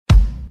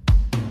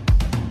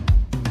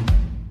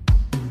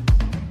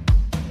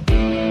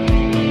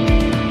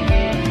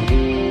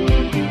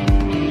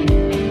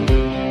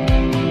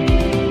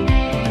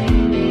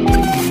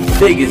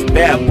Biggest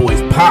Bad Boys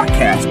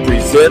podcast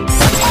presents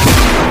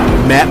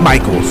Matt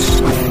Michaels.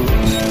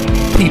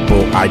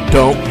 People I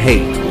don't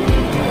hate.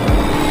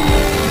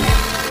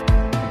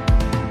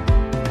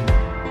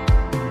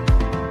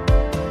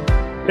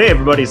 Hey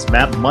everybody, it's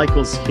Matt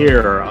Michaels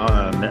here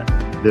on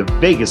the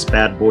Vegas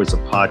Bad Boys of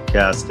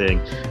Podcasting.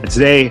 And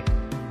today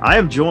I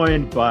am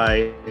joined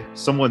by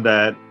someone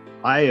that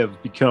I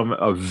have become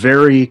a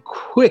very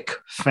quick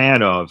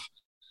fan of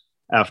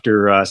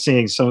after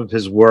seeing some of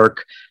his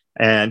work.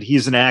 And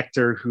he's an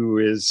actor who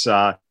is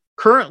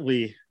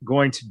currently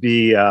going to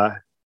be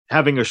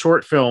having a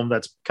short film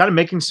that's kind of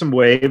making some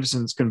waves,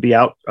 and it's going to be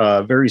out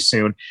very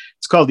soon.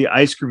 It's called The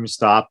Ice Cream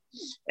Stop,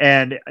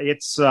 and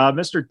it's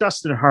Mr.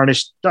 Dustin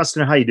Harnish.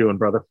 Dustin, how you doing,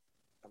 brother?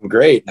 I'm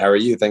great. How are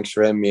you? Thanks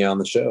for having me on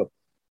the show.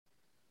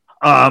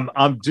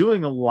 I'm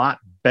doing a lot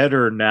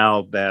better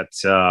now that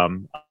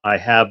I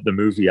have the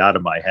movie out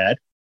of my head,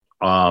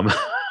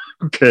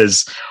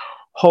 because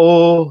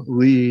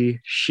holy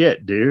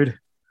shit, dude.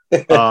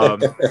 We'll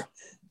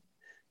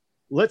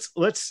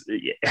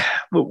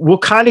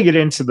kind of get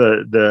into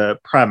the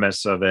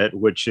premise of it,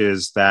 which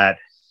is that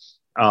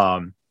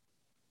a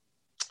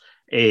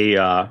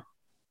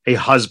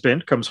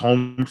husband comes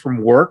home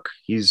from work.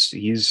 He's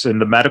in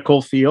the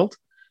medical field.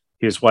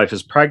 His wife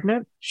is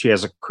pregnant. She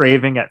has a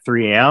craving at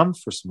 3 a.m.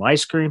 for some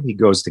ice cream. He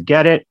goes to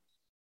get it.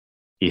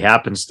 He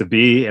happens to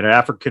be an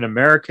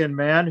African-American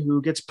man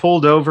who gets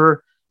pulled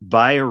over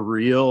by a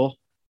real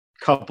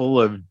couple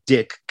of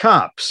dick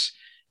cops.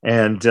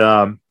 And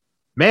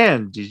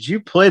man, did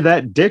you play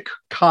that dick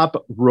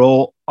cop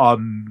role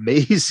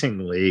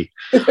amazingly.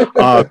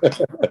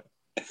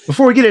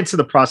 Before we get into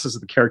the process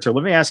of the character,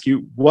 let me ask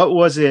you, what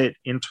was it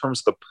in terms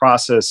of the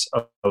process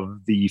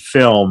of the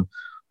film?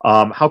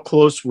 How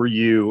close were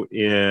you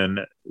in,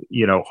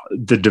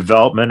 the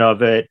development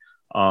of it?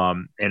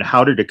 And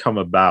how did it come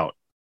about?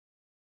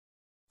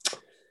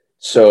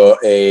 So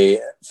a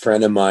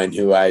friend of mine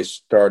who I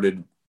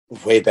started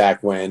way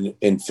back when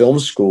in film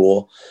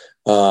school,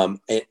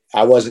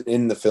 I wasn't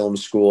in the film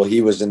school.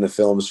 He was in the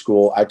film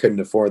school. I couldn't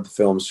afford the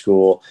film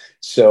school.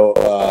 So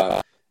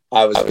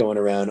I was going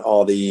around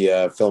all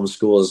the film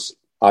schools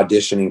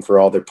auditioning for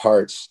all their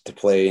parts to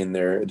play in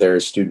their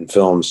student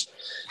films.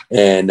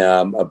 And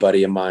a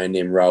buddy of mine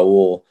named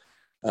Raul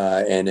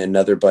and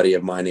another buddy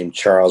of mine named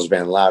Charles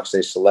Van Laux,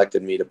 they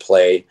selected me to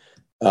play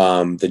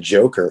the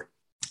Joker.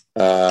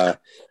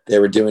 They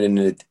were doing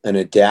an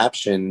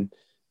adaptation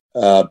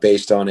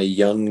based on a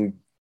young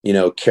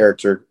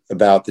character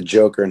about the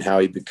Joker and how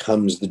he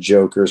becomes the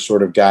Joker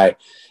sort of guy.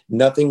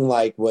 Nothing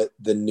like what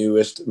the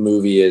newest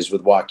movie is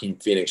with Joaquin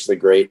Phoenix, the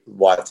great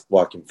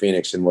Joaquin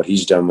Phoenix, and what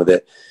he's done with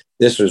it.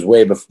 This was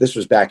this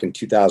was back in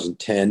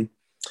 2010.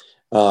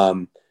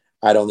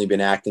 I'd only been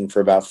acting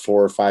for about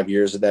 4 or 5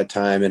 years at that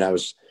time. And I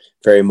was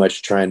very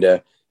much trying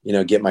to,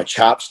 get my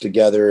chops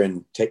together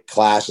and take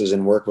classes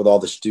and work with all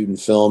the student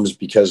films,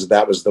 because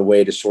that was the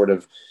way to sort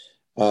of,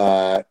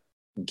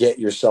 get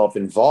yourself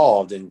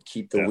involved and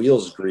keep the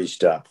wheels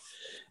greased up.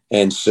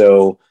 And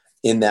so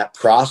in that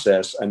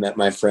process, I met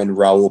my friend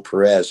Raul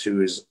Perez,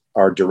 who is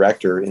our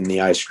director in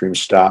The Ice Cream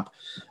Stop,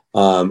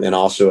 and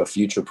also a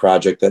future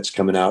project that's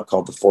coming out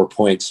called The 4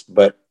 Points.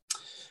 But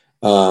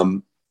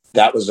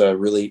that was a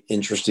really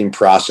interesting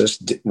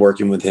process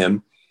working with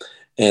him.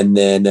 And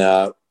then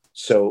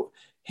so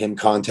him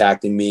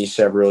contacting me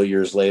several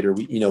years later,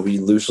 we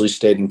loosely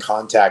stayed in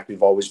contact.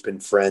 We've always been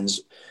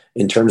friends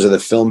in terms of the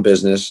film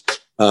business.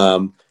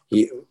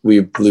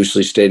 We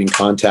loosely stayed in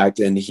contact,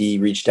 and he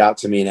reached out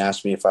to me and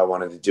asked me if I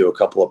wanted to do a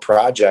couple of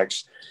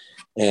projects.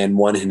 And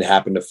one had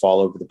happened to fall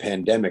over the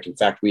pandemic. In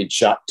fact, we had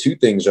shot 2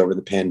 things over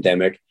the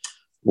pandemic.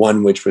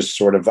 One, which was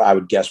sort of, I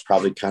would guess,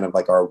 probably kind of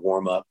like our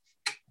warm up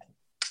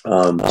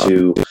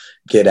to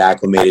get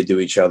acclimated to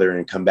each other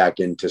and come back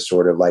into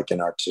sort of like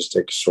an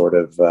artistic sort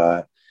of,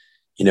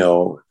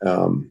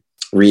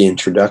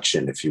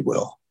 reintroduction, if you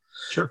will.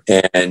 Sure.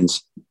 And,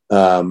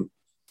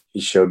 he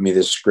showed me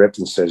this script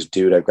and says,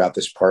 dude, I've got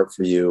this part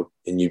for you,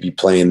 and you'd be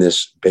playing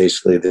this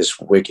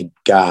wicked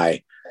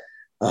guy.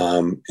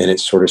 And it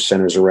sort of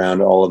centers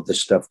around all of the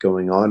stuff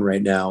going on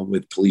right now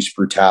with police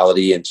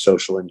brutality and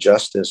social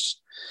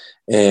injustice.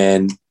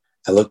 And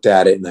I looked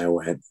at it and I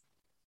went,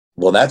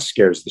 well, that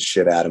scares the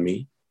shit out of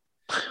me.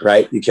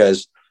 Right.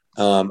 Because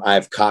I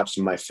have cops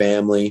in my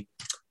family.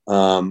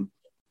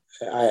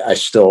 I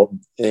still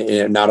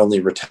not only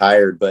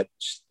retired, but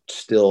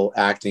still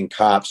acting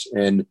cops.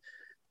 And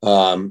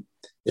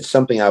it's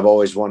something I've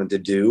always wanted to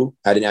do.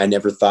 I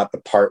never thought the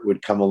part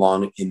would come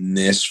along in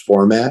this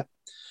format.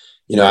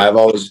 I've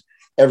always,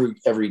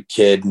 every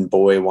kid and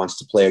boy wants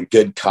to play a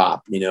good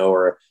cop,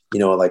 or,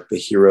 like the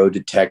hero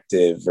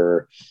detective,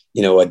 or,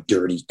 a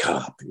dirty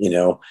cop,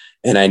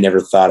 and I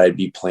never thought I'd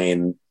be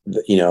playing,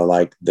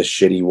 like the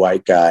shitty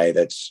white guy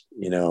that's,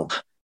 going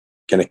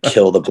to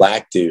kill the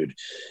black dude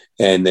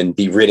and then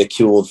be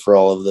ridiculed for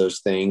all of those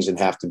things and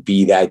have to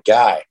be that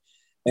guy.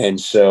 And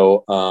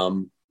so,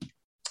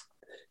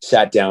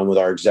 sat down with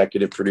our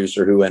executive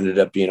producer, who ended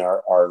up being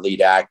our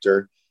lead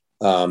actor,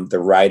 the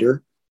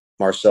writer,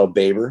 Marcel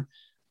Baber,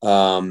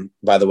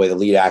 By the way, the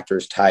lead actor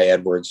is Ty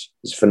Edwards.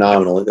 He's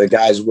phenomenal. The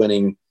guy's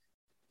winning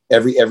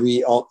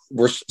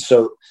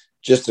so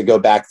just to go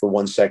back for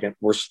 1 second,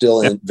 we're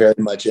still very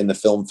much in the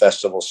film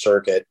festival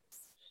circuit,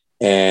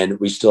 and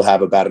we still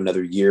have about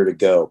another year to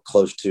go,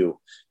 close to,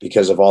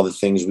 because of all the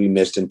things we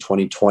missed in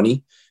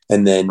 2020.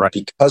 And then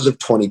because of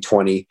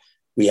 2020,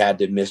 we had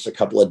to miss a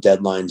couple of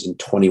deadlines in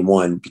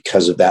 21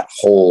 because of that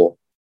whole,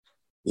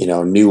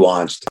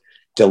 nuanced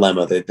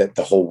dilemma that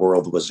the whole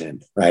world was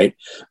in. Right.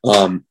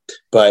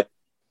 But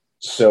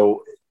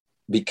so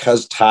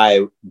because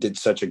Ty did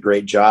such a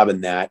great job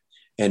in that,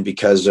 and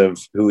because of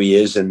who he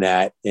is in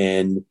that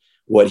and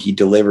what he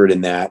delivered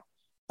in that,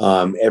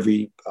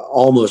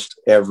 almost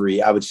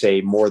every, I would say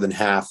more than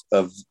half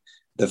of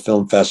the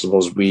film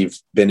festivals we've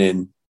been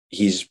in,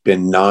 he's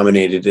been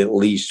nominated at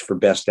least for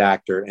Best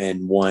Actor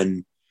and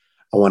won,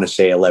 I want to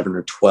say 11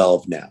 or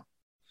 12 now,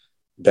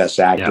 Best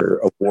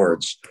Actor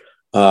awards.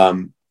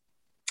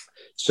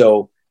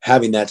 So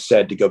having that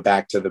said, to go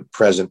back to the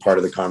present part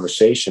of the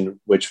conversation,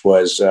 which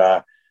was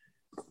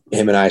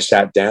him and I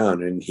sat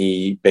down and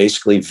he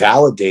basically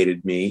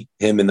validated me,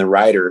 him and the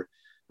writer,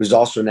 who's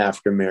also an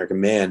African-American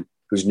man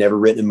who's never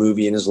written a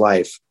movie in his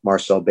life,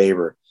 Marcel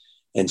Baber,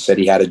 and said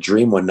he had a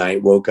dream one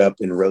night, woke up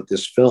and wrote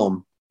this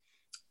film.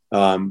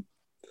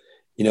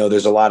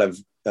 There's a lot of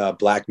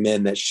Black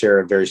men that share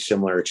a very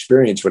similar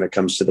experience when it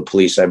comes to the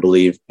police, I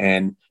believe,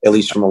 and at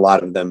least from a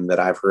lot of them that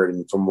I've heard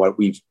and from what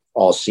we've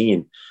all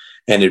seen.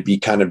 And it'd be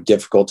kind of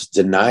difficult to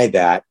deny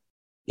that,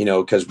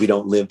 because we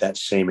don't live that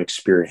same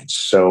experience.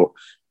 So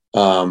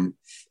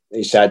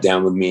he sat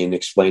down with me and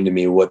explained to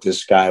me what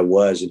this guy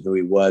was and who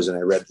he was. And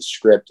I read the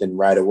script, and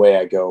right away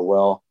I go,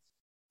 well,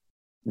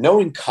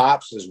 knowing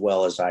cops as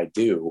well as I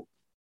do,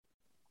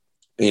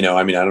 I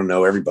don't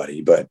know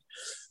everybody, but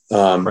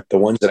the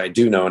ones that I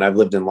do know, and I've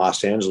lived in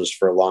Los Angeles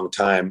for a long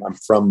time. I'm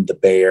from the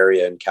Bay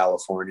Area in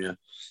California.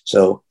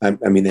 So,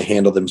 they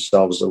handle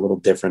themselves a little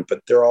different,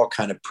 but they're all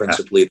kind of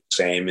principally the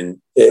same,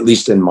 and at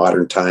least in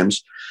modern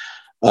times.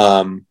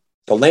 The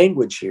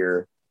language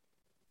here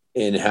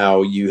and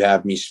how you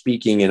have me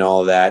speaking and all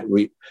of that,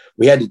 we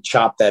had to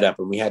chop that up,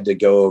 and we had to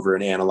go over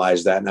and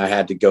analyze that. And I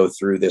had to go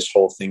through this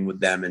whole thing with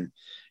them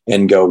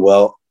and go,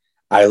 well,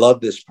 I love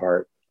this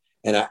part,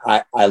 and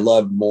I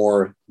love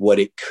more what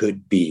it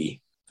could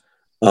be.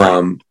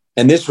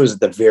 And this was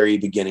the very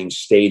beginning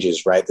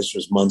stages, right? This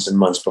was months and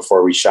months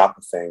before we shot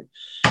the thing.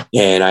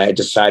 And I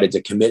decided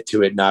to commit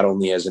to it, not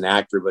only as an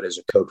actor, but as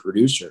a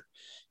co-producer,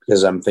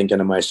 because I'm thinking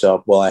to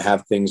myself, well, I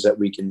have things that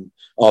we can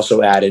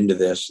also add into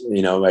this.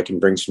 I can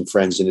bring some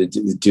friends in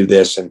to do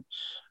this, and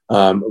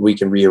we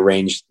can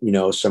rearrange,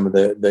 some of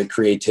the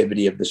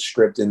creativity of the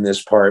script in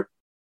this part,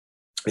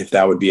 if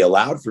that would be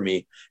allowed for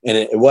me. And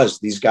it was,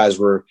 these guys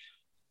were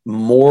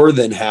more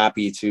than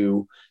happy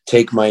to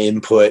take my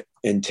input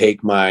and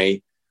take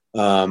my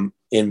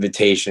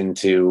invitation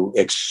to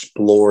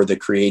explore the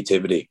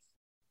creativity.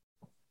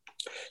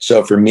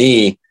 So for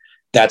me,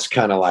 that's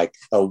kind of like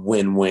a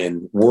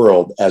win-win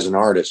world as an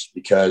artist,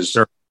 because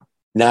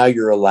now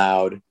you're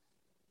allowed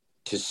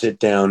to sit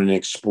down and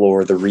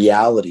explore the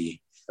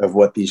reality of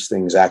what these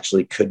things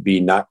actually could be,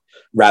 not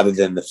rather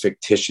than the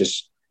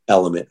fictitious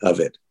element of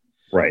it.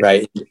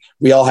 Right.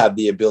 We all have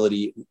the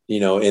ability,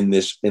 in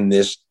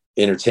this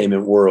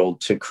entertainment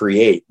world to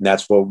create. And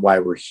that's why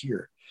we're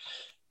here.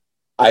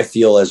 I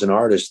feel as an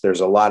artist, there's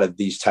a lot of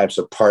these types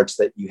of parts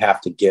that you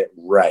have to get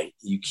right.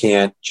 You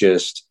can't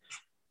just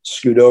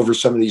scoot over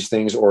some of these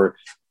things or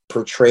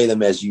portray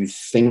them as you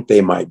think they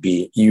might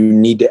be. You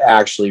need to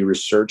actually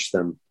research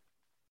them.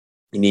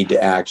 You need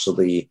to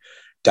actually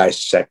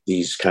dissect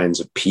these kinds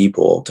of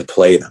people to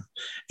play them.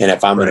 And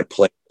if I'm going to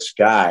play this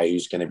guy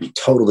who's going to be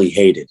totally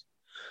hated,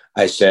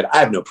 I said, I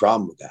have no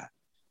problem with that,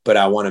 but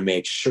I want to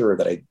make sure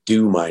that I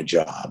do my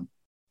job.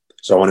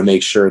 So I want to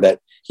make sure that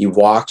he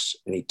walks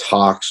and he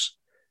talks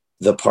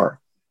the part.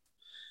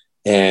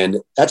 And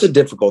that's a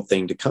difficult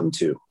thing to come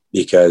to,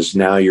 because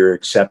now you're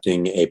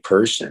accepting a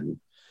person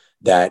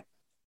that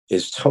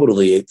is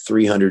totally a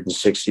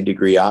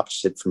 360-degree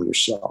opposite from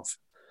yourself.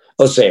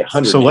 Let's say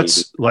 180. So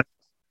let's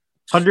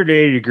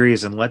 180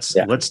 degrees, and let's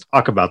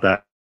talk about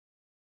that,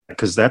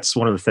 because that's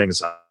one of the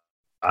things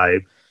I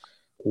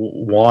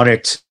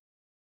wanted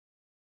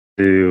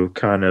to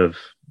kind of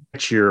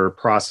get your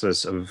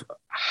process of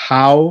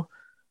how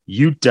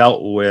you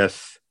dealt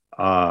with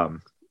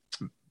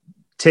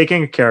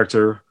taking a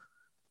character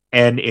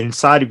and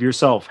inside of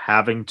yourself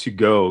having to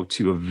go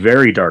to a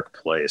very dark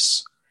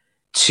place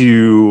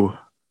to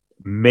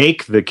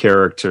make the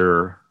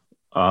character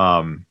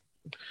a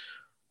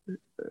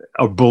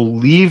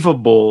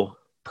believable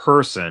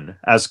person,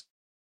 as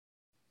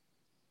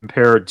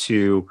compared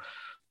to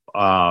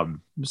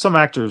some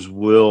actors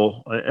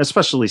will,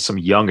 especially some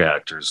young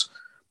actors,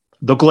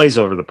 they'll glaze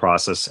over the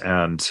process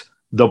and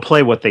they'll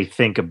play what they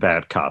think a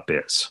bad cop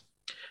is.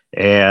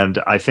 And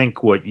I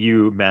think what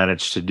you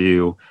managed to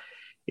do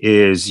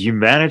is you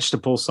managed to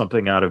pull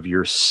something out of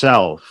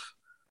yourself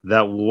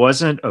that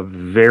wasn't a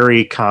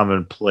very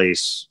common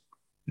place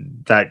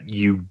that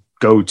you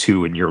go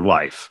to in your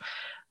life.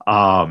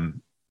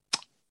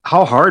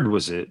 how hard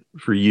was it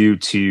for you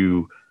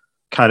to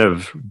kind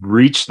of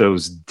reach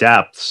those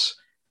depths,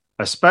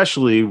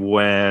 especially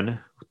when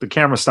the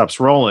camera stops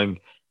rolling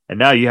and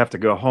now you have to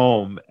go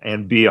home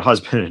and be a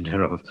husband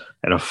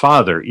and a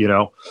father?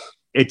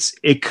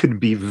 It could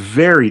be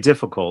very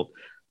difficult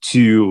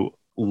to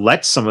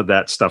let some of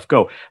that stuff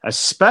go,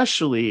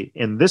 especially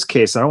in this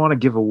case. I don't want to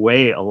give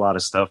away a lot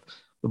of stuff,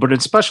 but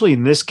especially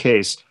in this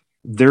case,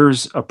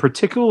 there's a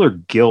particular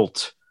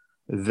guilt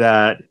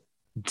that,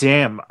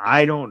 damn,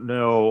 I don't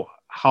know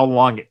how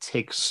long it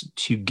takes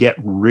to get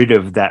rid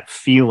of that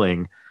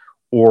feeling,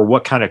 or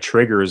what kind of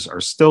triggers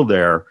are still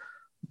there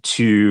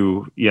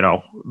to,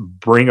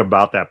 bring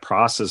about that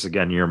process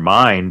again in your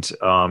mind,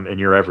 in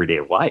your everyday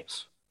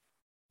life.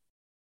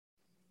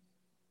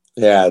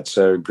 Yeah, it's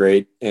a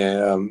great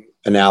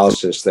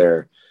analysis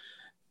there.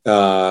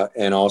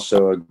 And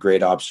also a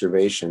great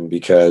observation,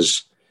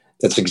 because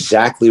that's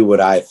exactly what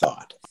I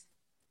thought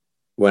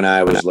when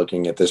I was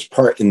looking at this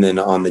part. And then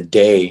on the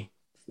day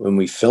when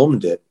we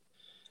filmed it,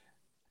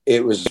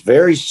 it was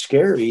very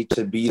scary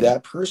to be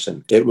that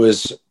person. It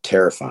was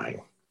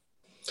terrifying.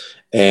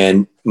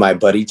 And my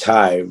buddy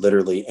Ty,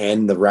 literally,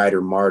 and the writer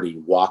Marty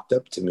walked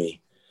up to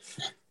me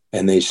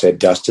and they said,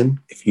 "Dustin,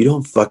 if you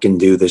don't fucking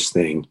do this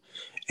thing,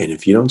 and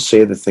if you don't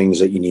say the things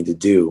that you need to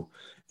do,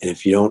 and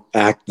if you don't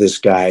act this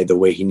guy the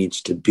way he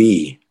needs to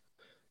be,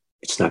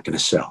 it's not going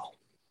to sell.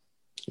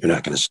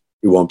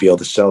 You won't be able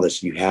to sell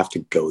this. You have to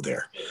go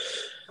there."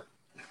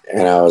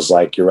 And I was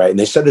like, "You're right." And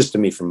they said this to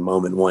me from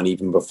moment one,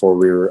 even before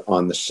we were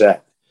on the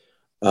set.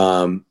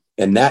 And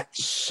that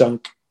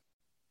sunk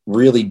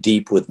really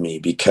deep with me,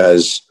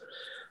 because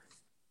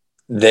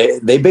they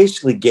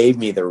basically gave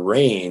me the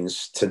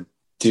reins to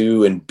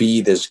do and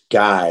be this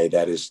guy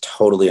that is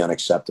totally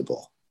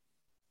unacceptable.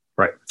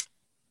 Right.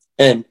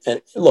 And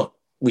look,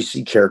 we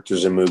see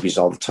characters in movies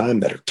all the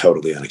time that are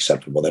totally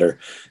unacceptable, that are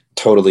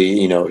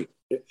totally,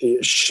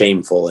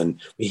 shameful, and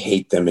we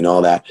hate them and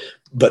all that.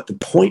 But the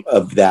point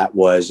of that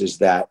is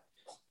that,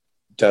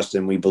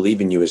 Dustin, we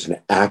believe in you as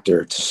an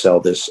actor to sell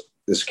this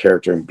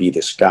character and be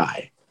this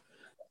guy.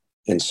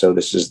 And so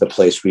this is the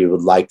place we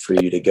would like for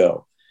you to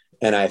go.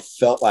 And I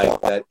felt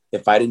like that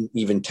if I didn't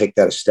even take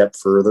that a step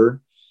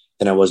further,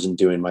 then I wasn't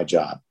doing my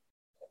job.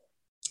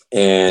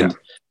 And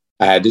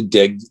I had to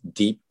dig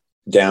deep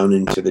down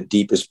into the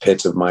deepest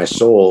pits of my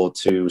soul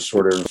to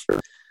sort of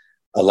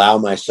allow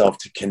myself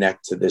to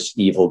connect to this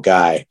evil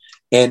guy.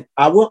 And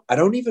I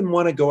don't even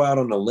want to go out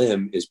on a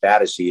limb, as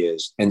bad as he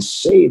is, and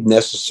say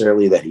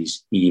necessarily that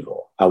he's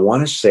evil. I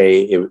want to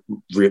say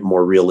it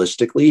more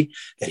realistically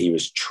that he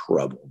was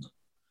troubled.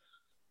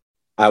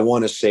 I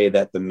want to say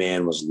that the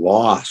man was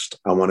lost.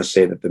 I want to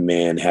say that the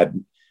man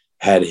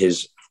had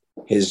his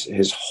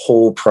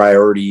whole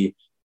priority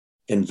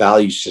and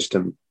value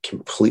system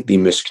completely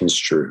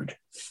misconstrued.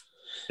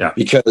 Yeah.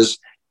 Because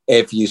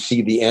if you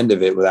see the end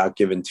of it without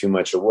giving too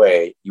much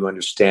away, you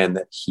understand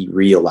that he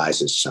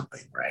realizes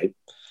something, right?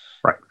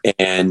 Right.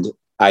 And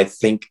I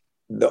think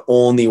the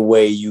only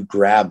way you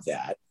grab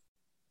that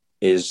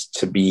is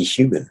to be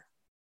human.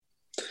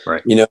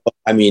 Right.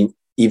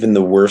 Even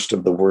the worst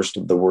of the worst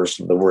of the worst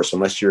of the worst,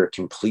 unless you're a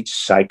complete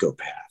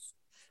psychopath,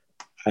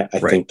 I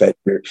think that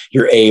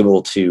you're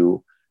able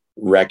to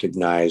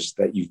recognize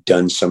that you've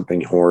done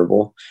something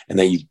horrible and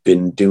that you've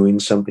been doing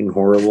something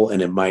horrible,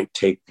 and it might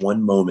take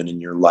one moment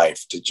in your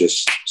life to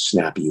just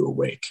snap you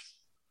awake.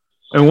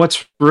 And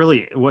what's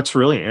really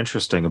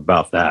interesting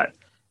about that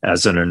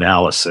as an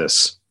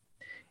analysis,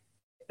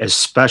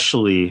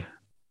 especially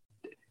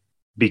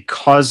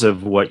because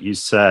of what you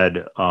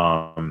said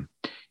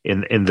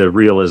in the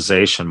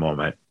realization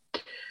moment,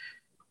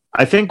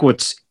 I think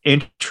what's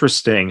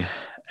interesting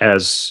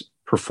as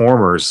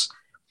performers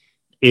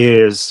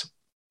is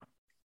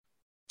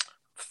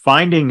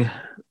finding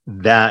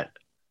that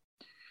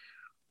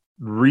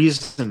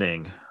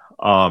reasoning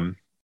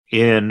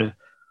in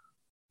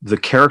the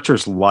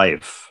character's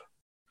life,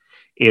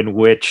 in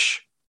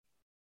which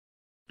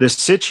the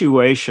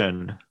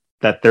situation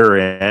that they're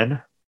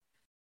in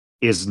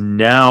is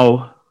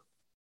now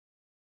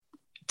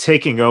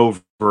taking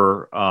over,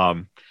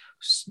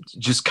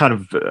 just kind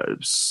of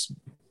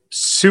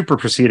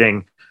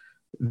superseding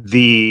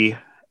the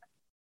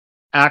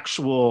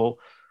actual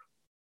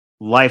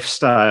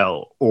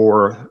lifestyle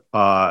or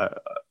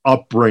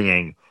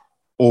upbringing,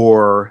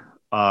 or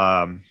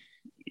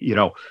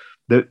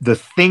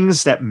the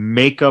things that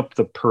make up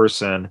the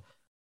person.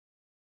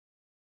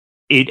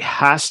 It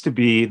has to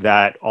be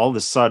that all of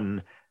a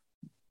sudden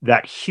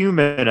that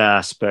human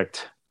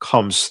aspect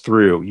comes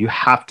through. You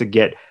have to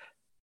get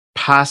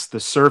past the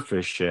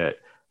surface shit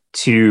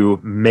to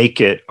make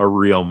it a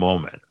real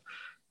moment.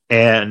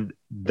 And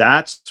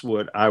that's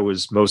what I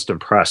was most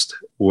impressed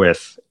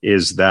with,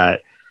 is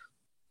that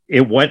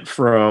it went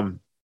from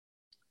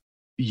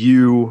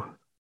you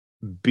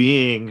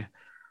being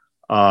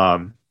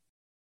a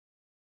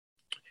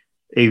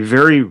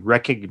very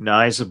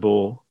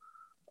recognizable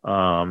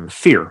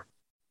fear.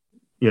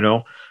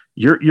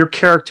 Your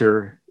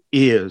character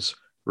is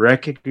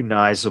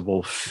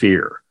recognizable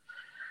fear.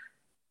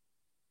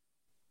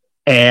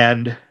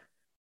 And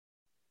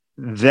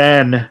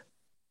then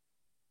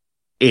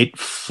it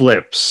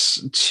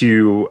flips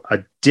to a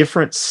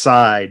different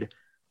side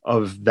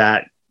of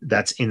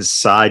that's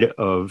inside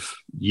of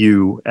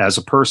you as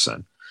a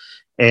person.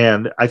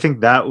 And I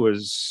think that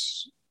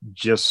was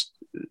just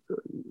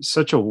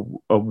such a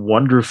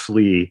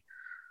wonderfully,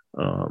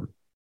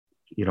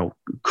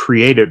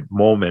 created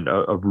moment,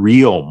 a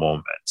real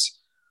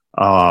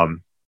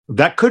moment.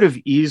 That could have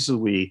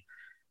easily,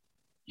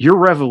 your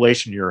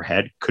revelation in your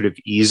head could have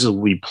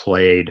easily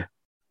played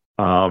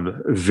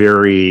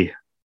very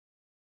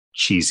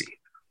cheesy.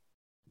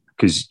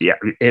 Because,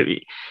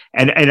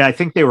 and I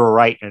think they were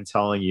right in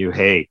telling you,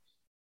 hey,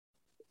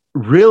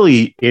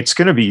 really, it's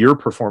going to be your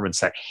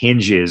performance that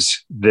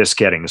hinges this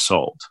getting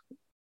sold.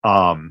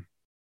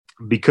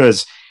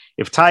 Because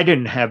if Ty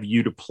didn't have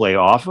you to play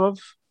off of,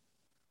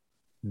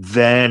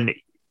 then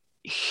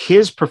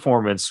his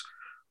performance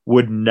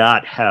would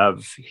not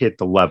have hit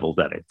the level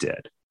that it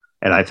did.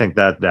 And I think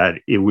that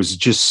it was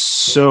just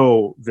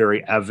so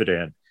very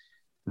evident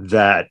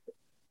that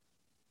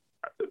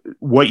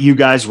what you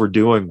guys were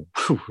doing,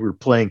 we were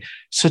playing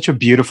such a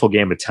beautiful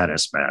game of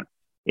tennis, man.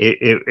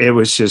 It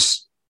was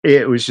just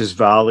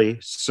volley,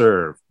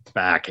 serve,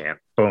 backhand,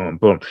 boom,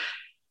 boom.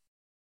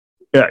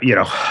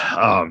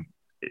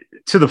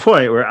 To the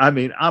point where,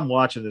 I'm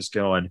watching this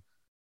going,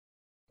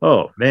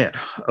 oh man,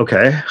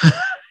 okay.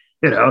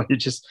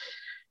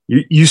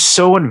 You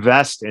so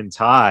invest in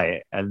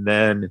Ty, and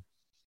then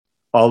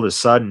all of a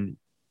sudden,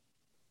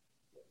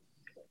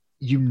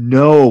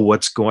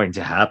 what's going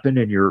to happen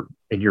in your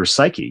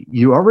psyche.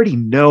 You already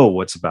know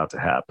what's about to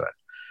happen,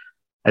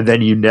 and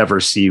then you never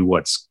see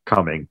what's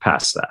coming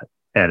past that.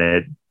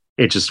 And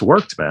it just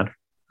worked, man.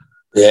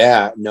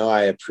 Yeah, no,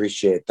 I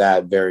appreciate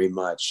that very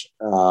much.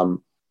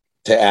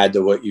 To add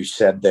to what you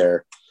said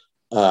there,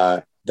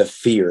 the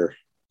fear,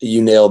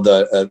 you nailed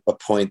a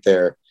point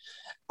there.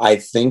 I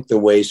think the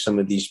way some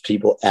of these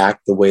people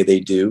act the way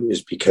they do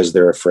is because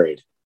they're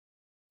afraid.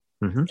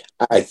 Mm-hmm.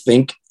 I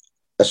think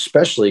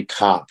especially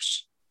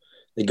cops,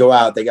 they go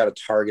out, they got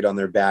a target on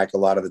their back a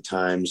lot of the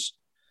times,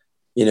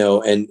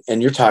 and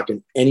you're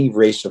talking any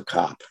race of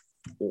cop,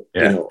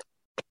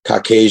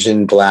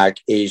 Caucasian, Black,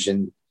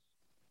 Asian,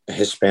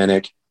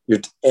 Hispanic,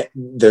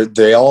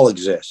 they all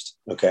exist.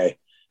 Okay.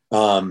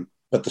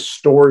 But the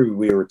story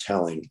we were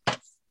telling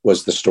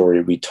was the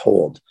story we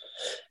told.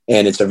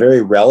 And it's a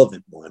very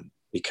relevant one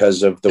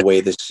because of the way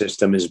the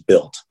system is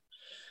built.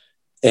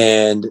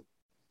 And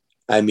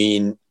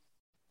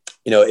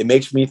it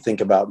makes me think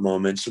about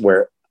moments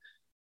where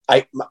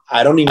I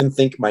don't even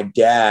think my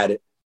dad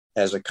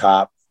as a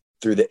cop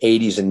through the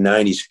 80s and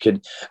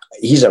 90s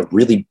he's a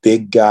really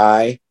big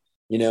guy,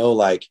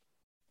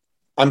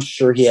 I'm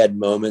sure he had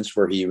moments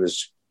where he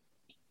was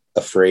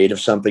afraid of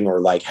something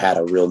or had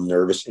a real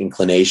nervous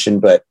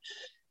inclination, but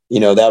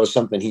that was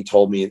something he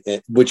told me,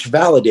 which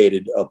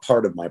validated a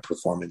part of my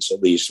performance,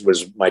 at least,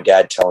 was my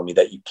dad telling me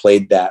that you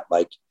played that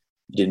you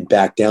didn't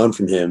back down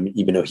from him,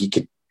 even though he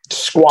could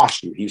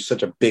squash you. He was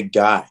such a big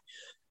guy.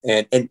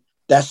 And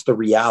that's the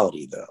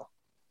reality, though.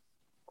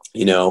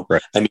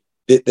 Right.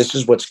 This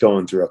is what's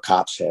going through a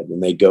cop's head when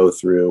they go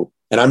through,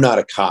 and I'm not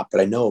a cop, but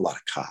I know a lot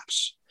of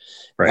cops.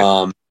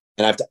 Right.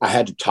 And I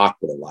had to talk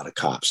with a lot of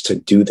cops to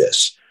do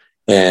this.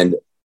 And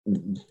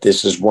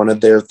this is one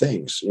of their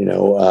things,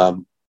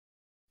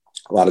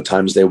 a lot of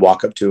times they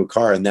walk up to a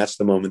car and that's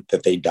the moment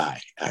that they die,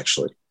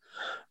 actually.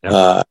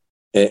 Yeah.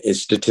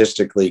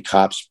 Statistically,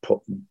 cops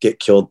get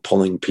killed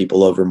pulling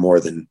people over more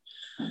than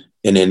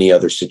in any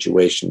other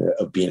situation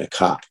of being a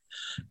cop.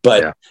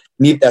 But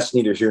that's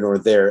neither here nor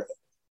there.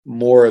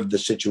 More of the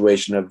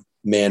situation of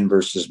man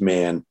versus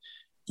man.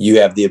 You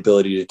have the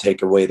ability to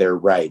take away their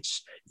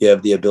rights. You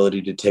have the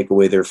ability to take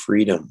away their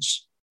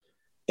freedoms.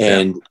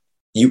 And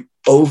you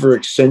over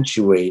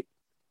accentuate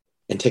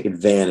and take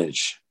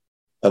advantage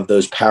of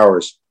those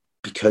powers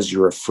because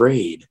you're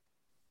afraid.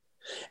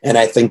 And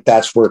I think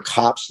that's where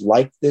cops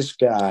like this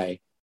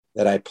guy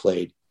that I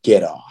played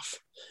get off.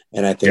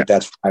 And I think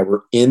that's why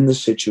we're in the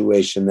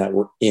situation that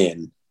we're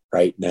in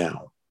right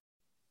now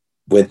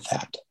with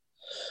that.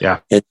 Yeah.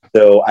 And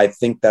so I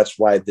think that's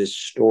why this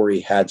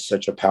story had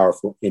such a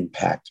powerful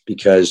impact,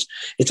 because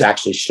it's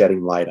actually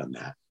shedding light on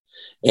that.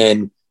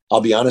 And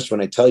I'll be honest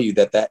when I tell you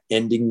that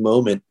ending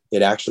moment,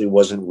 it actually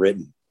wasn't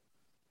written.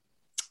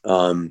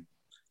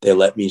 They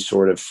let me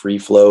sort of free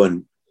flow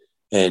and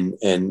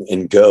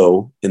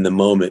go in the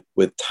moment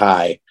with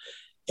Ty.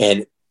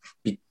 And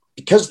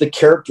because the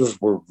characters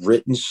were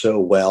written so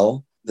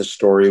well, the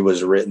story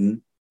was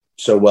written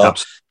so well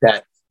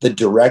that the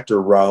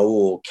director,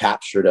 Raul,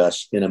 captured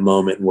us in a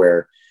moment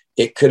where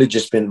it could have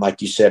just been,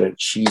 like you said, a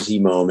cheesy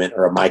moment,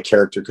 or my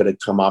character could have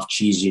come off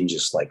cheesy and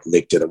just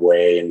licked it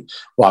away and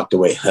walked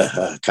away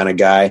kind of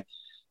guy.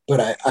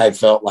 But I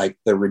felt like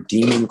the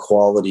redeeming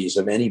qualities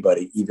of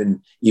anybody,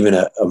 even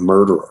a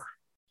murderer,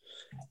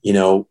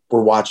 we're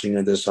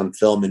watching this on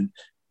film and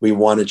we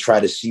want to try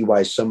to see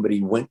why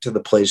somebody went to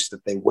the place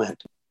that they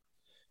went.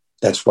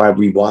 That's why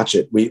we watch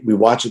it. We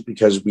watch it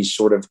because we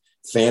sort of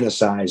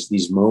fantasize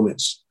these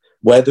moments,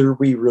 whether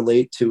we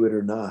relate to it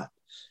or not.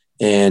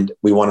 and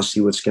we want to see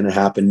what's going to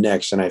happen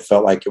next. And I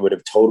felt like it would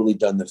have totally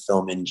done the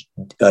film in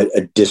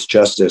a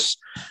disjustice,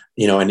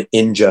 an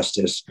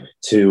injustice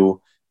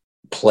to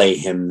play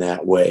him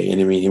that way. And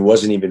I mean, he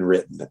wasn't even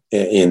written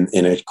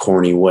in a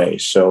corny way.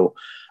 So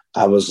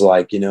I was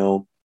like,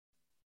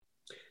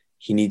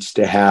 he needs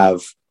to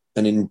have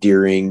an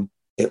endearing,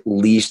 at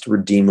least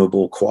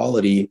redeemable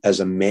quality as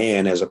a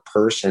man, as a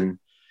person,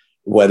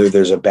 whether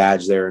there's a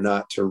badge there or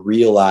not, to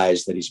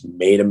realize that he's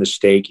made a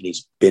mistake and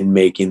he's been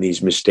making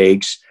these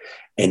mistakes.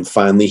 And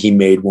finally he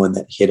made one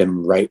that hit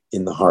him right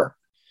in the heart.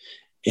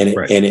 And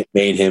it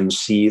made him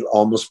see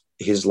almost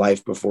his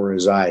life before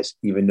his eyes,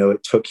 even though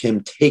it took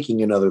him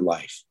taking another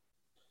life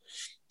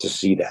to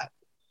see that.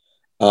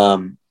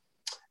 And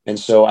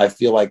so I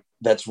feel like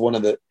it's one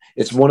of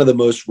the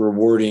most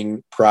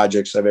rewarding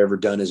projects I've ever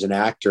done as an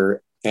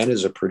actor and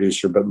as a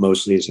producer, but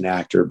mostly as an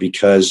actor,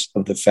 because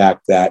of the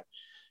fact that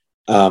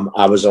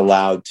I was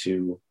allowed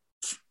to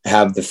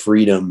have the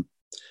freedom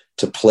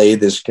to play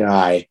this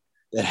guy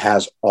that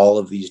has all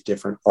of these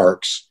different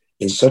arcs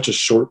in such a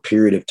short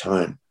period of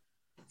time.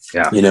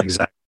 Yeah,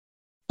 exactly.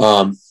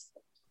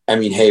 I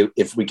mean, hey,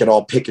 if we could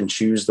all pick and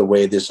choose the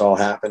way this all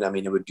happened, I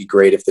mean, it would be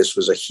great if this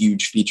was a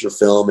huge feature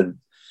film.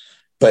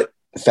 But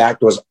the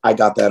fact was, I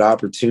got that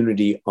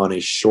opportunity on a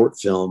short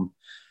film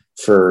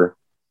for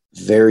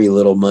very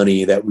little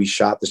money that we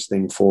shot this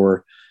thing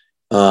for.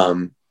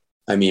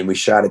 I mean, we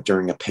shot it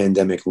during a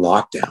pandemic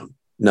lockdown,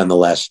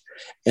 nonetheless.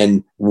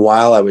 And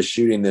while I was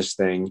shooting this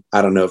thing,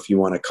 I don't know if you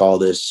want to call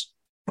this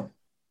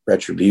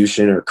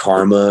retribution or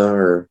karma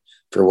or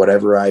for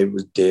whatever I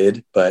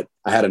did, but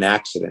I had an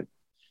accident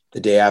the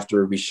day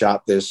after we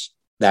shot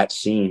that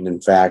scene.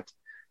 In fact,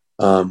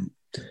 I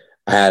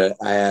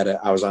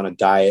was on a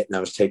diet and I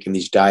was taking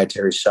these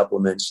dietary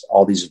supplements,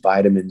 all these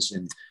vitamins,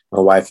 and my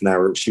wife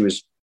and she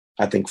was,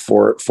 I think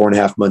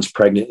 4.5 months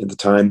pregnant at the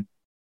time,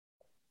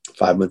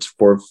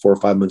 4 or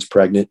 5 months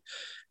pregnant.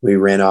 We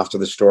ran off to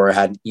the store. I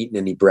hadn't eaten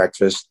any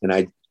breakfast and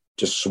I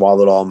just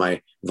swallowed all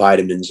my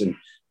vitamins and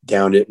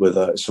downed it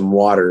with some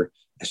water.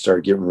 I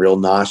started getting real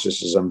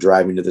nauseous as I'm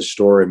driving to the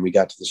store, and we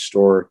got to the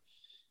store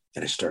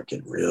and I start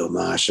getting real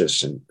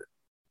nauseous and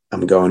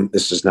I'm going,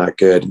 this is not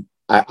good.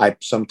 I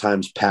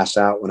sometimes pass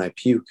out when I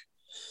puke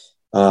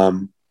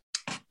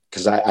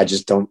because I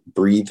just don't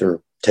breathe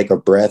or take a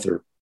breath,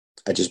 or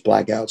I just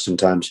black out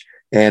sometimes.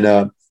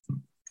 And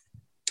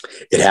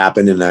it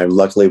happened, and I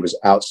luckily was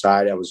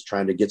outside. I was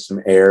trying to get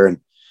some air and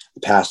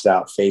passed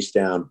out face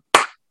down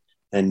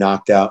and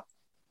knocked out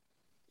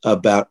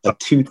about a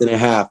tooth and a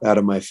half out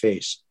of my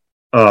face.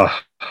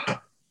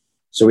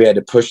 So we had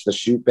to push the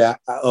chute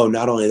back. Oh,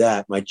 not only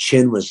that, my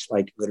chin was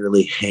like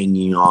literally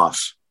hanging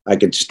off. I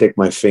could stick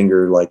my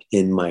finger like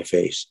in my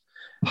face.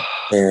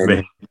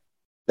 And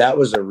that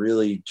was a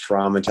really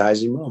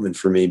traumatizing moment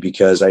for me,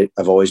 because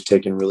I've always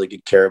taken really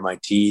good care of my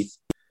teeth,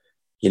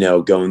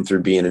 going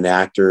through being an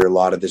actor a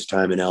lot of this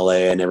time in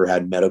LA. I never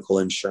had medical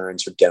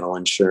insurance or dental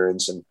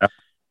insurance. And I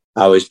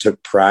always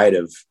took pride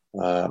of,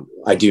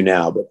 I do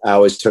now, but I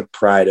always took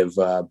pride of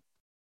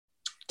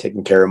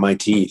taking care of my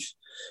teeth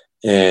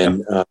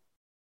and,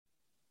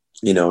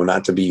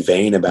 not to be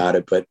vain about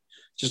it, but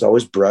just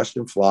always brushed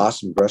and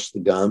flossed and brushed the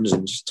gums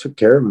and just took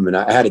care of them. And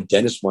I had a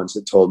dentist once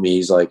that told me,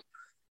 he's like,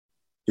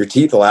 your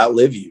teeth will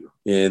outlive you.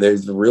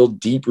 There's the real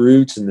deep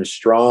roots and they're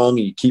strong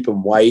and you keep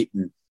them white.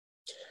 And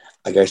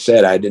like I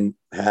said, I didn't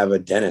have a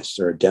dentist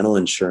or a dental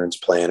insurance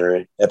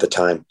planner at the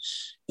time.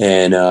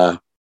 And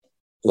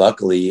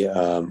luckily,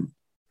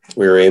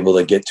 we were able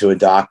to get to a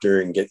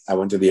doctor and I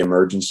went to the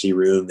emergency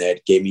room. They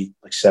gave me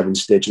like 7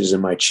 stitches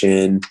in my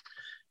chin.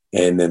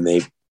 And then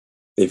they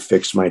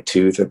fixed my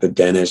tooth at the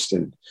dentist,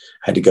 and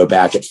I had to go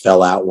back. It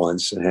fell out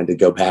once and I had to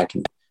go back,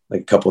 and like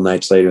a couple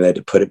nights later, they had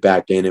to put it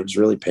back in. It was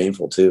really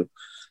painful too.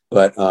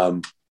 But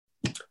and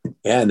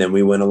then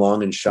we went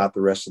along and shot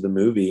the rest of the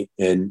movie,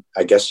 and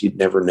I guess you'd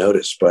never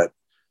notice, but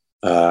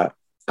I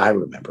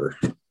remember.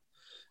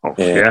 Oh,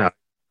 yeah.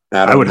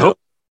 I would hope.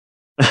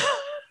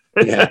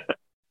 Yeah.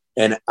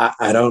 And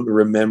I don't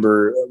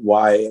remember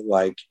why,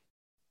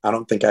 I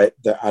don't think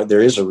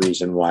there is a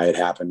reason why it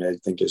happened. I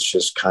think it's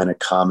just kind of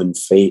common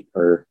fate,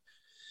 or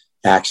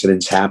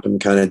accidents happen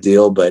kind of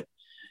deal, but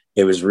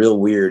it was real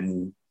weird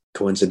and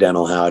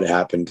coincidental how it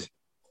happened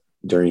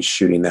during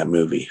shooting that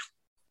movie.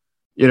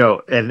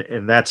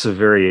 And that's a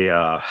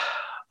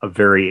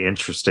very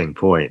interesting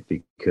point,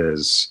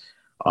 because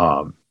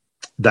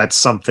that's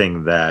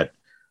something that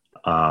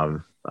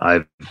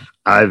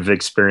I've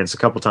experienced a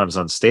couple times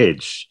on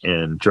stage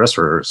in dress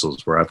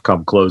rehearsals, where I've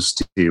come close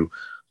to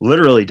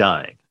literally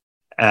dying.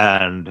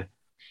 And,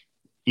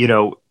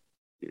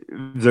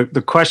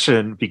 the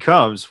question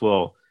becomes,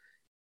 well,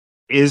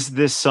 is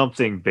this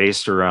something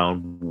based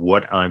around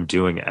what I'm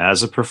doing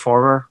as a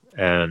performer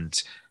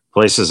and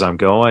places I'm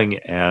going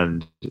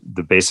and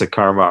the basic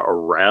karma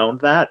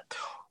around that?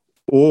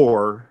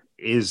 Or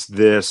is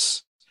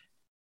this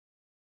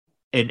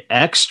an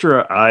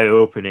extra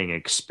eye-opening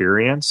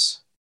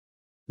experience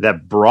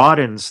that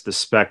broadens the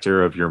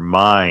specter of your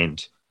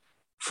mind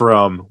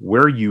from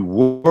where you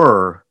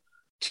were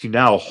to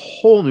now a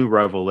whole new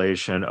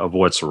revelation of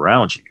what's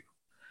around you.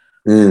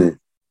 Mm.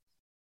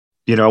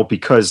 You know,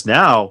 because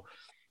now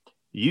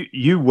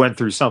you went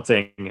through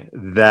something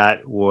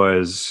that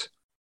was,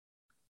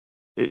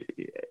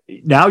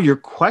 now you're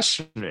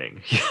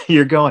questioning.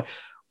 You're going,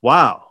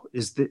 wow,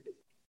 is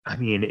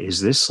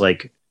this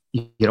like,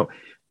 you know,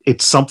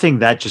 it's something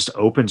that just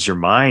opens your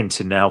mind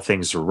to now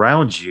things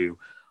around you,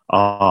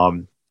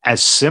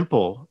 as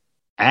simple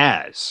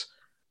as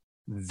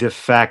the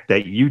fact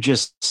that you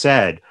just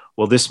said,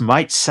 well, this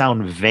might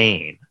sound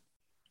vain.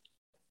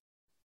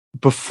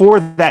 Before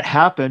that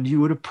happened, you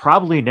would have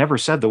probably never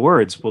said the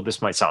words, well,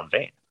 this might sound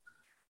vain.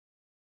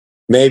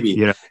 Maybe.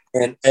 You know?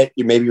 And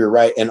maybe you're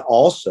right. And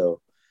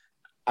also,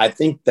 I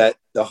think that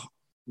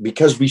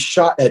because we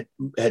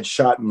had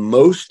shot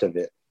most of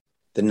it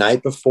the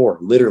night before,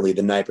 literally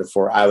the night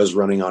before, I was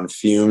running on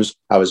fumes.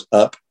 I was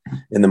up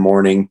in the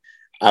morning.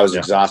 I was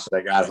exhausted.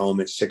 I got home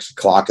at 6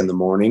 o'clock in the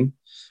morning.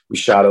 We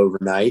shot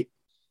overnight.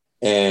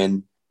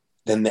 And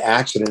then the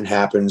accident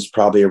happens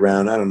probably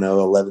around, I don't know,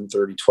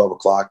 11:30, 12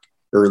 o'clock,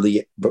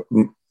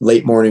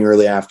 late morning,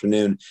 early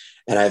afternoon.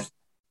 And I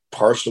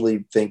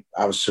partially think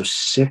I was so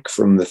sick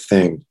from the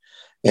thing.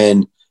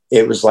 And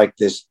it was like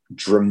this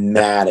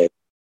dramatic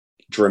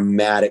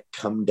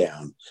come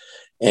down.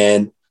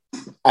 And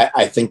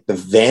I think the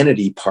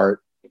vanity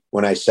part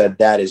when I said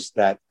that is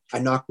that I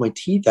knocked my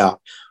teeth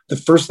out. The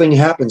first thing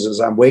happens is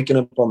I'm waking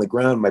up on the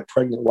ground. My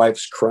pregnant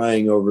wife's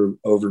crying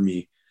over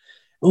me.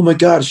 Oh my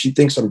God, she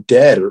thinks I'm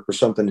dead or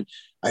something.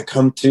 I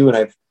come to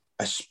and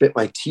I spit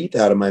my teeth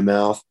out of my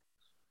mouth.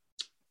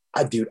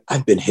 I've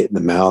been hit in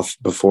the mouth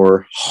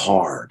before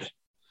hard.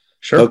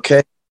 Sure.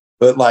 Okay.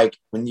 But like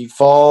when you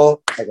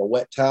fall like a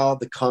wet towel,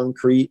 the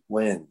concrete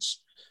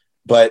wins.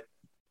 But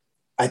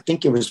I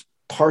think it was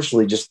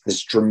partially just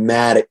this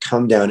dramatic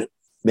come down.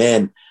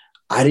 Man,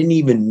 I didn't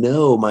even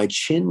know the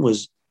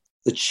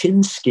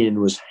chin skin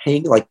was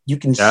hanging, like you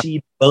can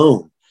see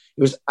bone.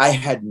 I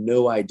had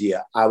no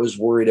idea. I was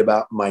worried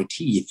about my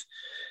teeth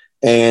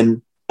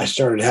and I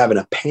started having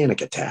a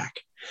panic attack.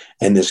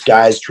 And this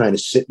guy's trying to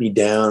sit me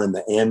down and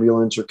the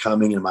ambulance are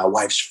coming and my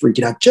wife's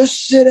freaking out,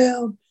 just sit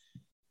down.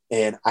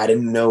 And I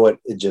didn't know what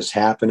had just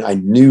happened. I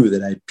knew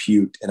that I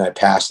puked and I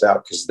passed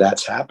out because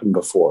that's happened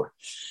before.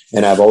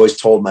 And I've always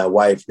told my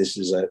wife, this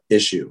is an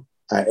issue.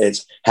 It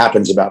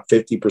happens about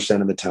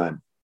 50% of the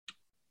time.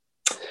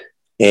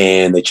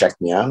 And they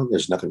checked me out.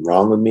 There's nothing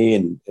wrong with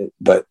me.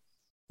 But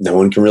no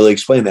one can really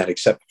explain that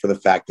except for the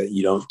fact that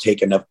you don't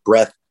take enough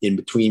breath in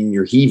between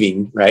your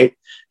heaving, right?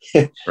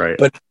 Right.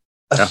 But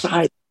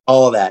aside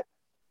all of that,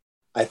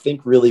 I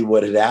think really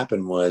what had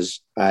happened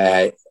was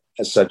I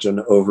had such an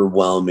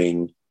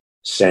overwhelming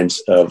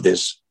sense of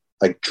this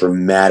like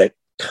dramatic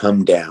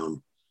come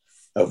down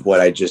of what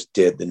I just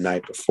did the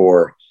night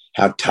before,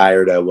 how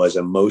tired I was,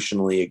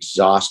 emotionally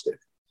exhausted.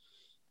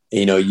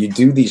 You know, you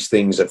do these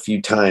things a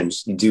few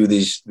times, you do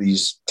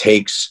these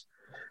takes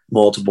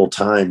multiple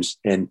times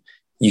and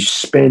you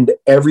spend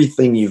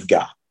everything you've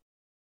got.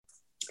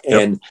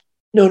 And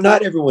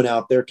not everyone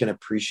out there can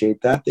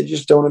appreciate that. They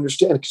just don't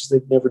understand because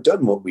they've never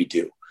done what we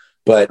do.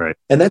 But,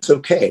 and that's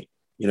okay.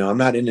 You know, I'm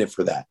not in it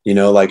for that. You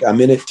know, like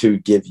I'm in it to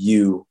give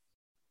you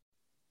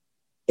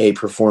a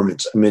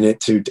performance. I'm in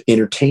it to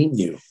entertain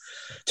you,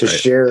 to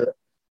share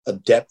a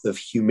depth of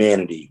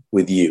humanity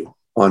with you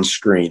on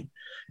screen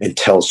and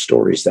tell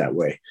stories that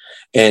way.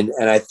 And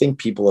I think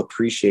people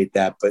appreciate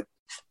that, but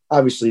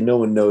obviously no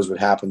one knows what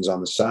happens on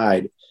the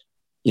side,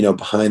 you know,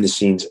 behind the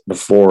scenes,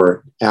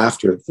 before,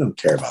 after. They don't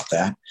care about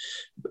that.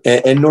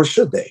 And nor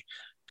should they.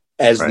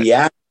 As the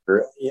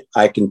actor,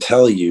 I can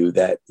tell you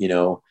that, you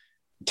know,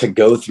 to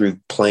go through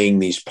playing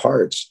these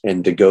parts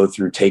and to go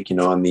through taking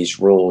on these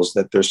roles,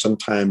 that there's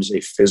sometimes a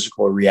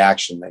physical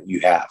reaction that you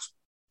have,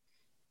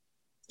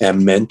 a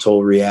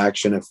mental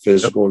reaction, a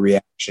physical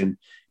reaction.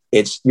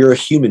 You're a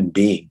human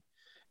being.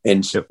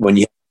 And when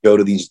you go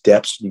to these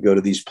depths, you go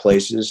to these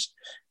places,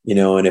 you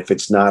know, and if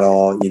it's not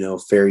all, you know,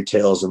 fairy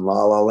tales and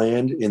la la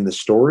land in the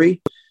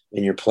story,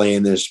 and you're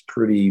playing this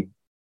pretty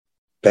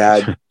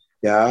bad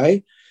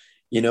guy,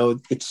 you know,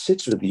 it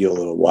sits with you a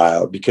little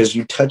while because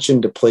you touch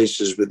into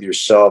places with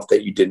yourself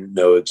that you didn't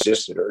know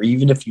existed, or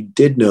even if you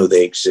did know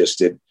they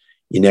existed,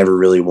 you never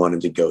really wanted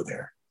to go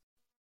there.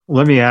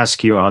 Let me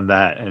ask you on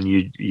that, and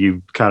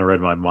you kind of read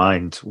my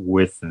mind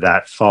with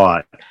that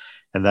thought,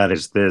 and that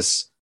is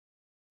this: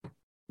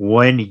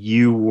 when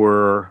you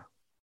were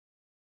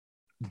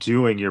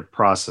doing your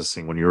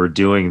processing, when you were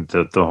doing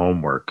the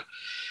homework,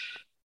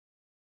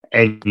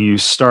 and you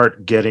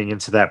start getting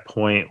into that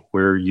point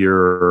where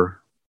you're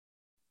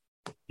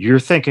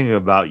thinking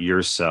about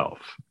yourself,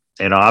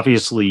 and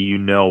obviously you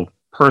know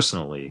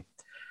personally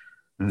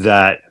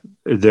that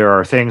there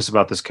are things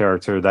about this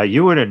character that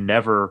you would have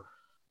never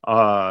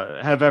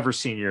have ever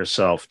seen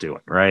yourself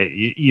doing, right?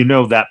 You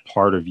know that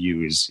part of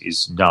you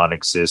is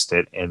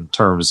non-existent in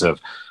terms of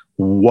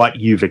what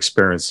you've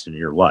experienced in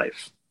your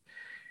life.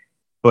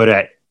 But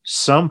at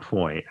some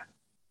point,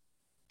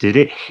 did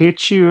it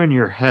hit you in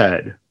your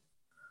head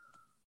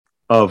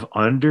of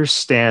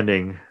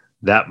understanding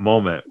that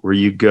moment where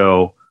you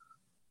go,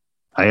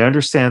 I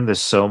understand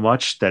this so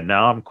much that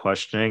now I'm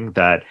questioning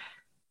that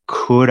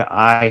could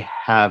I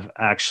have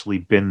actually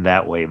been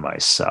that way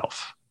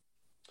myself?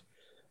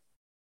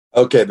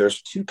 Okay,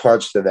 there's two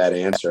parts to that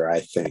answer, I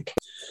think.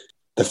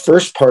 The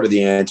first part of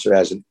the answer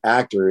as an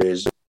actor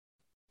is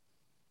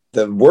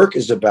the work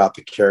is about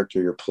the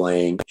character you're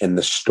playing and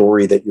the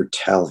story that you're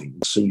telling.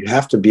 So you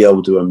have to be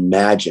able to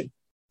imagine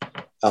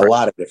a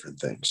lot of different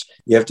things.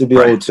 You have to be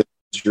able to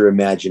use your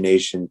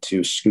imagination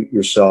to scoot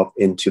yourself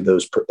into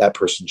that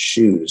person's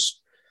shoes.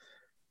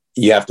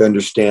 You have to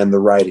understand the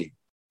writing,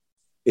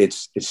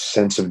 its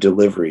sense of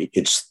delivery,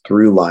 its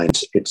through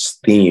lines, its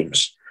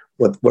themes.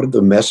 What are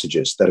the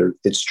messages that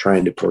it's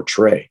trying to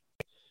portray?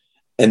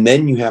 And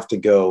then you have to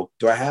go,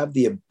 do I have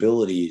the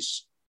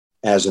abilities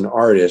as an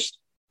artist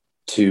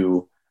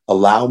to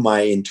allow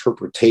my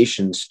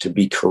interpretations to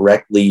be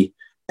correctly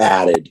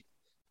added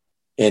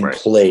and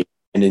played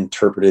and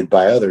interpreted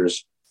by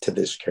others to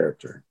this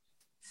character?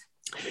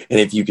 And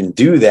if you can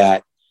do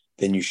that,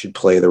 then you should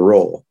play the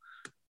role.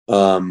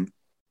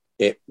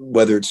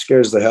 Whether it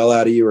scares the hell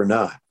out of you or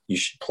not, you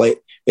should play.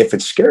 If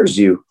it scares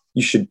you,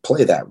 you should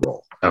play that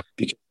role,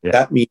 because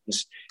that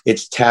means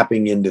it's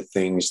tapping into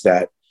things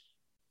that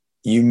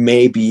you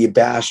may be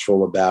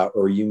bashful about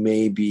or you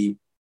may be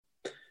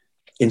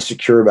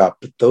insecure about,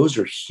 but those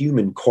are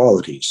human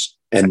qualities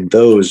and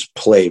those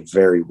play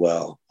very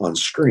well on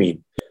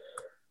screen.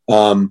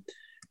 When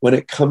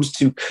it comes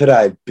to could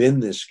I have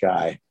been this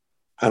guy,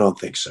 I don't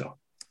think so.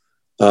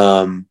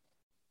 I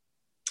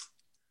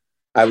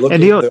look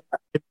at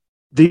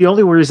the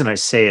only reason I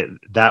say it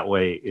that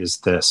way is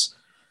this.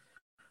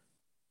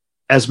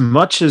 As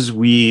much as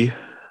we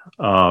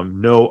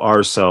know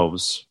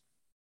ourselves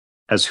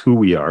as who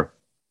we are,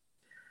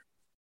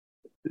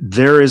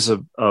 there is a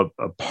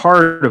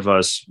part of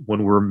us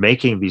when we're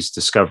making these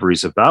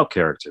discoveries about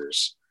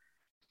characters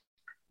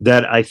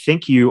that I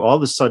think all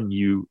of a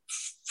sudden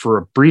for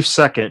a brief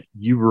second,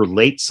 you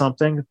relate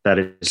something that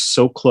is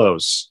so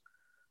close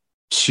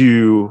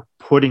to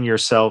putting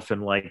yourself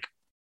in like,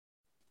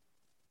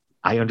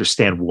 I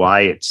understand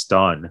why it's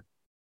done.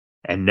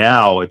 And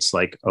now it's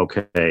like,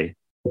 okay,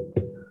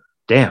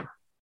 damn.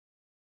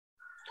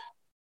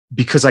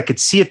 Because I could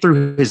see it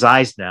through his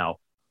eyes now.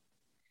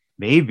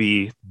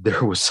 Maybe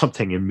there was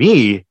something in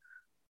me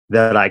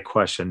that I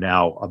question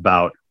now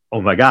about,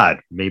 oh my God,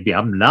 maybe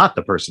I'm not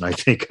the person I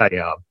think I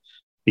am,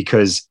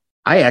 because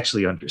I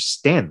actually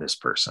understand this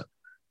person.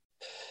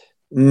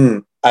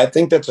 I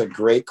think that's a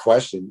great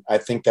question. I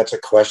think that's a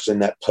question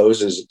that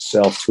poses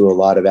itself to a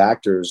lot of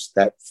actors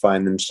that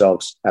find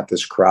themselves at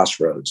this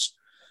crossroads.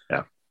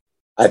 Yeah.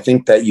 I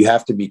think that you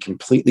have to be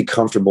completely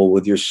comfortable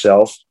with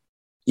yourself,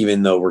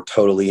 even though we're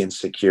totally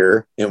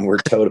insecure and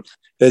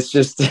it's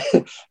just,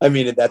 I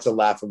mean, that's a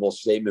laughable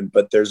statement,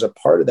 but there's a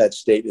part of that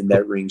statement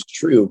that rings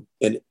true.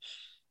 And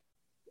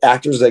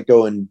actors that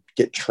go and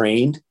get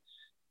trained,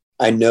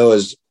 I know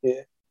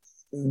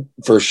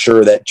for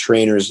sure that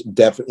trainers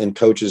and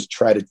coaches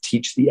try to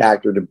teach the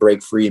actor to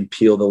break free and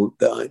peel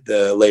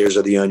the layers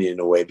of the onion in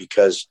a way,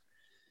 because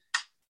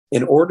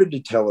in order to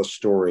tell a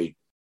story,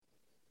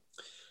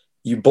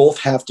 you both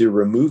have to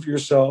remove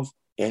yourself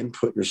and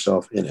put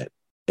yourself in it.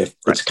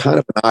 It's kind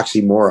of an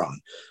oxymoron,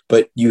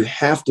 but you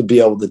have to be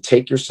able to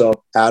take yourself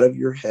out of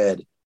your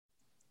head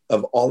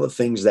of all the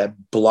things that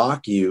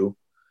block you,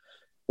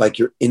 like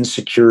your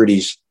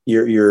insecurities,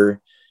 your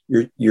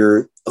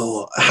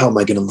oh, how am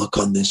I going to look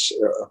on this?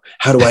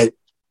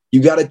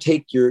 You got to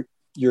take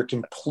your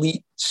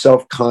complete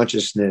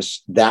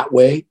self-consciousness that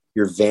way,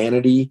 your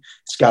vanity,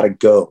 it's got to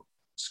go.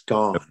 It's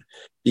gone.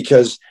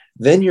 Because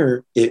then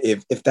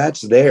if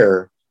that's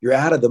there, you're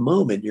out of the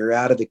moment. You're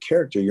out of the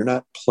character. You're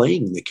not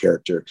playing the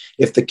character.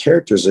 If the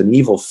character's an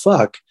evil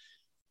fuck,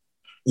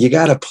 you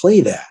got to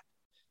play that.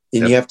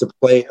 And you have to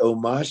play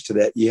homage to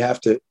that. You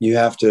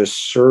have to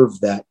serve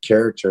that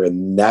character.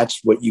 And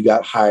that's what you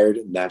got hired.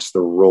 And that's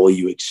the role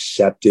you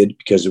accepted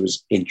because it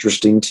was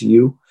interesting to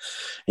you.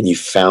 And you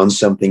found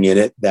something in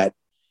it that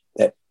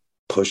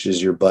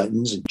pushes your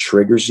buttons and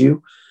triggers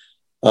you.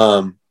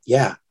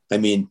 I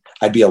mean,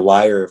 I'd be a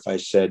liar if I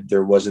said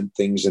there wasn't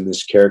things in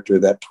this character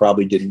that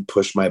probably didn't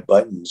push my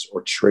buttons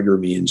or trigger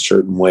me in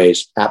certain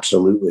ways.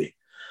 Absolutely.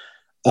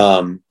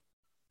 I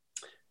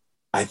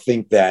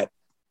think that,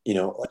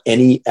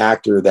 any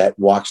actor that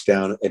walks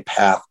down a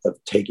path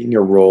of taking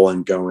a role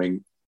and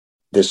going,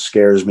 this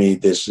scares me,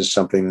 this is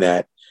something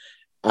that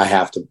I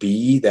have to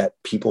be, that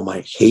people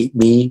might hate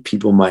me,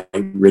 people might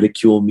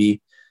ridicule me.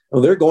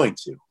 Oh, they're going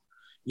to,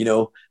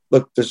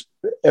 look,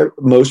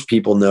 most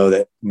people know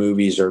that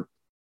movies are,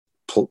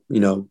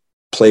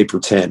 play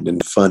pretend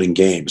and fun and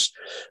games.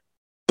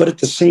 But at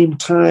the same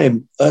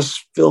time, us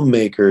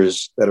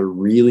filmmakers that are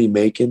really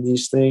making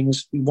these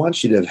things, we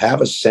want you to have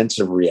a sense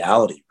of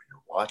reality when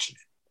you're watching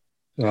it.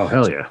 Oh,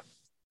 hell yeah.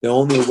 The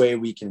only way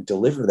we can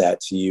deliver that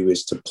to you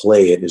is to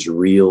play it as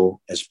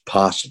real as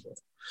possible.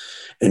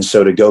 And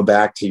so to go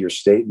back to your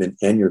statement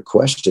and your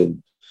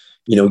question,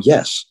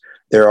 yes,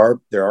 there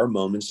are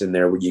moments in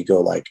there where you go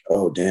like,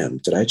 oh, damn,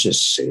 did I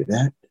just say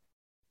that?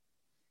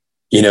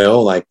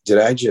 Like, did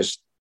I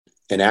just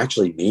and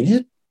actually mean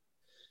it?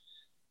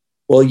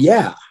 Well,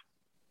 yeah.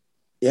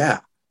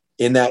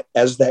 In that,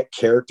 as that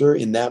character,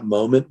 in that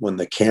moment when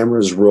the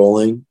camera's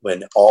rolling,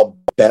 when all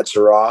bets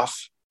are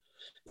off,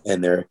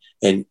 and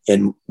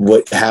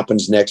what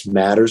happens next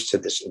matters to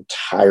this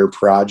entire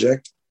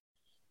project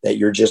that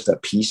you're just a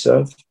piece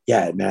of.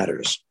 Yeah, it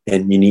matters,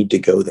 and you need to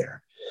go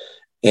there.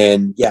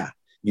 And yeah,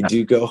 you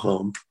do go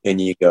home and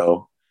you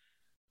go,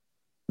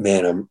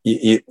 man,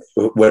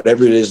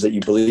 whatever it is that you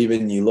believe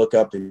in, you look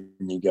up and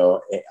you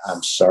go, hey,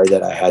 I'm sorry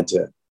that I had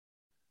to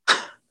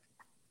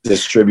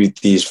distribute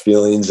these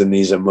feelings and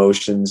these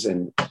emotions,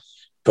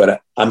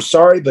 but I'm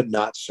sorry, but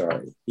not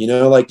sorry.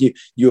 Like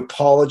you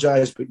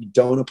apologize, but you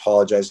don't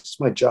apologize. It's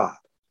my job,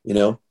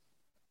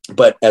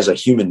 but as a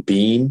human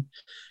being,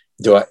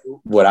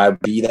 would I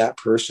be that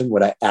person?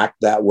 Would I act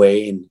that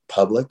way in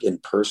public, in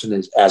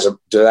person?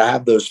 Do I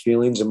have those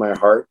feelings in my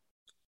heart?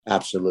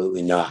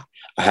 Absolutely not.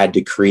 I had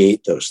to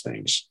create those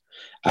things.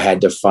 I had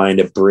to find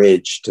a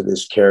bridge to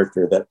this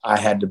character that I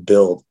had to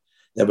build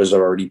that was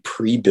already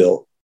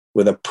pre-built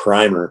with a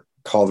primer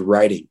called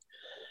writing,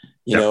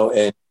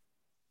 and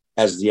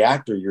as the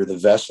actor, you're the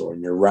vessel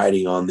and you're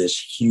riding on this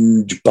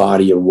huge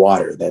body of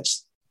water.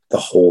 That's the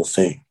whole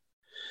thing.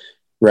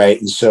 Right.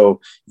 And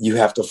so you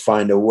have to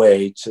find a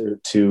way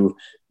to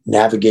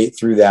navigate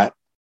through that,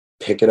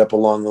 pick it up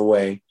along the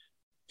way,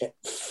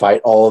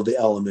 fight all of the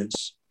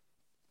elements,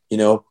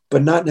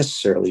 but not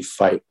necessarily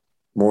fight,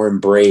 more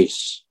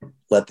embrace,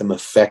 let them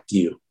affect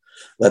you,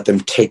 let them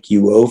take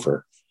you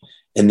over.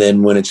 And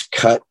then when it's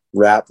cut,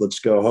 wrap, let's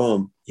go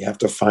home, you have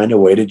to find a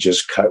way to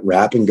just cut,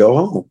 wrap, and go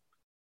home.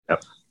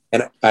 Yep.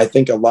 And I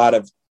think a lot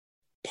of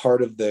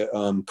part of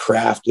the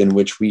craft in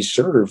which we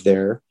serve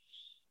there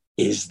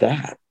is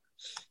that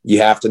you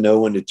have to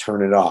know when to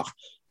turn it off.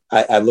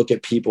 I look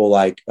at people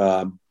like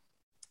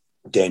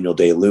Daniel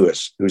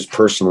Day-Lewis, who's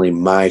personally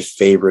my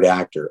favorite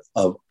actor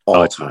of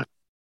all time.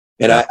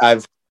 And I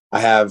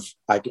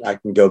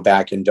can go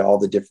back into all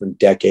the different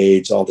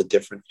decades, all the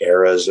different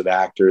eras of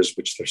actors,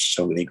 which there's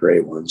so many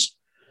great ones.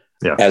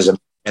 Yeah.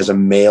 As a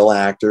male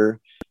actor,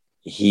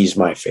 he's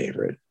my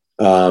favorite.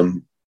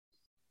 And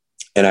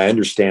I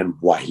understand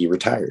why he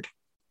retired.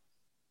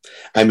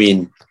 I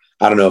mean,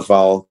 I don't know if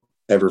I'll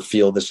ever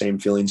feel the same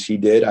feelings he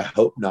did. I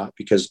hope not,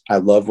 because I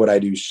love what I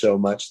do so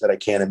much that I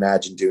can't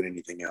imagine doing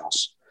anything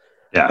else.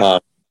 Yeah.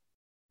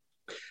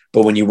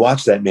 But when you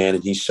watch that man,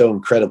 and he's so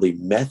incredibly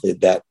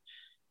method, that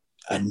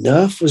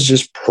enough was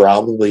just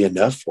probably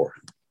enough for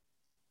him.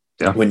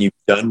 Yeah. When you've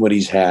done what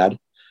he's had,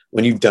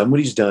 when you've done what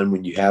he's done,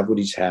 when you have what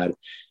he's had,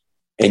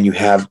 and you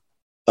have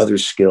other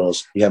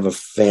skills, you have a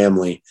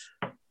family,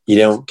 you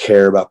don't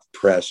care about the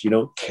press, you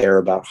don't care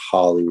about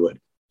Hollywood.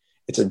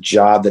 It's a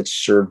job that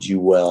served you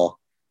well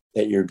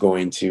that you're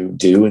going to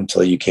do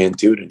until you can't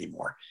do it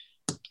anymore.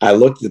 I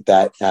looked at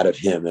that out of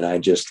him, and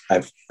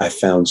I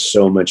found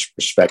so much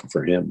respect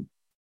for him.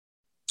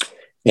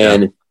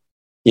 And,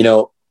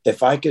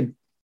 if I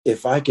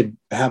could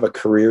have a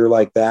career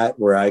like that,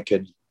 where I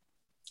could,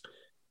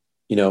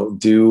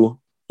 do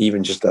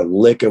even just a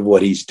lick of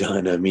what he's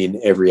done. I mean,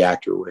 every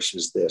actor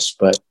wishes this,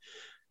 but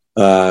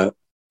I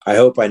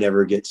hope I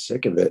never get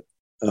sick of it,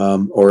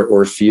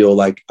 or feel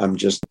like I'm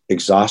just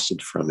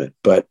exhausted from it.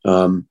 But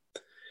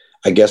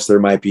I guess there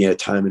might be a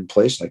time and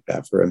place like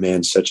that for a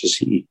man such as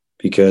he,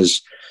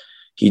 because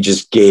he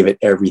just gave it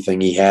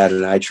everything he had.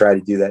 And I try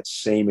to do that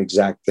same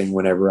exact thing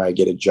whenever I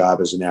get a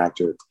job as an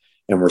actor.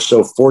 And we're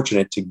so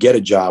fortunate to get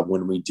a job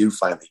when we do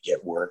finally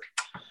get work.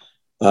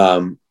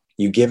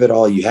 You give it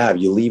all you have.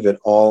 You leave it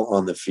all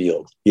on the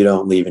field. You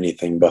don't leave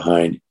anything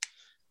behind,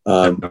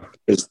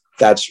 because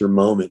that's your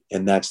moment.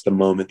 And that's the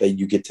moment that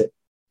you get to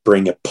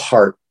bring a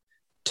part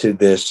to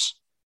this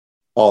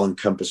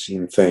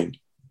all-encompassing thing.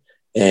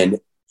 And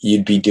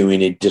you'd be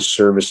doing a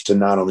disservice to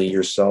not only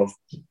yourself,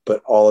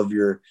 but all of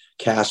your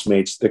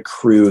castmates, the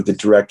crew, the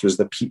directors,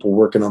 the people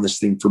working on this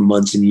thing for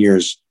months and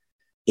years,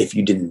 if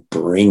you didn't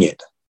bring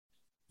it,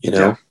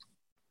 Yeah.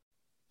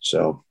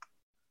 So.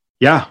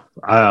 Yeah.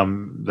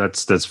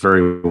 That's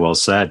very well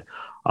said.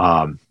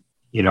 And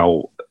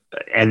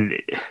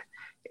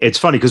it's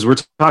funny because we're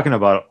talking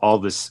about all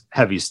this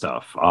heavy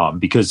stuff,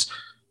 because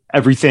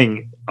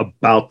everything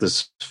about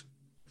this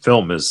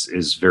film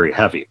is very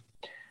heavy.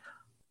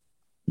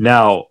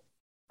 Now,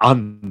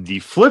 on the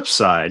flip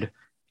side,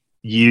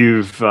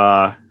 you've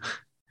been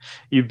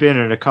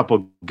in a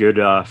couple good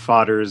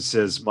fodders,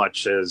 as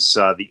much as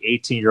the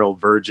 18-Year-Old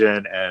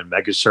Virgin and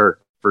Mega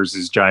Shark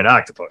versus Giant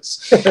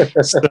Octopus.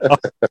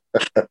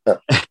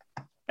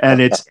 And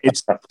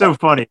it's so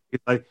funny.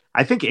 Like,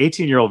 I think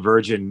 18-Year-Old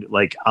Virgin,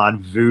 like,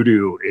 on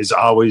Vudu is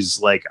always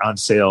like on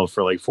sale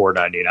for like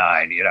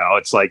 $4.99.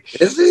 It's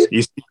like, is it?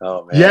 You see,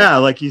 oh man, yeah,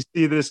 like you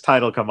see this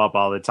title come up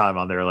all the time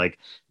on there. Like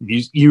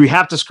you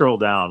have to scroll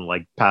down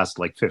like past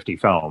like 50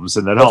 films,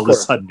 and then all of a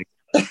sudden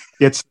it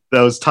gets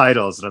those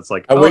titles, and it's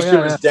like, I wish it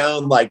was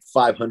down like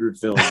 500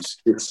 films.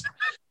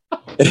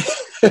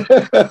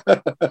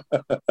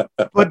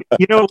 But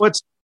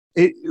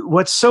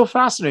what's so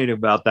fascinating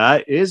about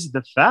that is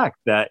the fact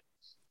that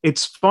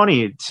it's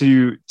funny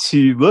to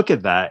look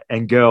at that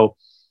and go,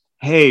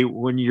 hey,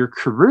 when your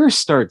career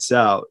starts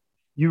out,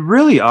 you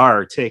really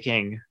are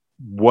taking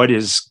what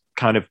is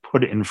kind of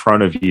put in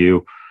front of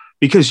you,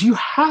 because you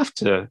have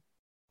to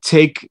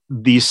take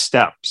these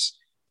steps.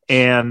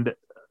 And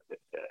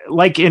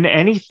like in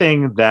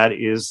anything that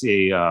is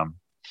a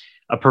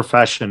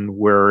profession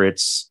where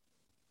it's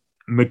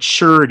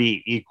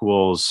maturity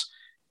equals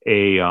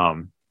a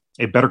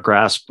better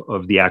grasp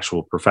of the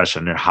actual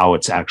profession and how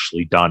it's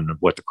actually done,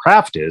 what the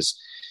craft is,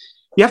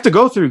 you have to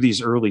go through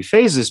these early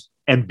phases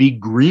and be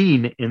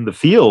green in the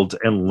field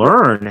and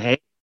learn, hey,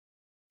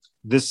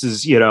 this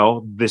is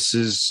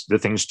the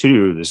things to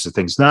do. This is the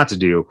things not to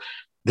do.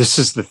 This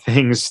is the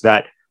things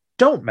that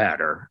don't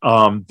matter.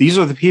 These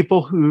are the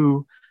people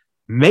who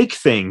make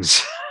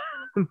things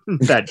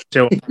that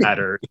don't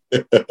matter.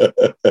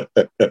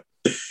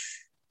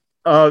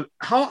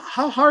 How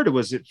hard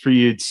was it for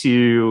you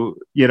to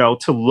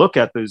look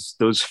at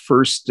those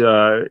first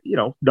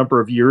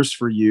number of years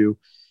for you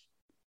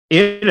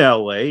in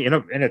LA,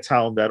 in a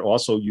town that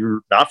also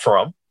you're not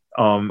from?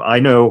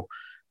 I know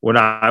when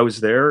I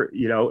was there,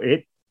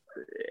 it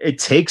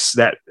takes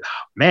that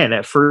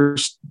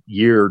first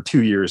year,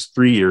 2 years,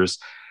 3 years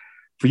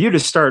for you to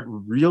start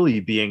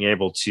really being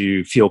able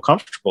to feel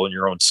comfortable in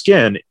your own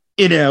skin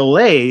in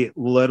LA,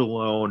 let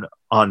alone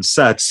on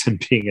sets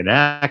and being an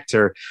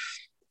actor.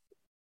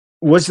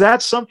 Was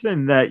that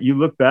something that you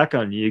look back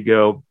on, you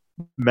go,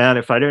 man,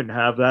 if I didn't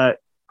have that,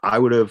 I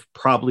would have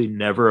probably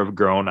never have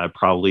grown. I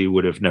probably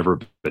would have never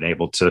been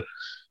able to,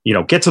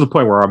 get to the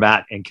point where I'm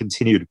at and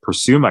continue to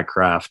pursue my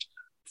craft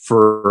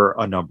for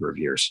a number of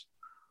years?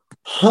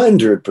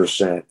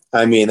 100%.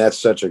 I mean, that's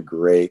such a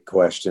great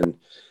question.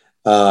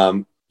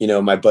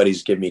 My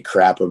buddies give me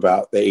crap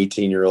about the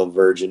 18-year-old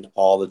virgin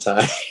all the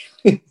time.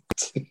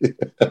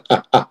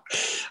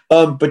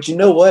 But you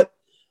know what?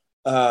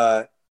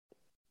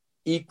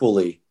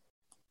 Equally,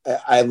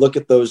 I look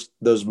at those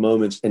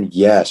moments, and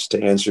yes,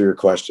 to answer your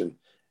question,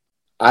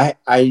 I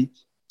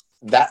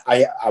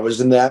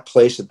was in that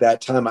place at that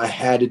time. I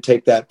had to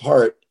take that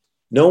part.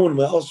 No one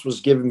else was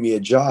giving me a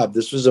job.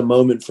 This was a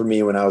moment for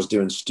me when I was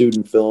doing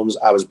student films.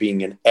 I was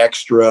being an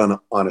extra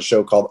on a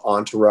show called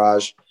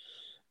Entourage.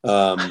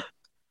 I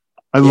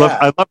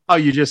love how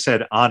you just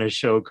said on a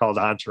show called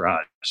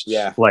Entourage.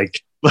 Yeah.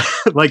 Like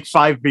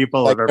 5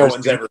 people have no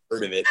one's ever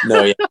heard of it.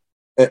 No, yeah.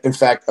 In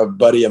fact, a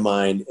buddy of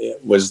mine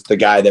was the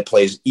guy that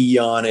plays E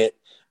on it.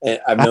 And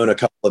I've known a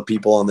couple of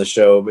people on the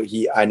show, but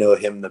I know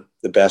him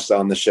the best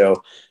on the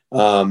show.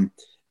 And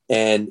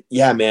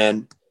yeah,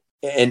 man.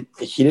 And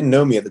he didn't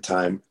know me at the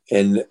time.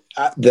 And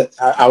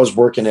I was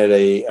working at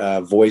a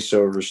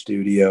voiceover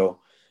studio.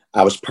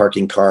 I was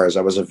parking cars.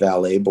 I was a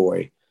valet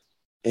boy.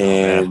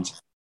 And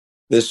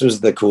this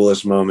was the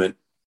coolest moment.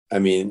 I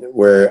mean,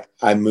 where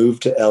I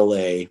moved to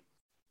LA,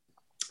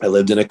 I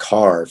lived in a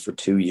car for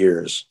 2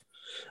 years.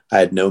 I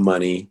had no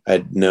money. I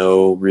had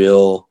no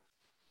real,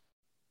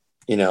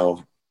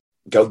 go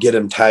get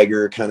him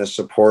tiger kind of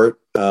support.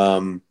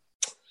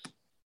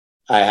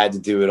 I had to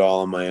do it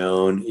all on my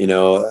own,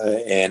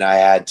 and I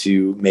had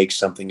to make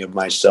something of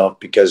myself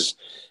because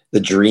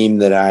the dream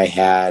that I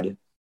had,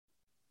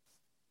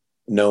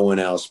 no one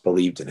else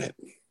believed in it.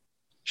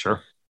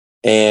 Sure.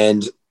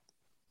 And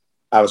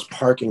I was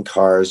parking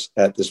cars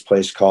at this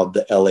place called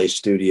the LA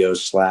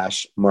Studios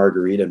 /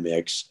 Margarita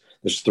Mix.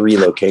 There's 3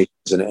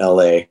 locations in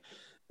LA.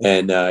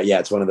 And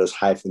it's one of those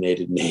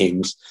hyphenated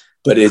names,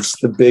 but it's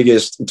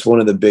one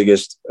of the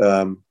biggest,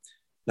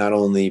 not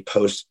only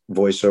post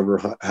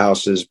voiceover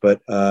houses,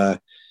 but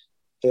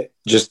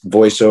just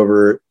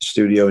voiceover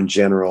studio in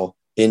general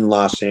in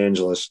Los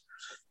Angeles.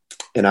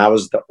 And I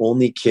was the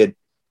only kid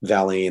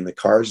valeting the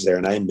cars there.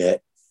 And I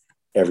met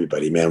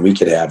everybody, man. We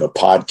could have a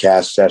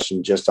podcast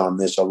session just on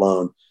this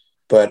alone,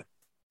 but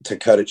to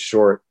cut it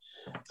short,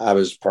 I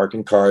was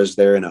parking cars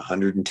there in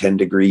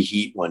 110-degree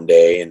heat one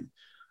day. And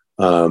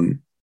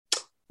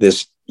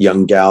this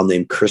young gal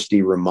named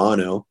Christy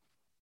Romano,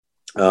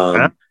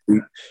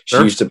 she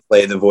used to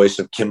play the voice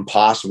of Kim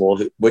Possible,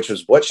 which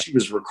was what she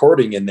was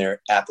recording in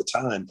there at the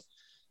time.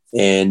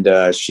 And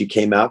she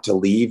came out to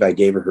leave. I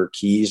gave her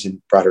keys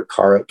and brought her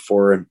car up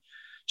for her. And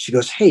she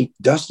goes, "Hey,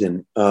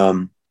 Dustin,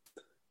 I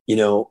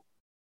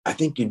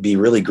think you'd be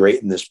really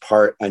great in this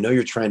part. I know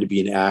you're trying to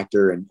be an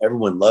actor and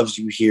everyone loves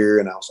you here."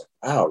 And I was like,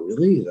 "Wow,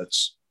 really?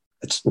 That's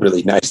a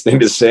really nice thing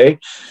to say,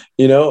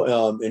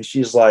 And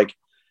she's like,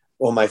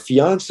 "Well, my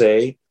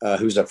fiance,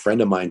 who's a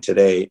friend of mine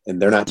today,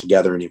 and they're not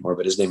together anymore,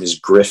 but his name is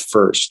Griff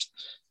First."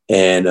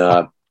 And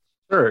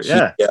sure,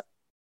 yeah.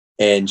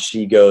 And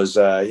she goes,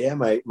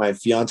 my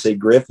fiance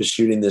Griff is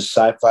shooting this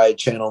sci-fi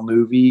channel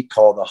movie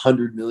called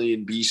 100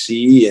 Million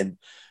BC. And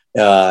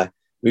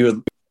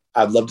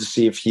I'd love to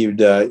see if he'd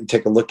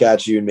take a look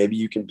at you and maybe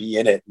you can be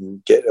in it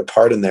and get a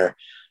part in there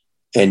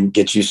and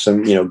get you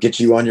get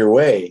you on your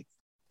way.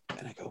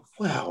 And I go,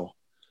 wow.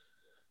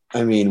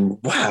 I mean,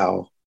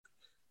 wow.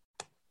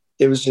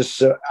 It was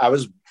just I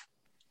was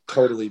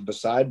totally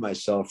beside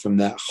myself from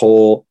that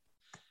whole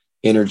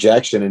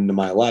interjection into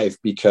my life,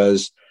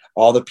 because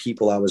all the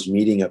people I was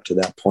meeting up to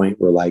that point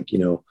were like,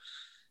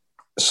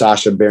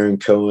 Sacha Baron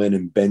Cohen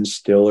and Ben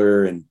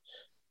Stiller and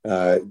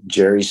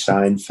Jerry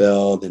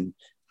Seinfeld and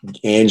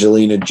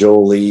Angelina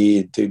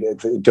Jolie, dude,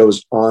 it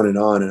goes on and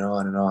on and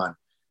on and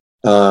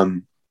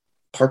on.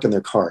 Parking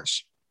their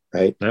cars,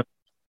 right? Yep.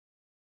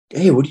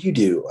 Hey, what do you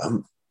do?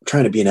 I'm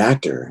trying to be an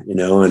actor,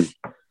 and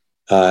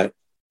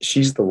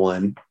she's the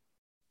one,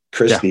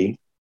 Christy,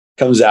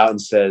 comes out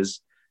and says,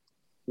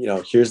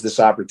 here's this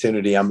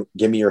opportunity.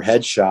 Give me your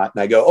headshot.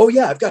 And I go, oh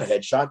yeah, I've got a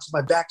headshot. It's in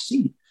my back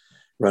seat.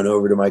 Run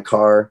over to my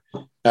car.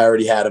 I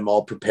already had them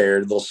all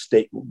prepared. They'll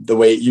the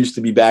way it used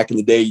to be back in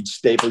the day, you'd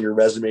staple your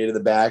resume to the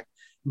back.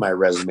 My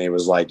resume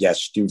was like,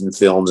 student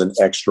films and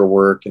extra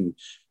work and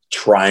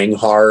trying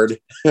hard.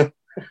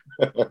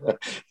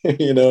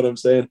 You know what I'm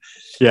saying?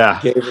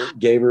 Yeah.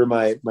 Gave her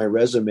my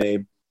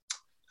resume.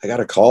 I got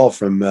a call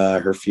from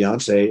her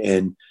fiance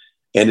and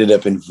ended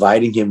up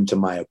inviting him to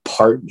my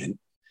apartment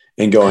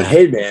and going,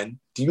 hey man,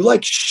 do you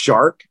like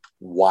shark?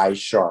 Why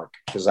shark?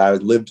 Because I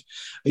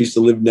used to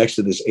live next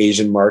to this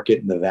Asian market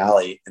in the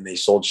valley and they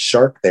sold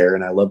shark there,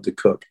 and I love to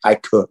cook. I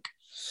cook.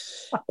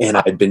 And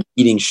I'd been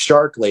eating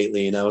shark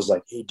lately, and I was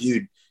like, hey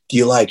dude, do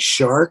you like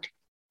shark?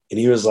 And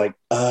he was like,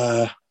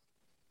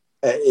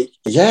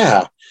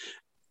 yeah.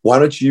 Why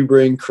don't you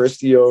bring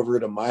Christy over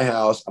to my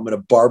house? I'm going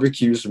to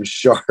barbecue some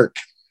shark.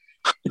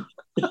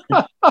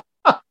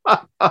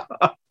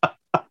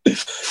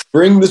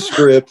 Bring the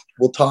script.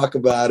 We'll talk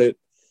about it.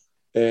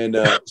 And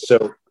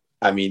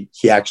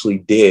he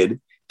actually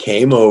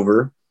came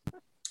over.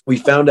 We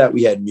found out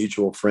we had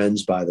mutual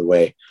friends, by the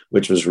way,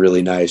 which was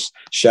really nice.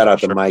 Shout out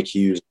to Mike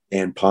Hughes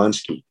and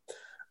Ponsky.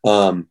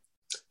 I'll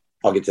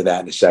get to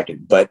that in a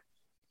second. But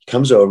he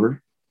comes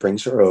over,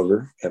 brings her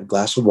over, have a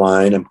glass of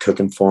wine. I'm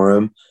cooking for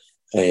him.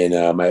 And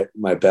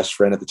my best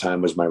friend at the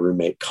time was my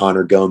roommate,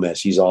 Connor Gomez.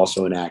 He's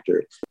also an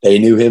actor. They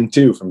knew him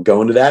too from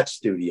going to that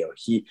studio.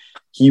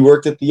 He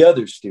worked at the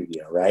other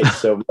studio, right?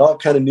 So we all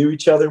kind of knew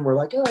each other, and we're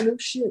like, oh, no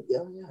shit.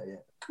 Yeah,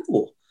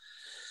 cool.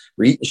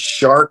 We're eating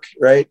shark,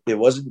 right? It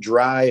wasn't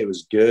dry. It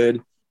was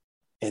good.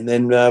 And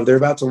then they're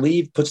about to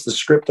leave, puts the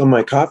script on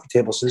my coffee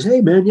table, says, hey,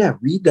 man,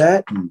 read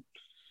that and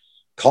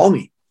call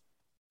me.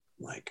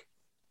 I'm like,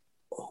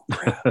 oh,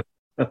 crap.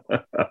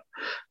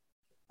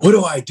 What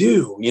do I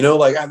do?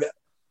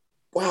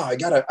 Wow, I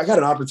got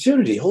an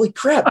opportunity. Holy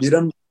crap,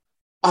 dude.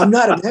 I'm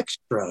not an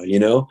extra,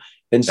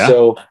 And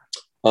so,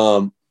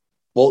 at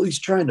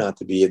least try not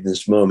to be in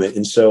this moment.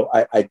 And so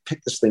I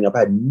picked this thing up. I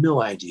had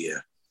no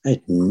idea. I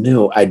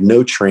had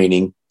no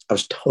training. I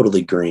was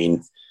totally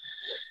green.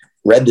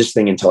 Read this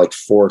thing until like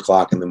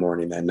 4:00 in the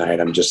morning that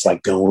night. I'm just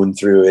like going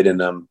through it.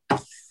 And I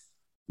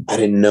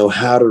didn't know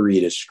how to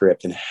read a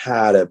script and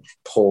how to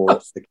pull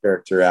the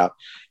character out.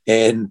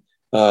 And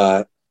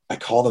I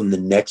called him the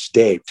next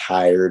day,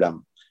 tired.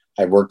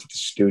 I worked at the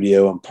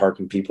studio. I'm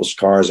parking people's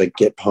cars. I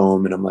get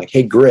home and I'm like,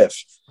 hey,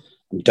 Griff,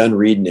 I'm done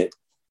reading it.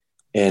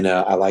 And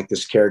I like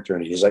this character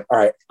in it. He's like, all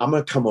right, I'm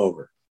going to come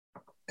over.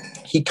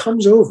 He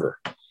comes over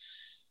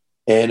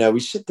and we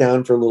sit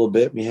down for a little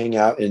bit. We hang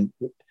out and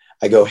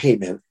I go, hey,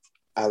 man,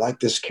 I like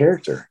this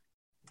character.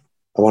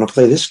 I want to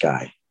play this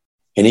guy.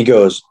 And he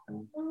goes,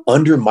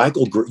 under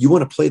Michael, you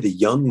want to play the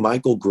young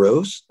Michael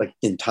Gross? Like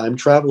in time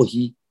travel,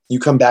 you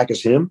come back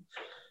as him?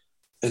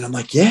 And I'm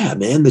like, yeah,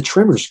 man, the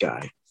Trimmers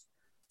guy.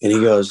 And he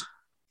goes,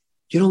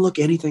 you don't look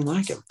anything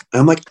like him.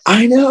 I'm like,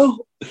 I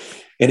know.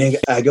 And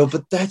I go,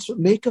 but that's what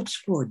makeup's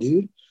for,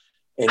 dude.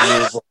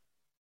 And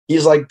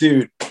he's like,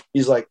 dude,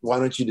 why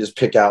don't you just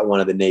pick out one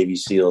of the Navy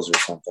SEALs or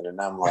something?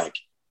 And I'm like,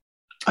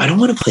 I don't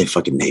want to play a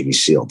fucking Navy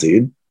SEAL,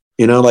 dude.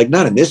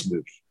 Not in this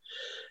movie.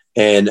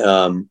 And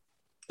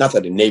not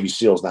that a Navy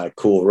SEAL is not a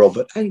cool role,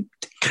 but I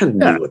kind of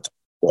knew what it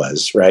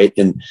was, right?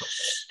 And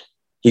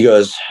he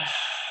goes,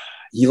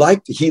 he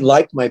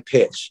liked my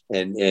pitch.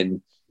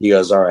 And he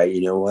goes, all right,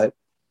 you know what?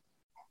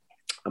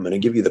 I'm going to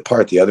give you the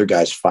part. The other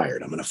guy's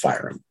fired. I'm going to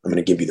fire him. I'm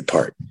going to give you the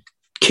part.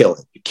 Kill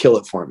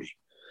it for me.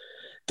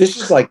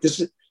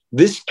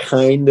 This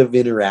kind of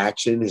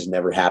interaction has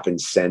never happened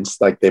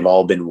since. Like they've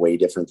all been way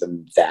different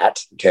than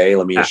that. Okay.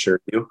 Let me assure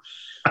you.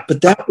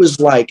 But that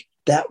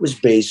was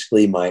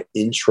basically my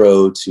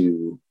intro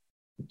to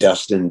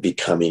Dustin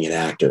becoming an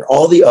actor.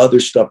 All the other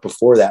stuff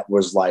before that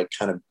was like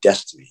kind of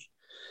destiny.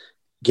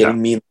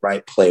 Getting me in the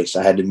right place.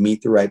 I had to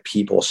meet the right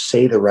people,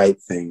 say the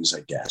right things,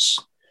 I guess.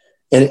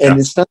 And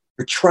it's not that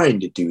you're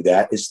trying to do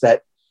that. It's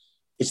that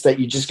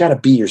you just got to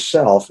be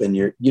yourself. And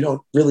you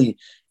don't really,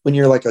 when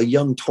you're like a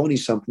young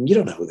 20-something, you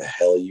don't know who the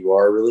hell you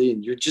are really.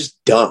 And you're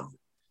just dumb,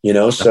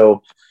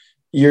 so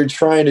you're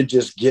trying to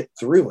just get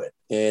through it.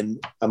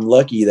 And I'm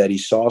lucky that he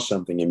saw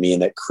something in me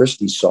and that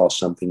Christy saw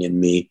something in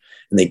me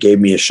and they gave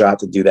me a shot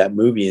to do that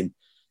movie.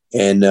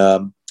 And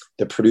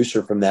the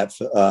producer from that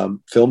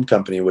film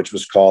company, which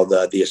was called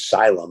The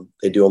Asylum,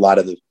 they do a lot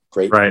of the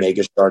great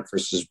mega shark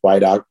versus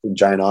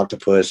giant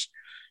octopus,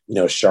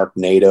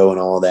 Sharknado and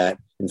all that.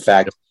 In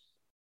fact,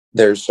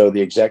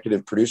 the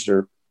executive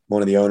producer,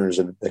 one of the owners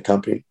of the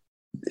company,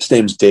 his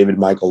name's David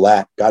Michael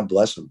Latt. God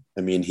bless him.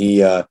 I mean, he,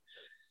 to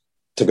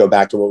go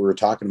back to what we were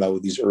talking about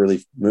with these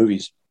early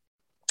movies,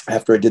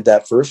 after I did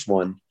that first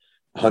one,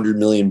 100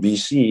 million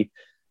BC,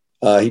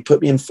 he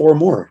put me in 4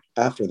 more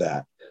after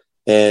that.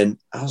 And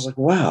I was like,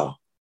 wow,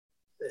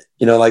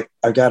 like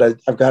I've got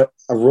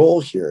a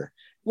role here.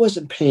 It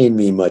wasn't paying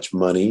me much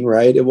money,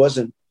 right? It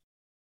wasn't,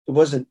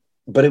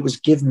 but it was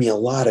giving me a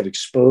lot of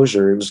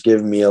exposure. It was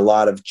giving me a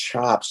lot of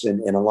chops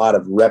and a lot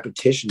of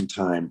repetition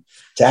time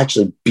to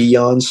actually be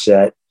on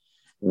set,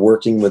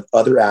 working with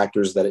other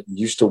actors that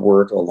used to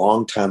work a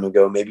long time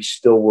ago, maybe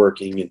still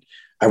working. And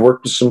I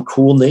worked with some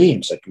cool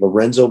names like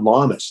Lorenzo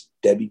Lamas,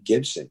 Debbie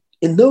Gibson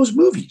in those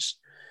movies.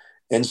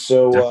 And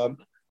so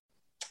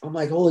I'm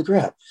like, holy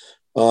crap.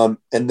 And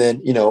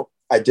then,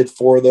 I did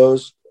four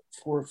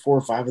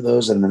or five of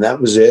those. And then that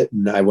was it.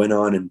 And I went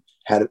on and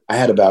I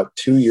had about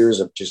 2 years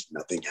of just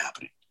nothing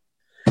happening.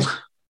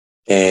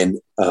 And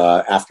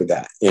after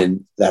that,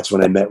 and that's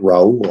when I met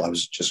Raul. I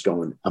was just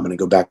going, I'm going to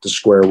go back to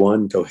square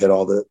one, go hit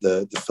all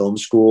the film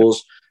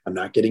schools. I'm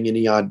not getting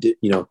any all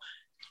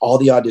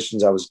the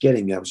auditions I was just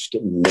getting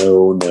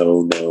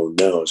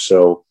no.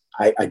 So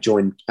I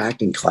joined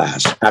acting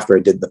class after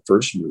I did the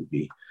first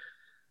movie.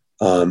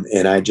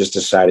 And I just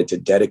decided to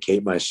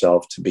dedicate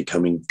myself to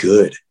becoming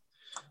good.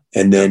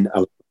 And then I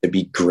was to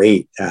be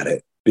great at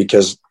it,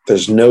 because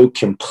there's no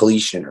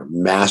completion or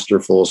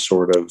masterful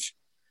sort of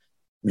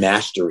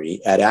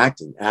mastery at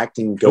acting.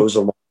 Acting goes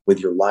along with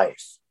your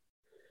life.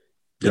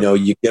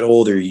 You get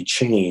older, you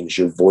change,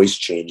 your voice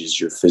changes,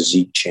 your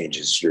physique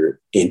changes, your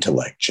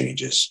intellect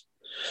changes.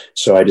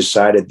 So I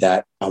decided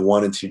that I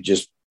wanted to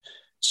just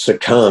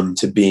succumb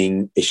to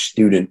being a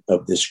student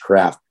of this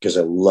craft, because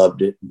I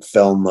loved it and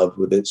fell in love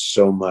with it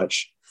so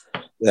much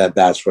that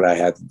that's what I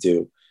had to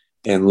do.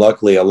 And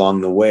luckily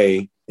along the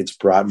way, it's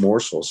brought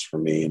morsels for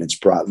me, and it's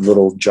brought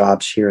little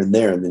jobs here and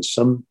there, and then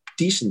some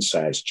decent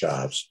sized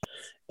jobs.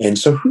 And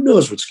so who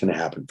knows what's going to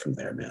happen from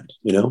there, man,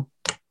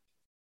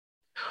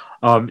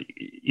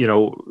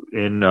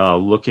 in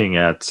looking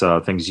at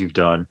things you've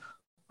done,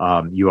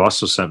 you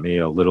also sent me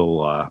a little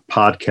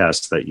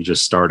podcast that you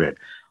just started.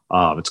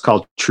 It's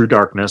called True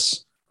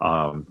Darkness.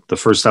 The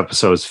first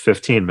episode is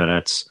 15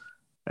 minutes,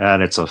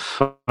 and it's a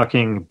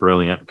fucking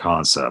brilliant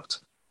concept.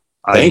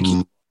 Thank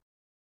you.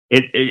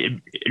 I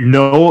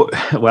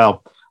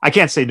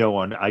can't say no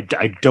one. I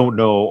don't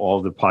know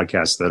all the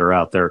podcasts that are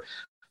out there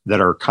that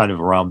are kind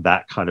of around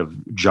that kind of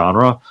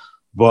genre,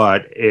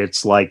 but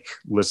it's like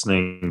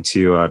listening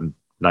to a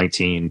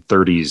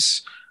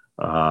 1930s,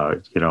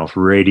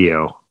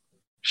 radio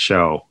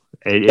show.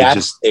 That's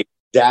just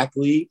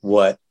exactly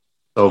what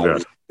I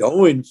was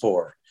going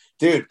for.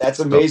 Dude, that's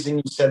amazing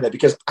you said that,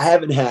 because I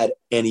haven't had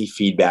any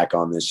feedback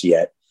on this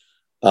yet.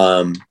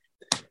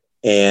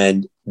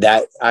 And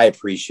that I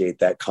appreciate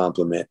that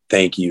compliment.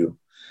 Thank you.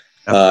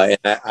 And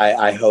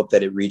I hope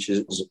that it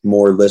reaches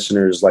more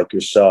listeners like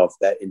yourself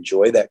that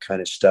enjoy that kind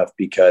of stuff,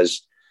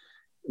 because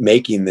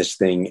making this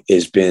thing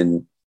has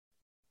been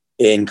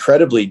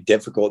incredibly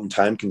difficult and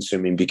time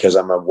consuming, because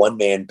I'm a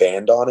one-man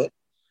band on it.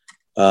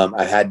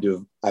 I've had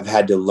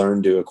to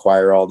learn to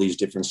acquire all these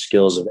different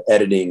skills of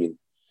editing,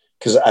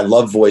 because I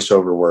love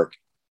voiceover work,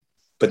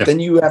 but then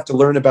you have to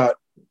learn about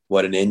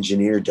what an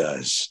engineer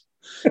does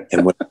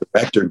and what a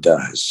director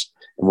does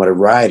and what a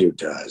writer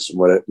does and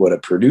what a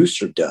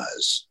producer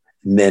does,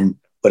 and then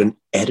what an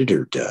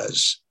editor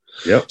does.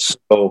 Yep.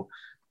 So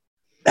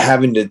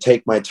having to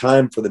take my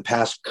time for the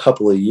past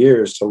couple of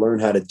years to learn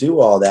how to do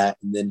all that,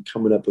 and then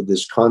coming up with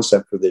this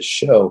concept for this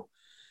show,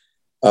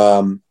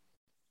 I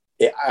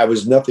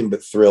was nothing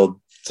but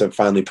thrilled to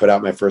finally put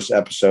out my first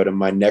episode. And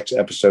my next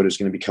episode is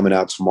going to be coming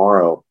out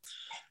tomorrow,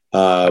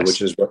 nice.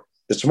 Which is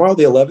tomorrow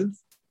the 11th?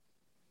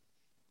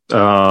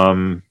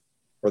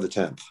 Or the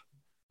 10th?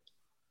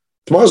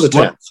 Tomorrow's the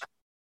 10th.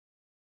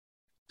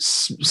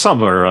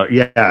 Somewhere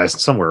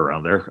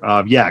around there.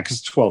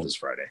 Because 12 is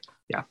Friday.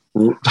 Yeah.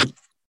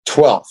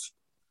 12th.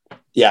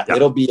 Yeah, yep.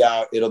 It'll be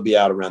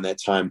out around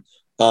that time.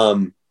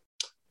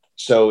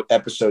 So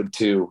episode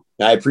 2.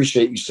 I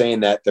appreciate you saying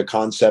that. The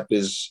concept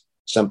is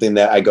something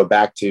that I go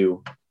back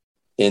to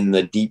in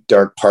the deep,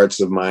 dark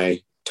parts of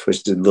my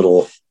twisted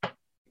little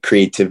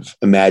creative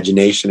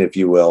imagination, if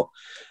you will.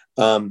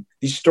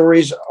 These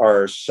stories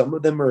some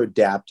of them are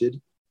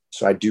adapted.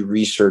 So I do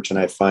research and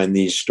I find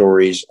these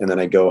stories, and then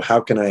I go,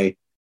 how can I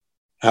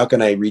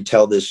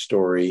retell this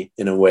story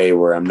in a way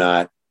where I'm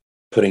not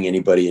putting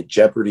anybody at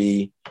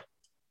jeopardy,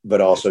 but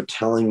also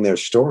telling their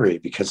story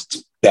because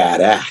it's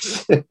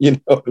badass. You know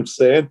what I'm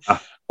saying?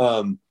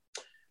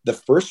 The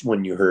first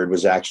one you heard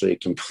was actually a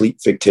complete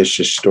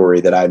fictitious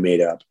story that I made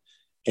up.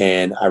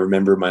 And I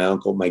remember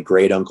my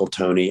great uncle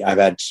Tony. I've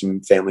had some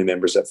family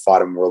members that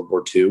fought in World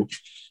War II,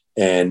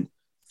 and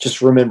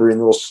just remembering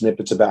little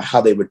snippets about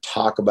how they would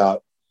talk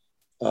about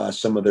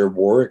some of their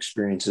war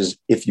experiences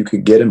if you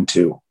could get them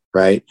to,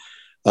 right?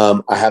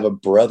 I have a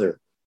brother.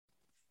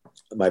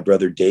 My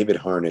brother, David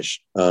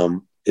Harnish,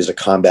 is a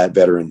combat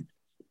veteran,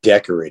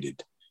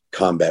 decorated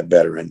combat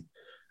veteran.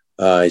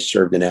 He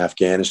served in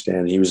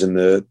Afghanistan. He was in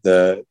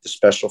the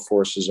special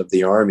forces of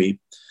the Army.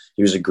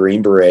 He was a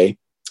Green Beret.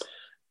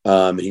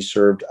 He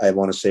served, I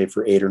want to say,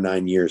 for 8 or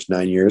 9 years.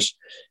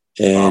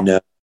 And,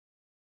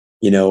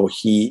 wow.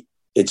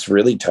 It's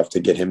really tough to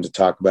get him to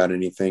talk about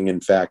anything.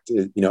 In fact,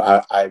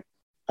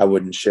 I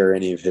wouldn't share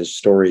any of his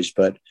stories,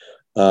 but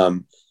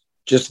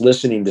just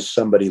listening to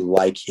somebody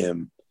like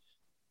him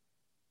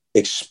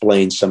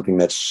explain something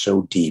that's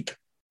so deep,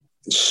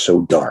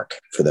 so dark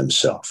for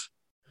themselves,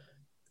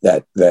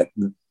 that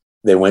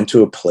they went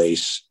to a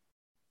place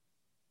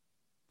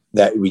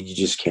that you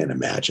just can't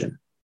imagine.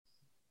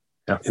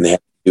 Yeah. And they have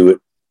to do it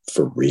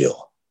for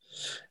real.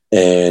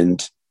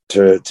 And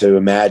to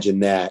imagine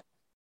that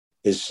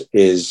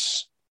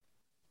is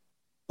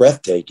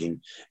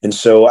breathtaking. And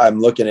so I'm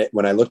looking at,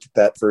 when I looked at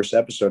that first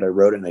episode, I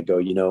wrote it and I go,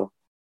 you know,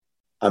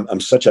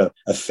 I'm such a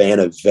fan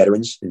of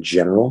veterans in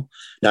general,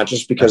 not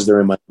just because they're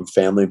in my own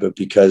family, but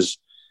because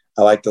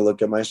I like to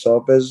look at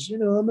myself as, you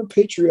know, I'm a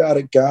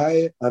patriotic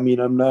guy. I mean,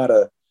 I'm not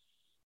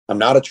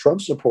a Trump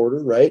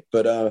supporter, right?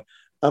 But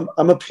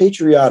I'm a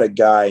patriotic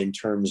guy in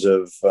terms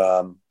of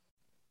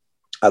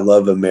I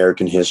love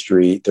American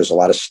history. There's a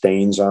lot of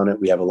stains on it.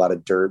 We have a lot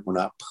of dirt. We're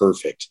not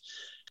perfect,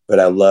 but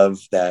I love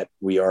that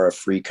we are a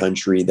free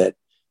country, that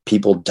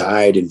people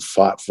died and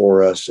fought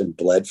for us and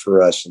bled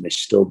for us, and they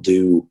still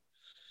do.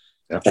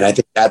 Yeah. And I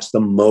think that's the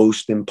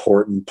most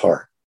important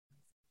part.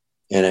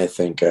 And I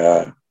think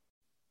I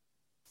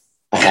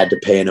had to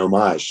pay an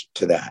homage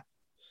to that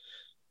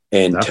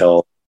and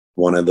tell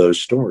one of those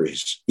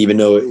stories, even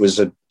though it was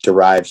a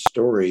derived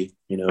story,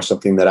 you know,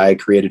 something that I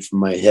created from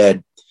my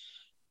head.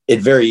 It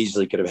very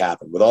easily could have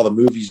happened with all the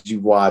movies you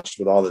watched,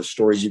 with all the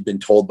stories you've been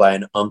told by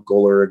an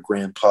uncle or a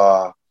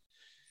grandpa.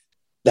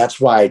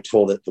 That's why I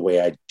told it the way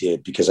I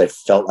did, because I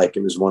felt like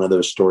it was one of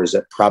those stories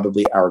that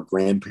probably our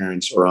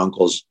grandparents or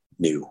uncles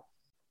knew.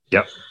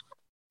 Yep.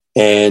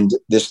 And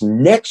this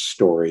next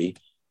story,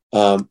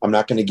 I'm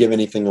not going to give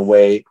anything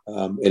away.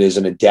 It is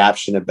an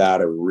adaptation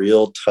about a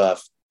real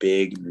tough,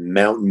 big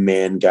mountain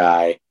man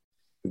guy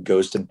who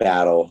goes to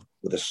battle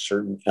with a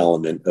certain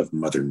element of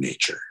Mother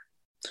Nature.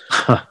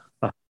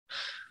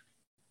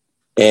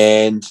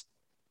 And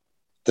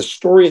the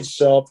story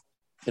itself,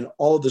 and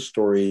all of the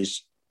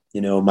stories, you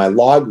know, my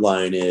log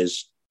line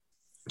is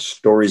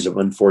stories of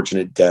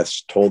unfortunate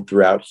deaths told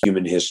throughout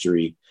human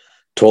history,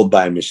 told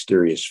by a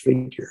mysterious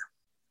figure.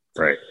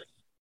 Right.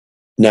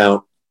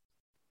 Now,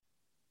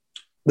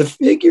 the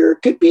figure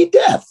could be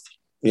death.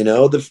 You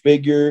know, the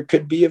figure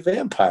could be a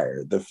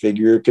vampire. The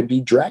figure could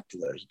be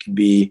Dracula. He could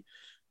be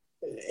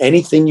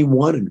anything you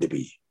want him to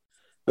be.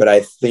 But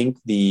I think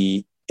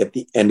at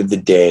the end of the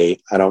day,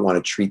 I don't want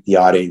to treat the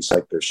audience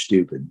like they're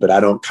stupid, but I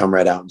don't come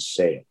right out and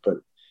say it. But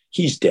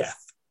he's death,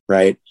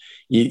 right?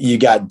 You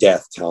got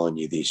death telling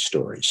you these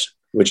stories,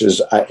 which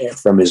is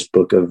from his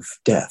book of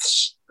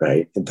deaths,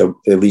 right?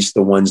 At least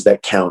the ones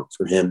that count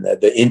for him,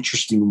 the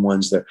interesting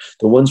ones, the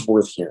ones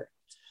worth hearing.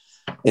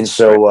 And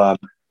so,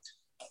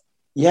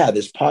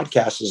 this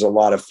podcast is a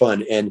lot of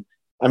fun. And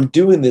I'm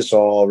doing this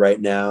all right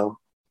now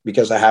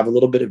because I have a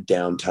little bit of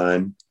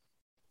downtime.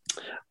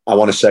 I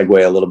want to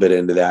segue a little bit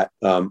into that.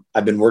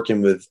 I've been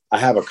working I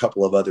have a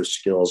couple of other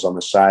skills on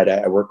the side.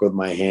 I work with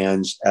my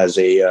hands as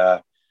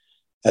a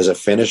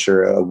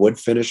finisher, a wood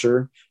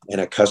finisher and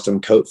a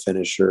custom coat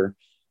finisher,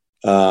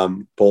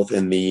 both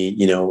in the,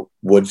 you know,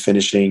 wood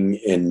finishing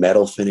and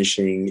metal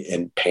finishing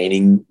and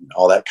painting,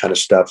 all that kind of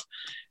stuff.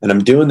 And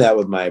I'm doing that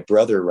with my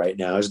brother right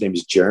now. His name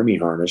is Jeremy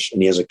Harnish,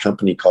 and he has a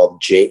company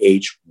called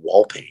JH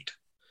Wall Paint.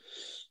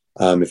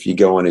 If you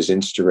go on his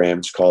Instagram,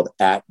 it's called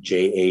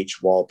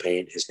 @JH Wall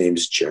Paint. His name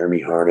is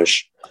Jeremy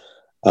Harnish.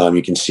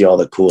 You can see all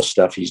the cool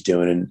stuff he's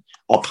doing, and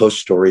I'll post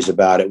stories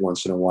about it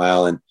once in a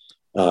while and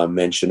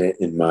mention it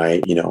in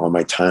my, you know, on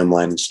my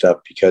timeline and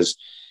stuff, because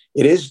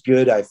it is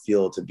good, I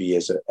feel, to be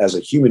as a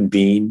human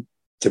being,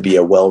 to be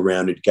a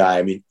well-rounded guy.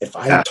 I mean, if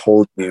I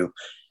told you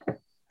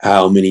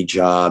how many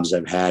jobs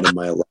I've had in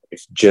my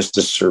life just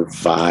to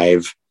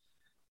survive,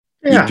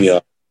 you'd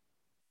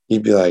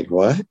be like,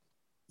 what?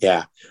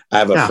 Yeah. I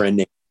have a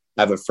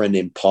friend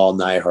named Paul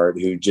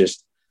Neihart who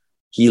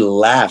he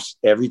laughs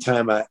every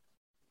time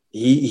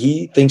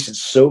he thinks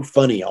it's so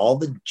funny, all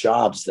the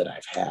jobs that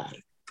I've had.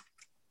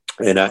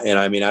 And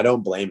I mean, I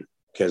don't blame him,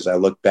 because I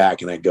look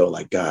back and I go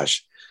like,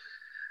 gosh,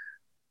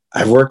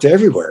 I've worked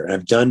everywhere and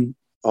I've done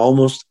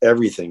almost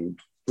everything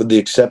with the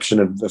exception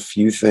of a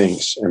few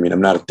things. I mean,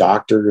 I'm not a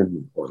doctor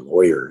or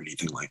lawyer or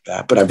anything like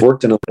that, but I've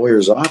worked in a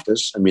lawyer's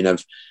office. I mean,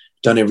 I've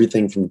done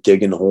everything from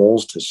digging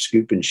holes to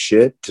scooping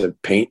shit to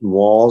painting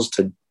walls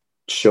to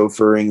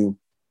chauffeuring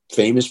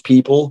famous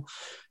people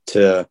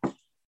to,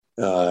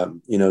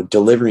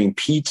 delivering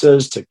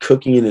pizzas to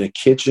cooking in a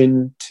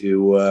kitchen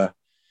to,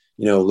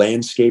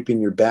 landscaping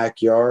your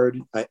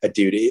backyard.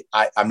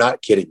 I'm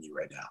not kidding you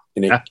right now.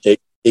 And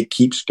it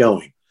keeps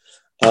going.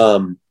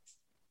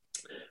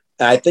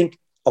 I think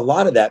a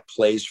lot of that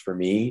plays for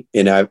me,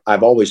 and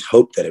I've always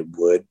hoped that it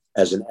would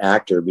as an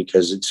actor,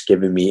 because it's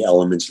given me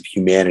elements of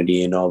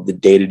humanity and all the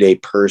day-to-day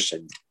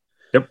person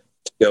to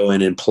go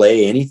in and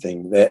play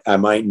anything that I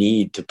might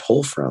need to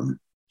pull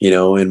from,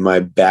 in my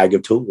bag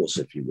of tools,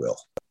 if you will.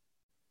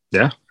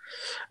 Yeah,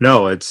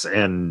 no, I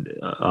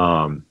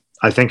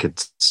think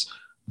it's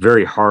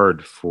very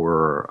hard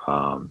for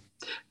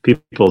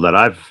people that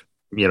I've,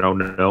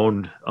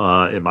 known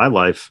in my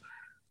life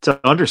to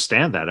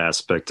understand that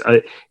aspect.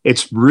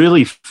 It's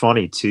really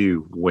funny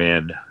too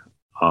when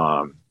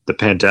the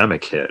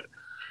pandemic hit.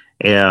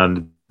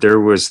 And there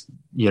was,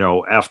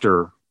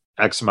 after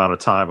X amount of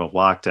time of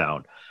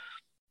lockdown,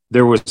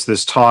 there was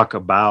this talk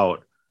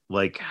about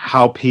like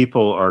how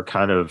people are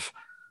kind of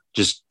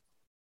just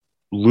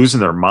losing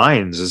their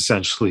minds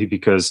essentially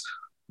because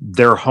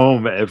they're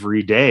home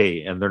every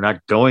day and they're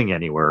not going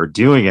anywhere or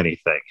doing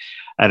anything.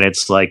 And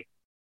it's like,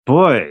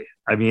 boy,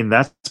 I mean,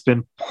 that's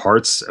been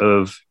parts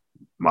of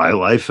my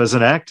life as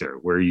an actor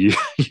where you're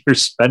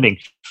spending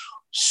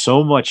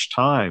so much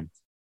time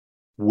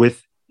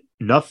with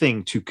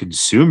nothing to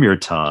consume your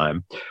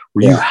time,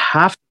 where you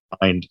have to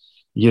find,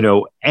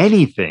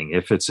 anything,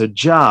 if it's a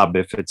job,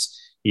 if it's,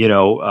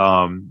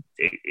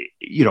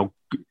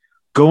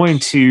 going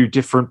to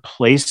different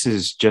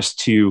places just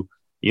to,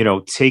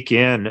 take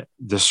in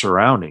the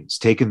surroundings,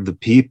 take in the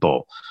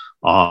people,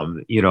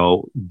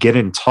 get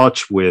in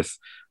touch with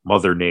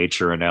Mother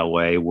Nature in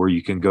LA, where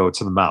you can go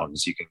to the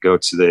mountains, you can go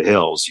to the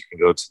hills, you can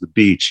go to the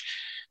beach,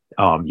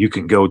 you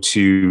can go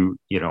to,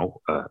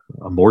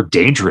 a more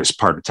dangerous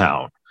part of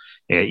town.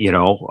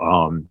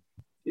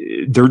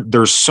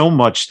 There's so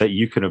much that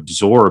you can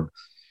absorb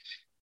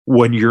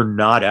when you're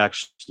not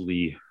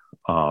actually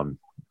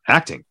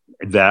acting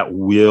that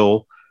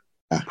will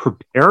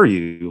prepare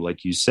you,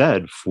 like you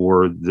said,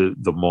 for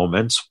the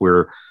moments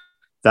where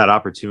that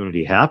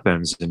opportunity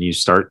happens and you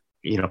start,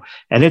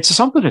 and it's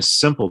something as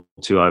simple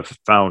too, I've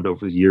found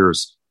over the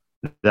years,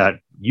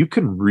 that you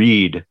can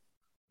read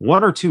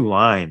one or two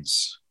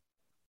lines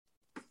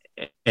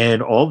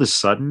and all of a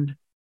sudden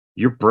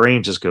your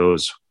brain just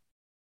goes,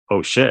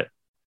 oh shit.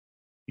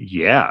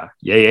 Yeah.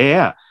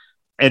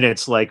 And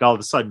it's like all of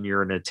a sudden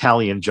you're an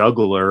Italian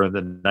juggler in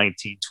the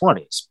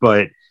 1920s,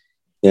 but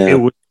it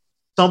was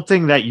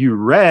something that you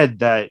read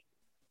that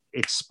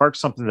it sparked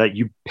something that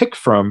you pick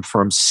from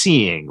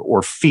seeing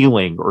or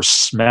feeling or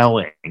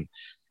smelling,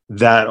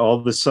 that all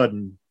of a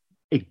sudden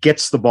it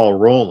gets the ball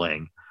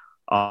rolling,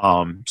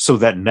 so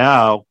that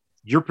now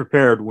you're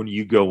prepared when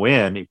you go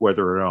in,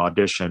 whether an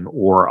audition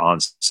or on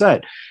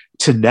set,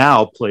 to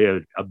now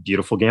play a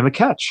beautiful game of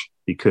catch,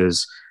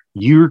 because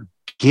you're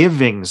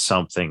giving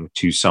something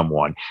to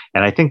someone.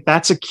 And I think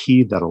that's a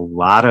key that a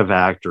lot of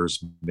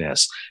actors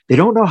miss. They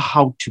don't know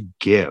how to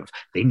give.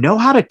 They know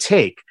how to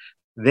take.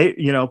 They,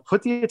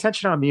 put the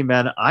attention on me,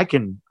 man. I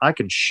can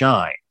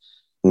shine.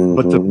 Mm-hmm.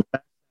 But the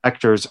best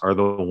actors are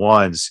the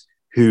ones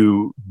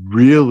who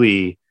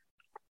really,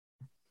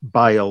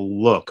 by a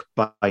look,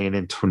 by an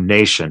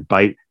intonation,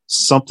 by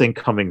something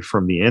coming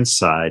from the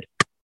inside,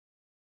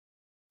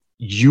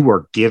 you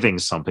are giving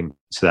something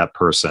to that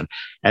person.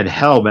 And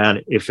hell,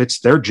 man, if it's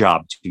their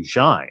job to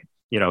shine,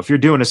 if you're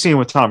doing a scene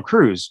with Tom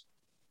Cruise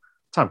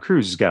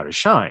has got to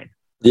shine.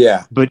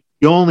 Yeah. But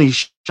he only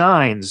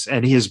shines,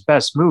 and his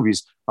best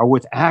movies are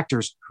with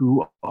actors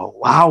who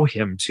allow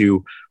him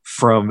to,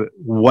 from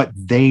what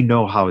they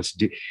know how to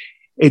do.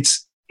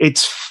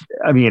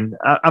 I mean,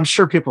 I'm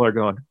sure people are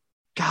going,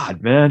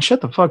 God, man,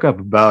 shut the fuck up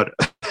about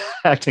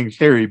acting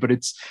theory, but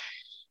it's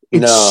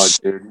no,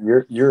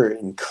 dude, you're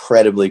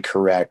incredibly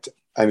correct.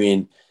 I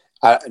mean,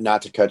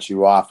 not to cut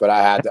you off, but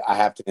I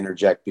have to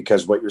interject,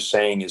 because what you're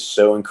saying is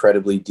so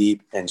incredibly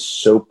deep and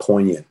so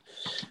poignant.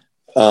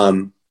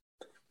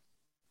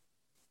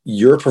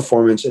 Your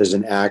performance as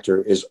an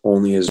actor is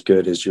only as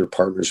good as your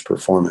partner's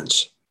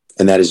performance.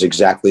 And that is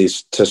exactly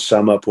to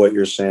sum up what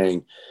you're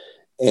saying.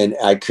 And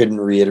I couldn't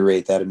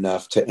reiterate that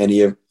enough to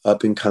any of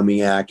up and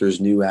coming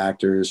actors, new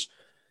actors,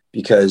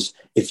 because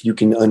if you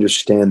can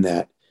understand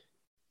that,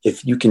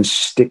 if you can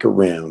stick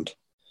around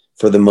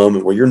for the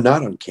moment where you're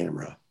not on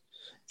camera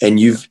and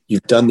you've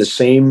done the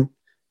same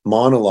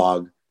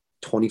monologue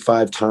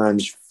 25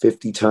 times,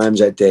 50 times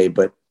that day,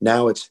 but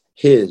now it's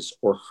his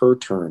or her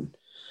turn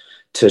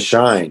to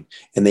shine,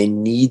 and they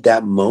need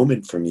that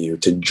moment from you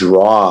to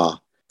draw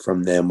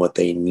from them what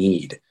they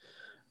need.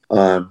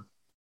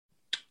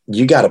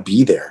 You got to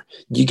be there.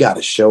 You got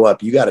to show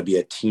up. You got to be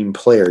a team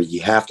player.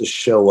 You have to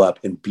show up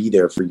and be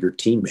there for your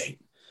teammate.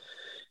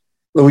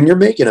 When you're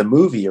making a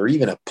movie or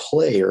even a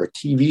play or a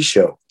TV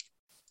show,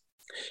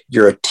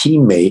 you're a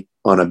teammate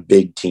on a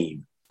big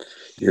team.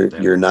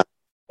 You're not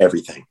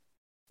everything,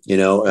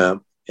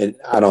 and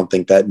I don't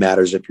think that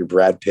matters if you're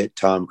Brad Pitt,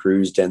 Tom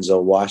Cruise,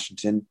 Denzel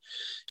Washington,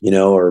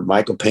 or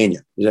Michael Pena.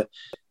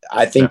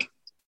 I think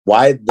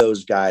why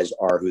those guys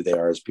are who they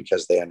are is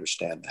because they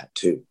understand that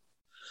too.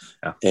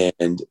 Yeah.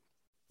 And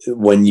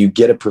when you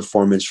get a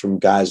performance from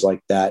guys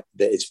like that,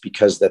 it's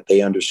because that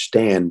they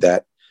understand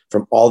that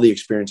from all the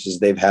experiences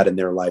they've had in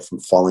their life, from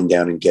falling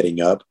down and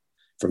getting up,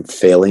 from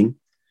failing,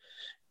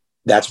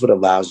 that's what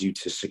allows you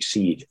to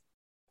succeed.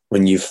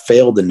 When you've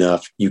failed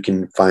enough, you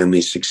can finally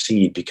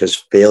succeed, because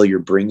failure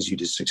brings you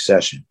to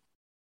succession.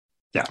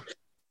 Yeah.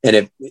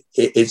 And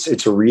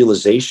it's a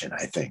realization,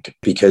 I think,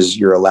 because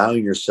you're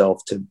allowing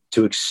yourself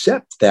to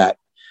accept that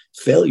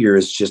failure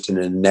is just an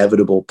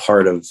inevitable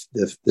part of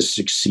the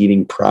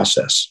succeeding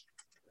process.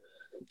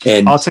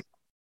 And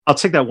I'll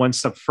take that one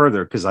step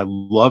further, because I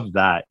love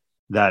that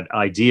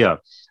idea.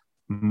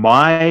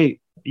 What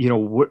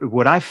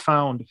I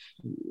found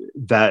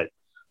that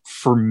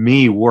for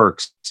me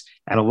works,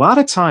 and a lot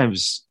of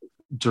times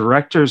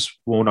directors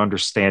won't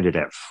understand it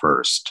at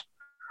first.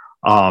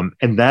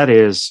 And that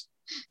is,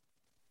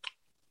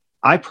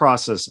 I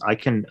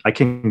can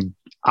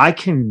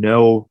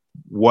know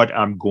what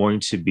I'm going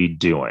to be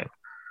doing,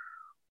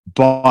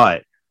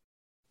 but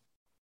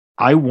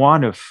I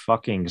want to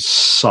fucking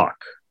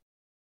suck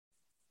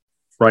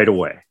right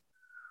away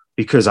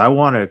because I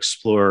want to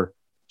explore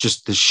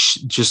get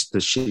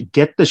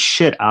the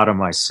shit out of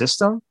my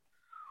system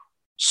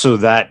so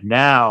that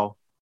now,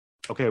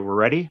 okay, we're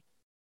ready.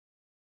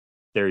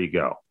 There you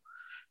go.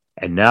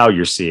 And now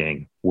you're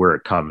seeing where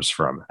it comes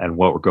from and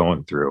what we're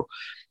going through.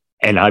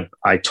 And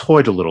I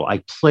toyed a little, I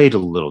played a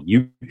little.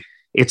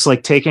 It's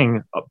like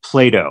taking a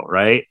Play-Doh,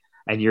 right?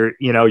 And you're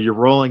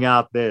rolling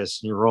out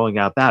this and you're rolling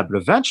out that, but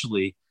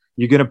eventually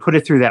you're going to put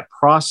it through that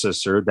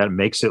processor that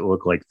makes it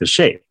look like the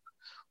shape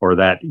or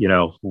that,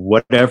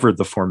 whatever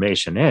the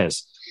formation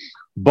is.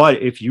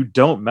 But if you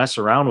don't mess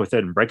around with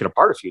it and break it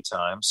apart a few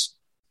times,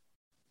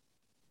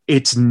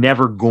 it's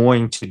never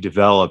going to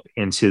develop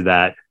into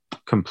that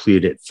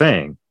completed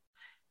thing.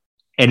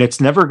 And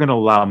it's never going to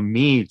allow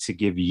me to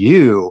give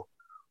you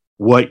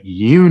what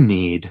you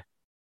need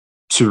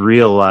to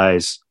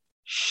realize,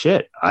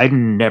 shit, I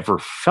never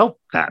felt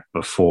that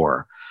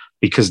before,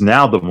 because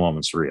now the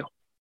moment's real.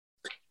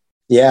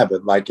 Yeah,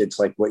 but it's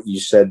like what you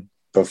said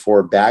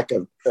before back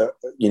a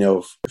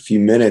few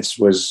minutes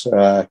was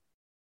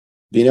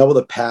being able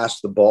to pass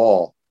the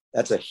ball.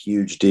 That's a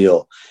huge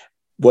deal.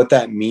 What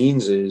that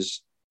means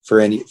is for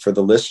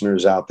the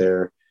listeners out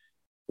there,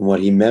 and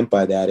what he meant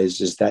by that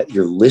is that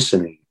you're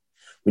listening.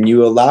 When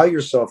you allow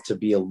yourself to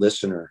be a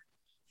listener,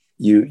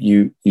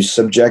 you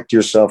subject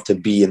yourself to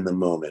be in the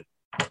moment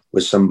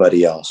with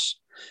somebody else,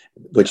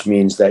 which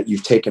means that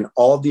you've taken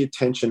all of the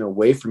attention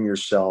away from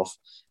yourself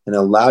and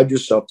allowed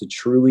yourself to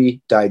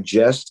truly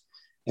digest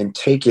and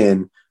take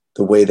in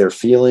the way they're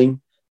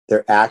feeling,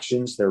 their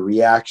actions, their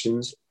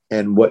reactions,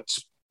 and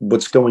what's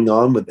going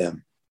on with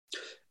them.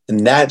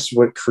 And that's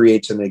what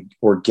creates an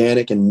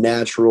organic and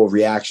natural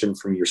reaction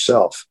from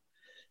yourself.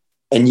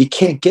 And you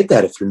can't get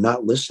that if you're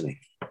not listening.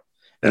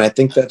 And I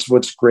think that's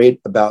what's great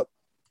about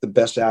the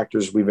best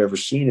actors we've ever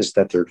seen is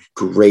that they're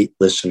great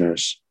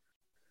listeners.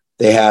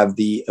 They have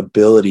the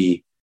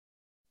ability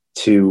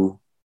to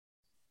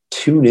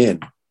tune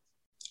in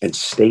and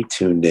stay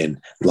tuned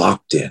in,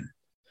 locked in,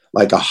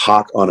 like a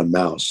hawk on a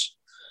mouse,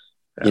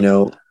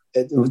 to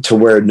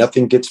where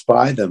nothing gets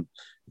by them.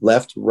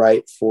 Left,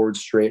 right, forward,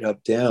 straight,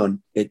 up,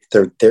 down.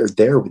 They're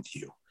there with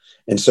you.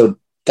 And so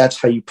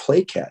that's how you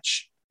play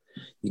catch.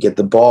 You get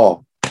the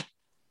ball.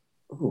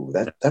 Ooh,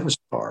 that was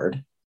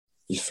hard.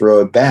 You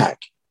throw it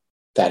back.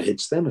 That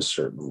hits them a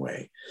certain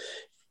way.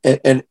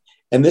 And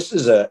this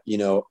is an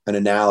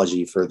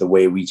analogy for the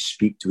way we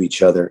speak to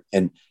each other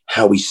and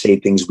how we say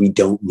things we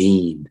don't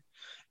mean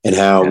and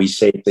how we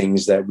say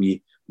things that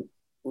we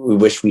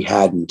wish we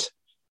hadn't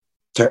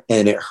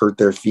and it hurt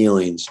their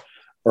feelings.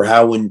 Or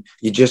how when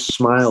you just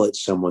smile at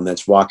someone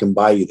that's walking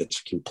by you, that's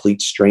a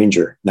complete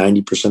stranger,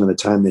 90% of the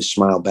time they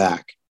smile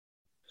back.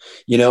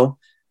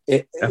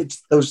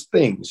 It's those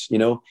things,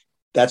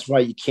 that's why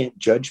you can't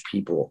judge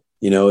people,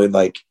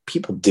 like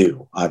people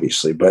do,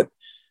 obviously, but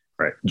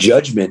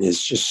judgment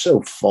is just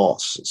so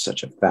false. It's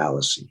such a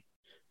fallacy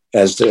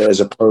as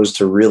opposed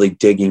to really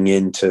digging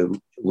into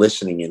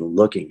listening and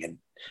looking and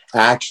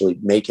actually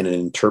making an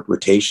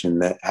interpretation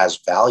that has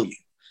value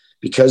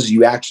because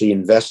you actually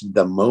invested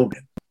the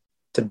moment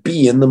to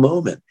be in the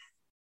moment.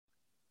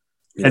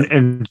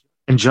 And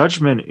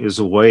judgment is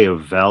a way of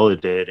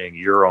validating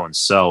your own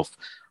self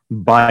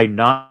by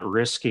not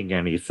risking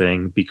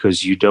anything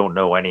because you don't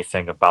know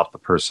anything about the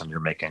person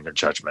you're making a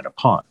judgment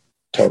upon.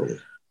 Totally.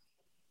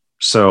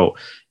 So,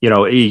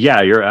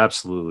 you're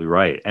absolutely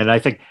right. And I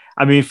think,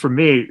 for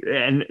me,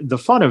 and the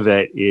fun of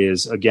it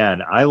is,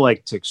 again, I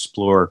like to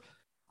explore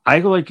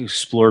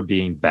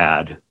being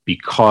bad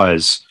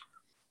because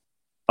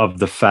of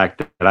the fact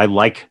that I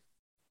like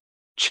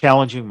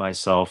challenging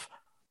myself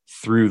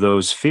through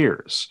those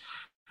fears,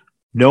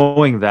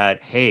 knowing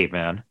that, hey,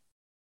 man,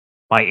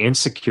 my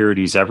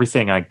insecurities,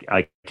 everything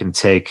I can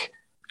take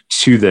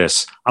to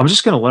this, I'm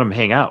just going to let them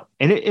hang out.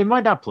 And it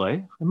might not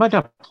play. It might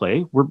not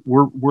play.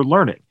 We're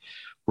learning.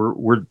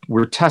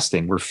 We're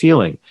testing. We're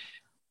feeling.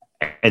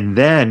 And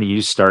then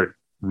you start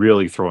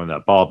really throwing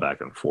that ball back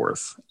and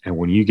forth. And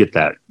when you get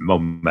that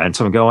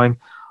momentum going,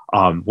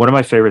 one of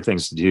my favorite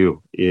things to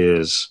do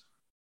is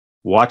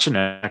watch an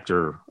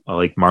actor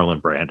like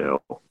Marlon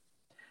Brando.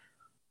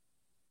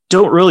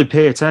 Don't really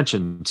pay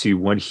attention to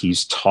when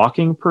he's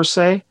talking per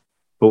se,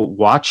 but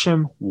watch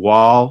him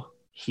while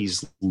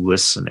he's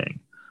listening.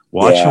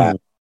 Watch him,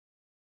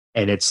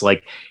 and it's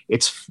like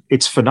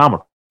it's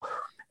phenomenal.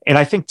 And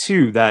I think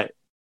too that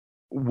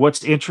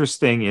what's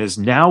interesting is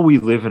now we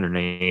live in an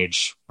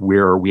age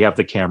where we have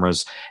the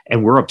cameras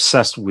and we're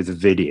obsessed with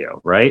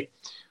video, right?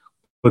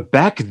 But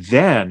back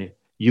then,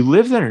 you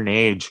lived in an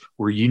age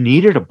where you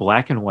needed a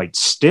black and white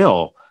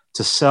still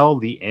to sell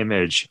the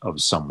image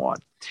of someone.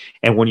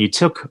 And when you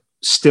took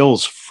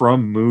stills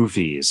from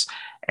movies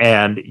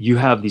and you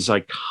have these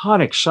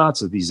iconic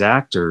shots of these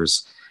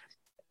actors,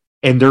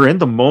 and they're in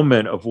the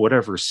moment of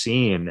whatever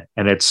scene,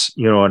 and it's,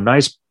 a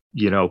nice,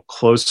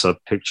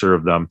 close-up picture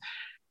of them.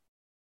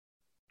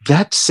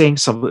 That's saying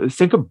something.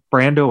 Think of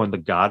Brando in The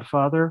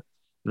Godfather.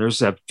 And there's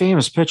that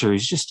famous picture.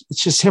 It's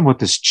just him with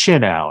his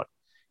chin out.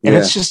 And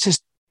it's just his,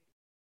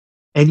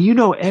 and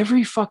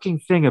every fucking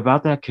thing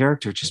about that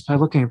character just by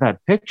looking at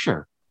that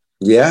picture.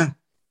 Yeah.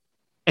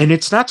 And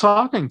it's not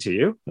talking to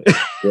you.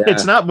 Yeah.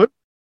 It's not moving.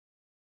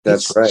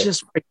 That's right.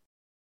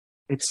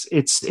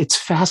 It's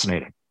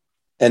fascinating.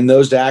 And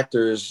those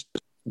actors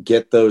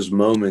get those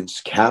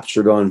moments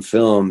captured on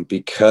film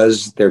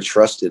because they're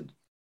trusted,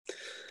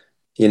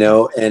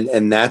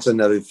 and that's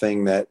another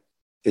thing that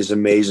is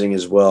amazing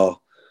as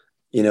well.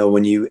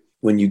 When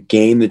you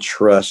gain the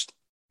trust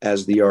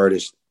as the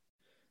artist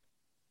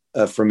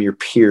from your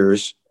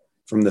peers,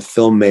 from the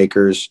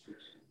filmmakers,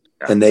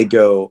 and they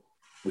go,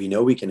 we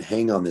know we can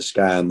hang on this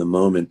guy on the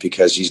moment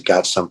because he's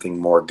got something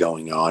more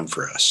going on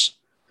for us.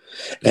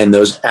 And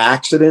those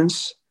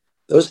accidents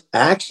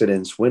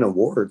win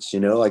awards,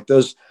 like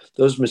those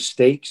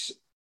mistakes,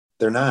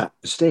 they're not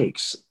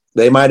mistakes.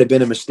 They might have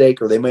been a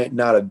mistake, or they might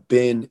not have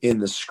been in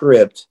the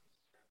script,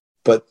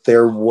 but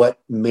they're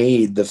what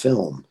made the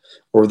film,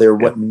 or they're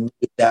what made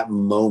that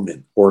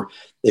moment, or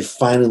they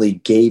finally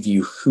gave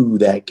you who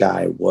that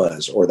guy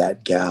was or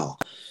that gal,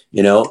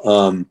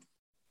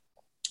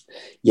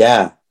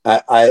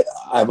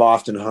 I've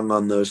often hung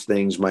on those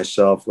things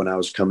myself when I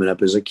was coming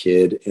up as a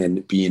kid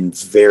and being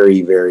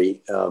very,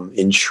 very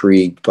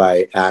intrigued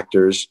by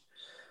actors.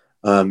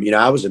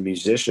 I was a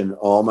musician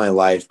all my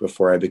life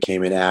before I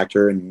became an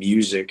actor, and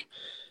music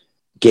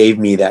gave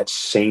me that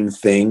same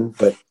thing,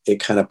 but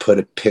it kind of put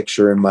a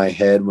picture in my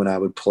head when I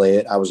would play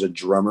it. I was a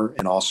drummer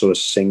and also a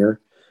singer,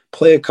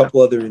 play a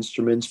couple other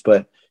instruments,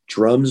 but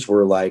drums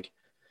were like,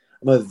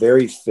 I'm a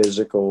very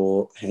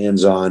physical,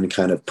 hands-on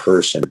kind of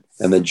person,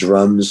 and the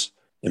drums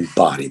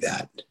embody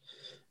that.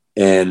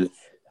 And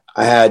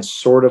I had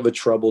sort of a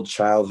troubled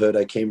childhood.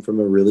 I came from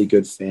a really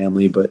good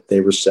family, but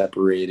they were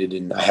separated,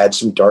 and I had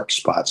some dark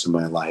spots in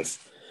my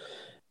life.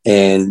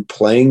 And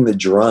playing the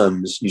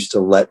drums used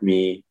to let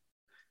me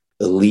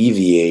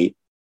alleviate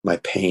my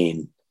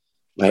pain,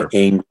 my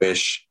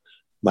anguish,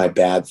 my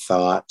bad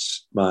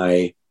thoughts,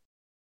 my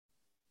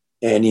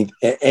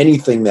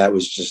anything that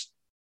was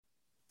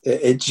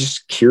it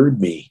just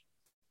cured me.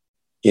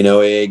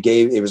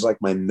 It was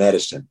like my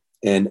medicine.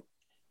 And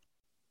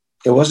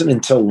it wasn't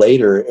until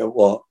later,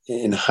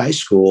 in high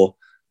school,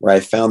 where I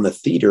found the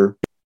theater,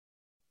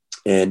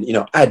 and,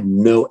 I had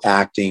no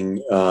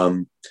acting,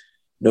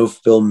 no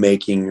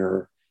filmmaking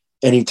or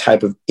any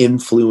type of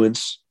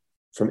influence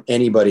from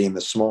anybody in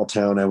the small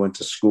town I went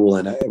to school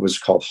in. It was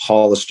called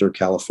Hollister,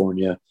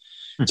 California.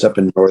 It's up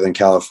in Northern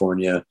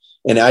California.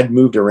 And I'd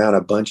moved around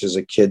a bunch as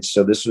a kid.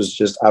 So this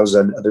was I was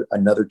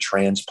another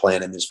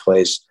transplant in this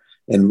place,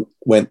 and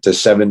went to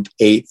 7th,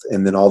 8th,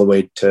 and then all the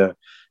way to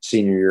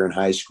senior year in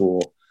high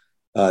school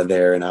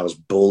there. And I was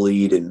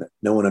bullied, and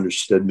no one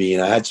understood me.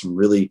 And I had some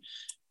really,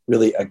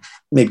 really,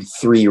 maybe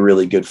 3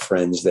 really good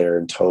friends there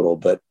in total,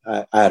 but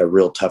I had a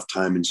real tough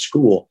time in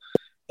school,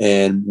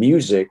 and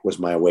music was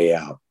my way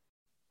out.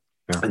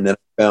 Yeah. And then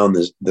I found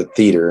the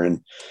theater,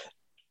 and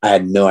I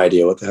had no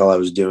idea what the hell I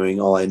was doing.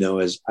 All I know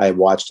is I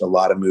watched a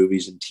lot of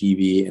movies and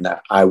TV, and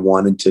I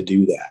wanted to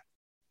do that.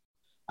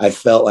 I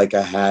felt like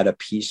I had a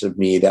piece of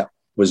me that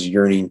was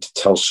yearning to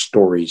tell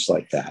stories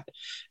like that.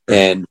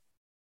 And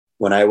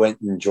when I went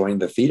and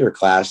joined the theater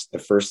class, the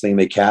first thing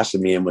they casted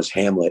me in was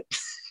Hamlet,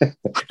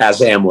 as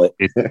Hamlet.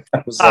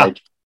 I was like,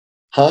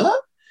 huh?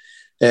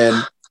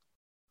 And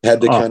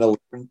had to kind of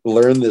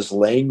learn this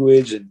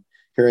language. And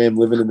here I am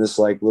living in this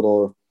like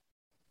little,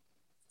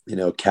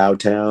 cow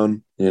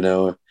town,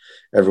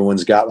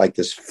 everyone's got like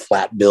this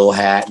flat bill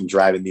hat and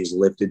driving these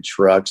lifted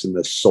trucks and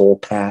the soul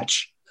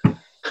patch,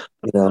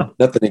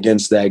 nothing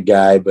against that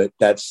guy, but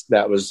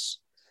that was,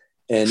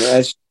 and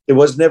it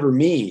was never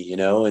me,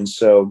 and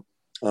so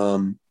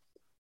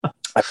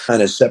I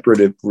kind of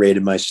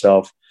separated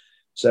myself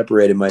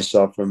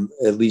from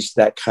at least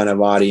that kind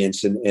of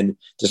audience, and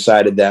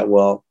decided that,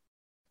 well,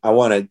 I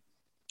want to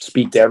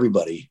speak to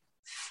everybody.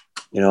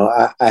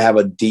 I have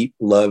a deep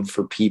love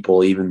for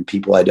people, even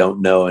people I don't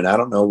know. And I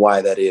don't know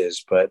why that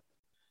is, but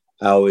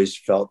I always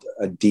felt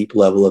a deep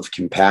level of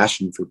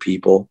compassion for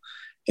people.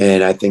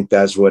 And I think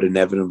that's what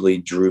inevitably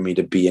drew me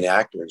to be an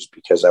actor, is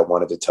because I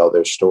wanted to tell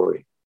their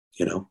story,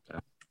 Yeah.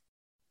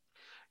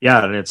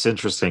 And it's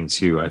interesting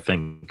too. I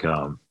think,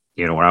 when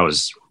I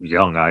was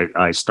young,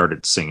 I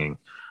started singing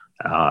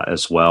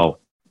as well.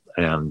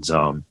 And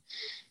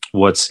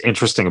what's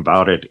interesting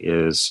about it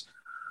is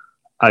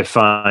I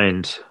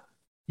find,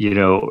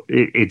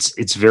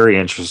 it's very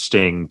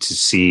interesting to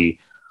see,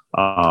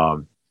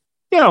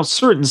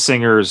 certain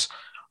singers,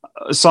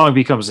 a song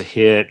becomes a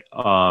hit.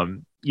 A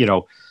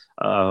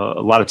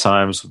lot of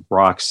times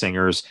rock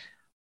singers,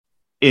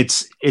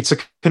 it's a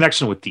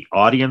connection with the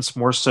audience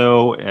more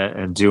so,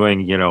 and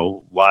doing,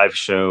 live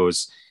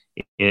shows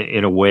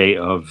in a way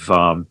of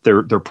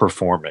they're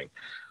performing.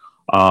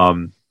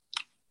 But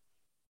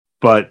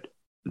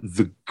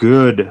the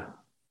good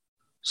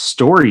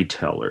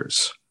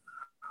storytellers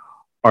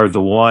are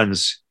the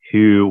ones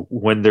who,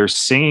 when they're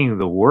singing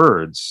the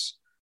words,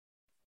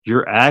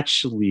 you're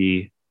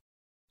actually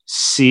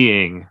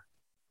seeing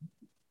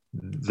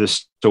the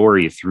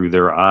story through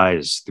their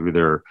eyes,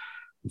 through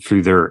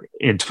their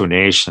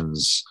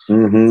intonations.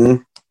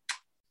 Mm-hmm.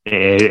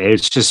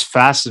 It's just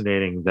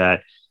fascinating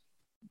that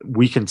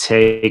we can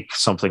take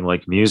something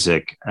like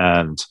music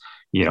and,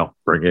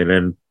 bring it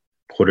in,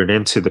 put it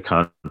into the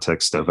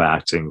context of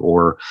acting,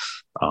 or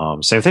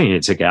same thing. You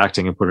take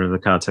acting and put it in the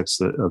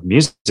context of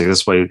music.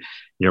 This way,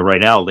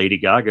 right now, Lady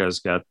Gaga's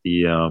got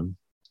the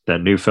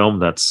that new film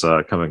that's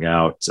coming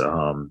out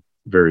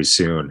very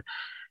soon.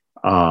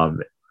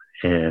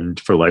 And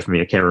for the life of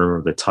me, I can't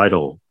remember the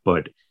title,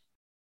 but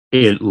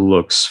it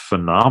looks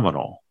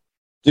phenomenal.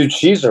 Dude,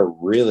 she's a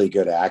really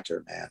good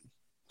actor, man.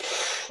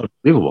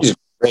 Unbelievable. She's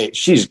great.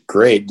 She's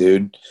great,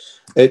 dude.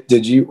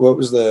 What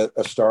was A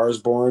Star Is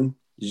Born?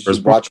 Did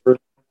you watch her?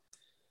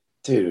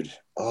 Dude,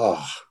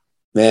 oh,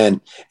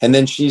 man. And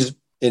then she's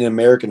in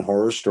American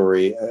Horror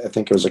Story. I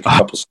think it was like a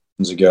couple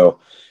seasons ago.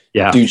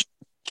 Yeah. Dude,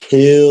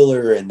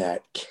 killer in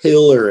that.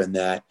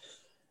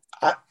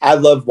 I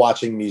love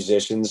watching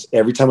musicians.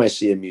 Every time I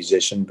see a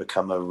musician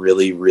become a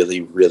really, really,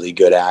 really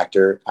good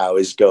actor, I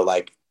always go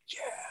like, yeah.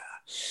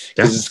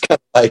 Because it's kind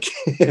of like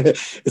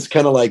it's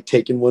kind of like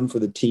taking one for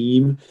the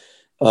team.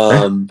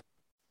 I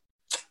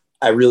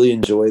really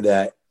enjoy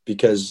that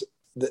because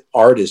the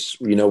artists,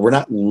 we're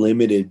not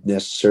limited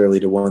necessarily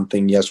to one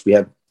thing. Yes, we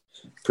have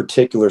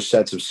particular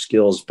sets of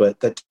skills, but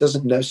that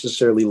doesn't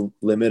necessarily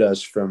limit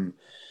us from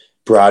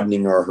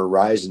broadening our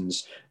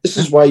horizons. This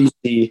is why you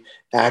see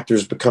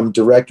actors become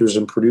directors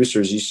and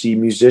producers. You see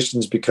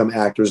musicians become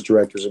actors,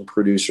 directors, and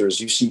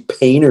producers. You see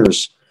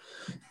painters,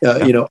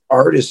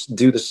 artists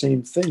do the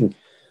same thing.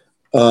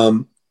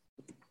 Look,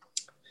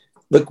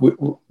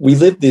 we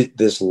live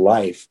this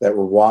life that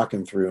we're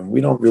walking through, and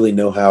we don't really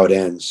know how it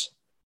ends.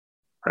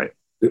 Right.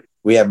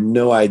 We have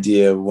no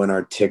idea when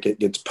our ticket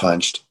gets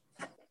punched.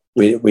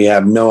 We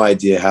have no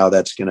idea how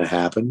that's going to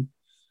happen.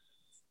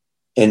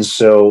 And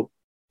so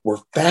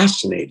we're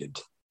fascinated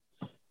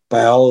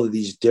by all of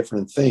these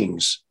different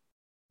things,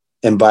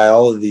 and by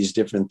all of these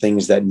different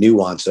things that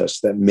nuance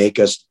us, that make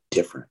us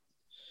different.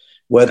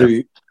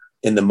 Whether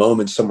in the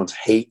moment someone's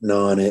hating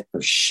on it or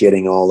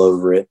shitting all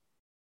over it,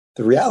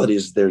 the reality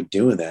is they're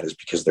doing that is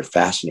because they're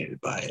fascinated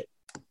by it.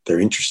 They're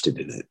interested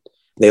in it.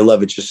 They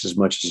love it just as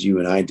much as you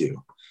and I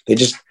do.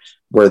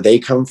 Where they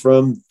come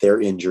from,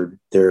 they're injured,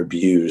 they're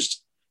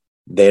abused,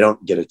 they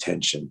don't get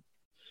attention.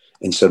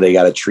 And so they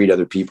got to treat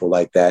other people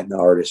like that, and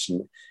artists.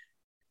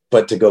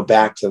 But to go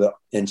back to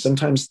and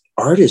sometimes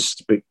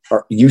artists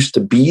used to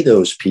be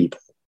those people,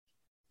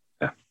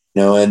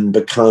 and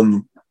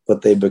become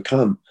what they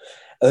become.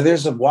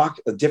 There's a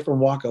different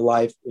walk of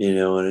life,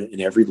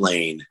 in every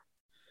lane,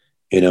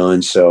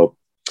 and so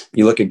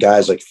you look at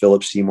guys like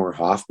Philip Seymour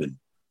Hoffman.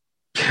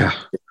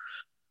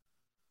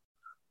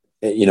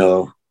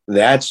 Yeah.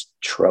 That's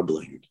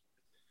troubling,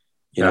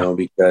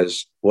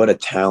 because what a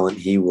talent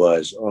he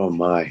was. Oh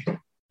my.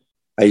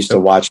 I used to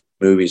watch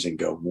movies and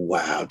go,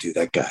 wow, dude,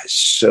 that guy is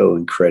so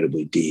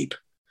incredibly deep.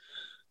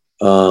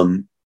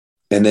 And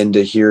then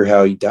to hear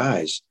how he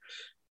dies.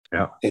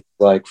 Yeah. It's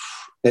like,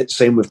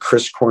 same with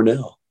Chris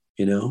Cornell,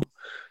 Yeah.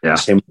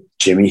 Same with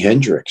Jimi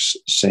Hendrix,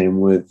 same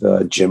with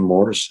Jim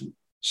Morrison,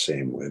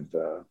 same with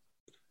a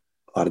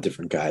lot of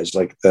different guys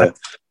like the.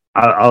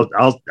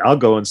 I'll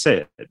go and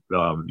say it.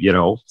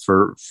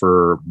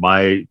 For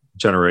my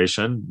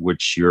generation,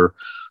 which you're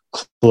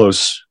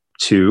close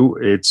to,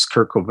 it's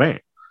Kurt Cobain.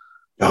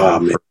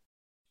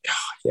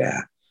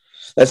 Yeah,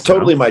 that's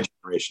totally my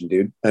generation,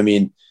 dude. I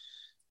mean,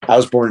 I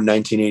was born in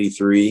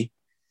 1983.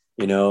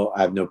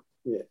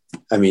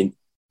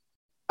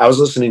 I was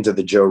listening to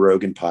the Joe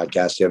Rogan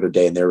podcast the other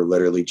day, and they were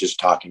literally just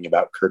talking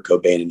about Kurt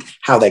Cobain and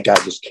how that guy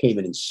just came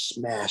in and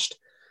smashed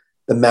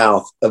the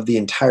mouth of the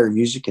entire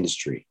music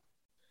industry.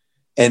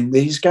 And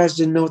these guys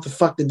didn't know what the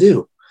fuck to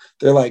do.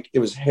 They're like, it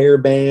was hair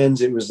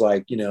bands. It was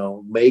like,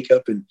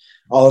 makeup. And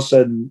all of a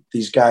sudden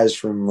these guys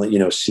from,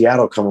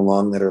 Seattle come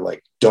along that are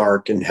like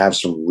dark and have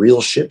some real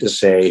shit to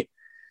say,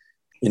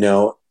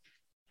 bam,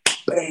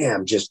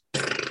 just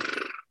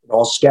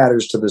all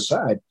scatters to the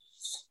side.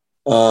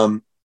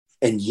 And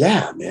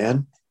yeah,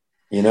 man,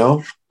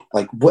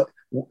 like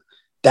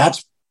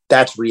that's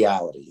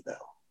reality though.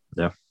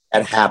 Yeah.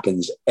 That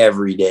happens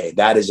every day.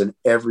 That is an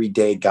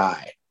everyday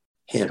guy.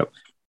 Him. Yep.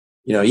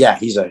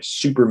 He's a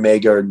super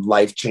mega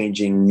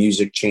life-changing,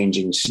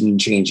 music-changing,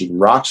 scene-changing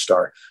rock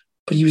star,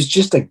 but he was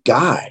just a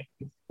guy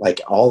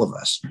like all of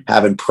us,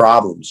 having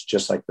problems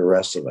just like the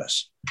rest of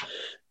us,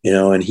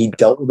 and he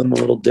dealt with them a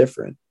little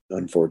different,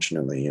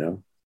 unfortunately,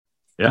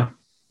 Yeah,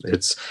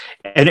 it's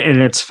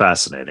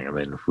fascinating. I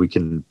mean, we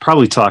can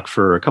probably talk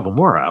for a couple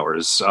more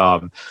hours,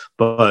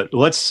 but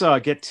let's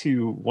get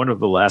to one of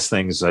the last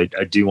things I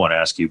do want to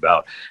ask you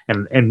about,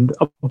 and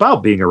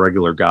about being a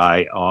regular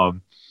guy.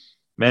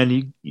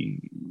 Man,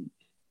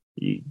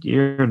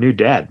 you're a new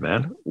dad,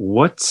 man.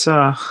 What's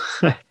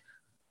what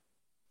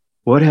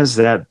has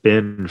that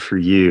been for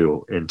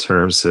you in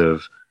terms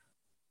of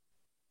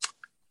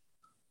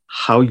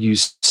how you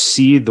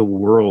see the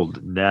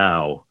world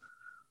now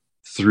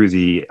through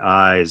the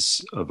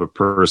eyes of a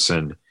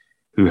person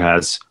who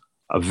has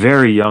a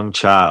very young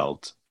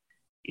child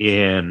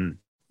in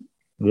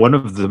one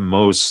of the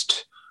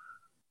most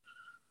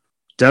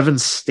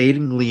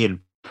devastatingly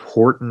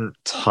important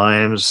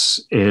times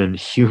in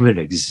human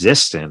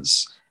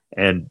existence,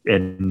 and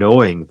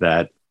knowing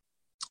that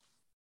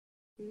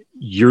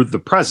you're the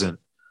present,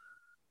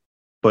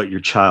 but your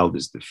child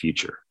is the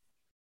future.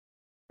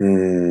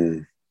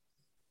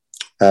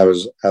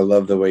 I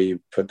love the way you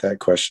put that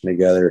question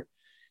together,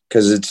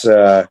 because it's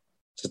a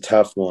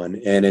tough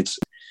one, and it's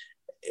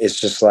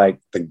just like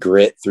the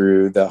grit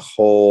through the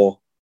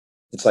whole.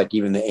 It's like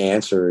even the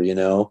answer,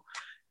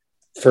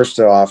 First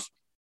off,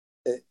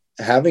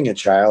 having a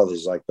child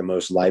is like the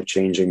most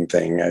life-changing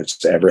thing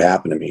that's ever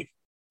happened to me.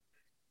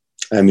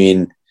 I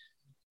mean,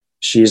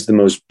 she's the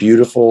most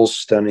beautiful,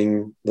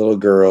 stunning little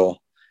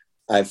girl.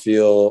 I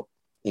feel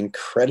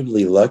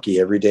incredibly lucky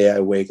every day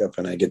I wake up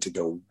and I get to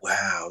go,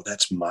 wow,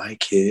 that's my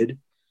kid.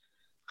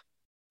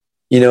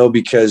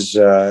 Because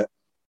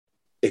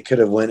it could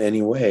have went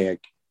any way.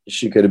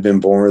 She could have been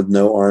born with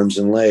no arms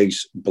and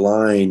legs,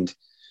 blind,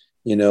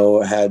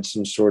 had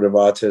some sort of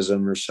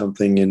autism or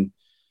something. And,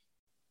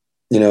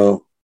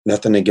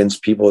 nothing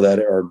against people that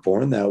are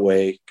born that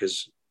way,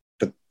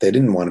 but they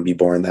didn't want to be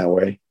born that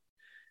way.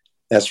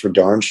 That's for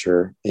darn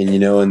sure. And,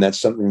 and that's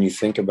something you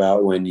think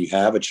about when you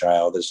have a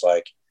child, is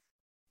like,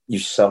 you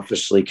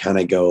selfishly kind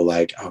of go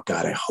like, oh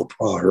God, I hope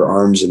all her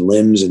arms and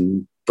limbs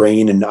and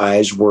brain and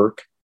eyes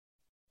work,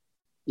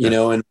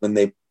 and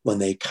when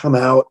they come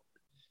out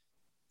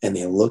and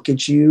they look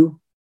at you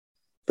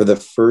for the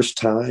first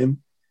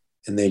time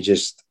and they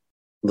just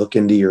look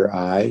into your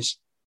eyes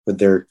with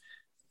their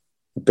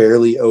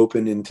barely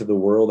open into the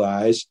world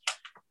eyes,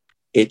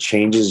 it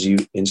changes you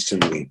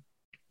instantly.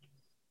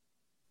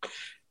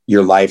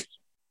 Your life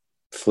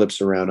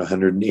flips around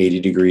 180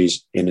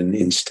 degrees in an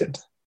instant.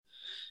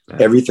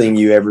 Everything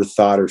you ever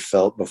thought or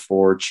felt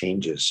before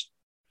changes.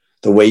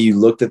 The way you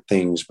looked at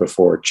things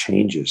before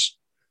changes.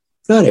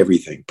 Not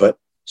everything, but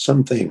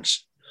some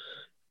things.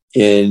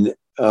 And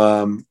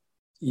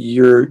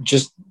you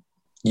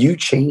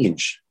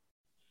change,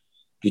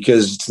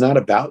 because it's not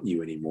about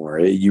you anymore.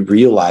 You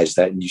realize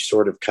that, and you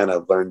sort of kind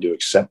of learn to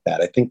accept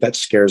that. I think that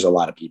scares a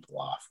lot of people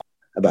off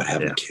about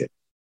having a kid.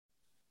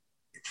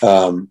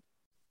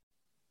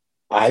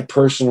 I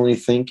personally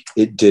think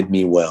it did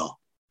me well.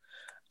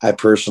 I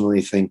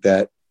personally think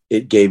that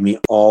it gave me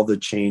all the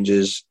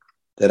changes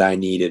that I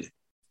needed.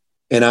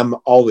 And I'm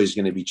always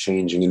going to be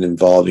changing and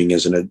evolving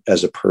as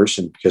a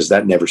person, because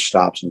that never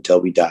stops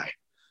until we die.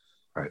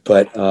 Right.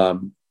 But I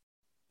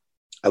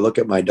look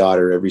at my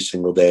daughter every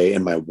single day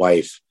and my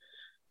wife,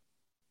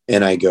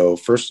 and I go,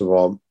 first of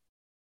all,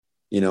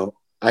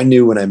 I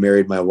knew when I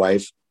married my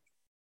wife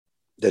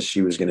that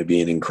she was going to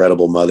be an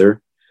incredible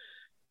mother.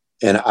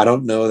 And I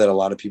don't know that a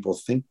lot of people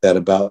think that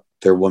about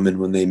their woman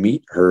when they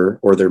meet her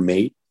or their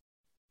mate.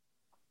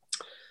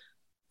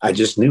 I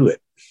just knew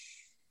it.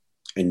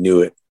 I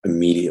knew it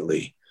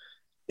immediately.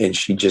 And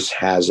she just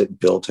has it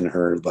built in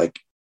her, like,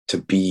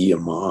 to be a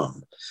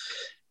mom.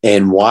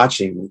 And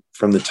watching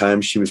from the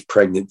time she was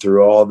pregnant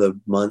through all the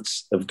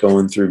months of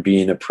going through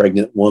being a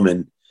pregnant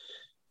woman,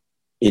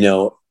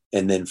 and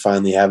then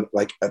finally have,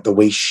 like, the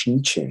way she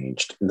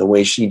changed and the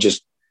way she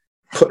just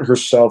put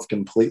herself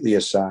completely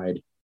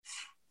aside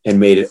and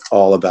made it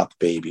all about the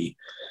baby,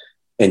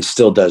 and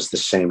still does the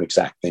same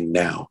exact thing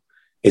now.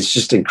 It's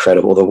just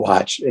incredible to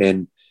watch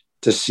and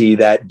to see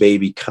that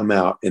baby come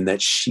out, and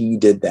that she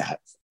did that.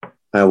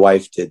 My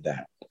wife did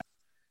that.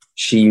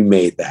 She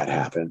made that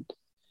happen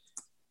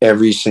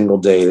every single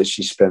day that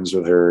she spends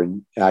with her.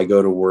 And I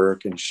go to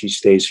work and she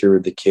stays here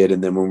with the kid.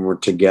 And then when we're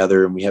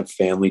together and we have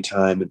family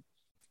time, and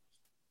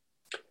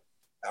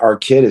our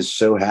kid is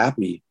so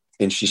happy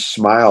and she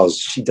smiles.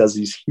 She does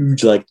these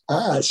huge,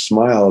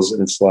 smiles.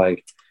 And it's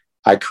like,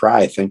 I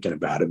cry thinking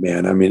about it,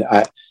 man. I mean,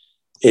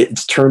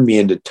 it's turned me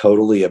into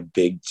totally a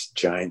big,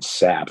 giant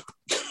sap.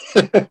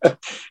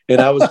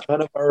 And I was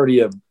kind of already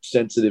a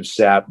sensitive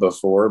sap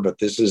before, but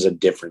this is a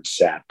different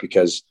sap,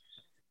 because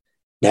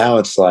now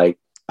it's like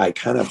I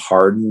kind of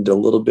hardened a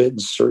little bit in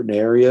certain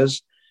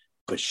areas,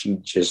 but she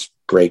just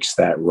breaks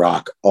that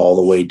rock all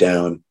the way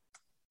down.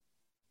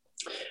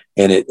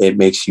 And it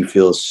makes you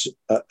feel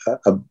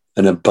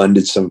an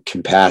abundance of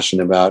compassion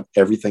about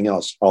everything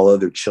else, all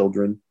other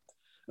children,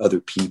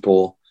 other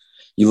people.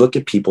 You look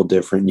at people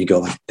different and you go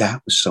like,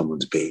 that was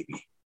someone's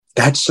baby.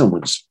 That's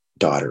someone's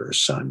daughter or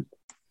son.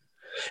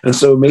 And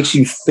so it makes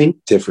you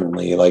think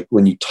differently, like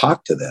when you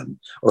talk to them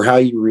or how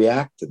you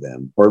react to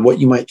them or what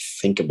you might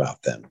think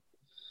about them.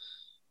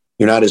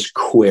 You're not as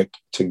quick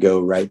to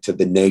go right to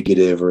the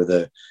negative or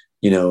the,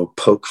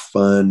 poke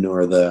fun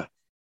or the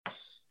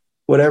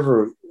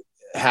whatever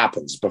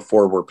happens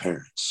before we're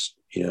parents,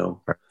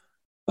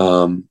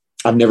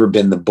 I've never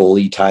been the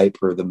bully type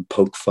or the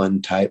poke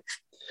fun type,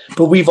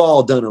 but we've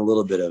all done a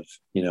little bit of,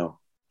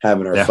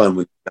 having our fun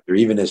with each other,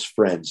 even as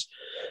friends.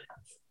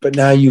 But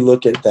now you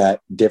look at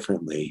that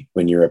differently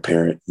when you're a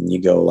parent and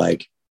you go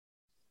like,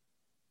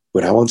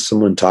 Would I want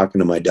someone talking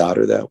to my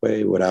daughter that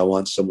way? Would I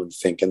want someone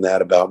thinking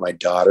that about my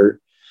daughter?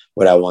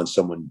 Would I want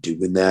someone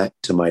doing that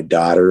to my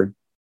daughter?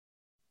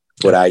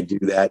 Would I do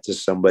that to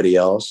somebody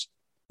else,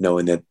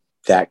 knowing that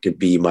that could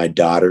be my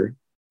daughter?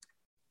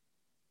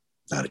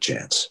 Not a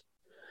chance.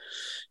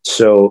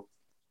 So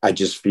I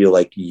just feel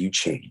like you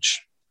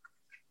change,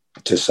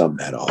 to sum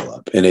that all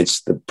up. And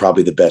it's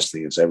probably the best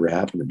thing that's ever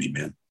happened to me,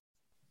 man.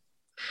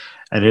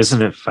 And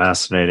isn't it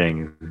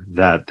fascinating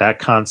that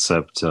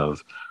concept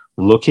of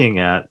looking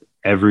at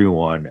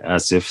everyone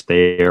as if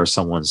they are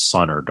someone's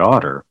son or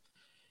daughter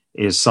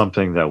is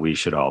something that we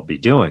should all be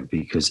doing,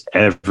 because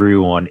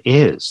everyone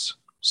is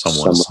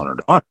someone's son or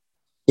daughter.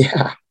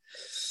 Yeah.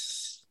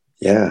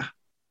 Yeah.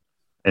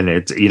 And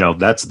it's,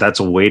 that's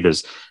a way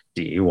to,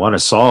 you want to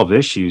solve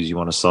issues, you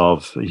want to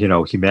solve,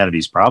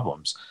 humanity's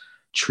problems,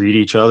 treat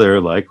each other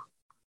like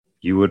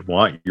you would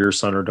want your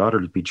son or daughter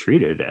to be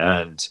treated.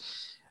 And,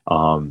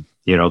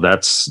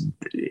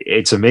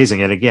 it's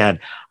amazing. And again,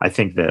 I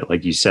think that,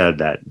 like you said,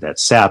 that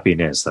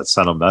sappiness, that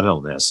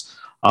sentimentalness,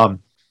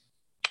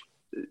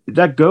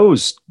 that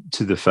goes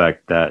to the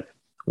fact that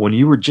when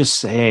you were just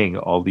saying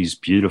all these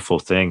beautiful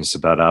things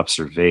about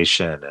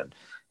observation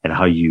and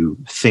how you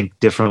think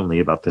differently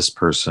about this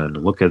person,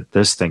 look at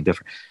this thing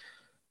different,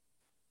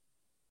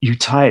 you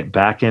tie it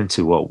back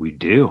into what we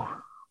do,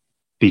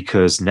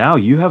 because now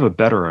you have a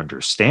better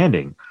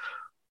understanding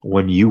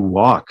when you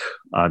walk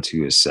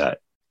onto a set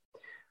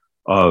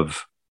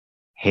of,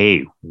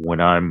 hey,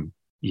 when I'm,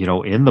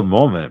 in the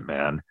moment,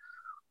 man,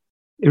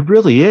 it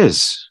really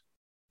is,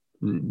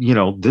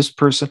 this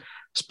person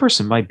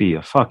might be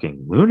a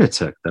fucking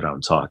lunatic that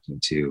I'm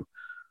talking to,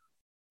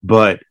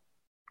 but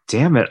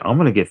damn it, I'm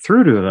going to get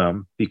through to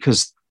them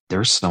because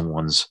they're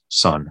someone's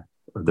son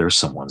or they're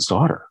someone's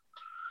daughter,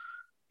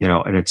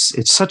 and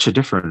it's such a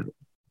different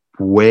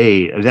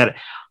way that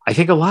I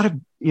think a lot of,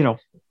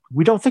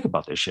 we don't think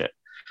about this shit.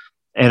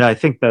 And I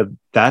think that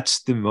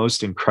that's the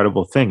most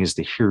incredible thing, is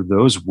to hear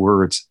those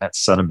words, that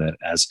sentiment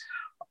as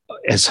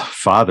a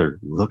father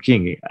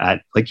looking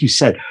at, like you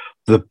said,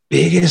 the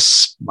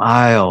biggest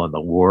smile in the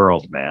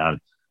world,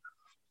 man.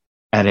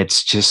 And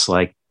it's just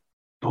like,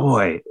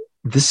 boy,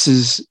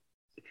 that's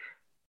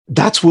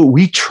what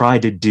we try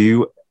to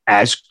do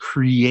as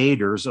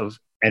creators of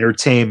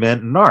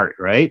entertainment and art,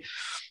 right?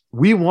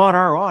 We want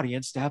our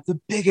audience to have the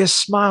biggest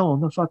smile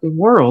in the fucking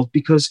world,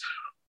 because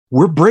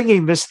we're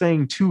bringing this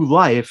thing to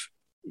life.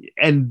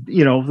 And,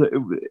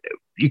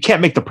 you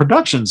can't make the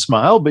production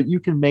smile, but you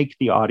can make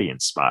the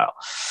audience smile.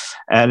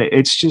 And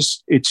it's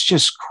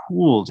just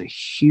cool to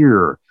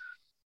hear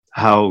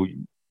how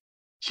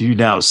you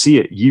now see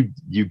it.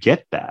 You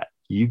get that.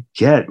 You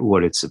get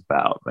what it's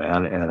about,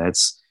 man. And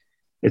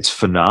it's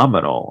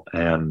phenomenal.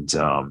 And,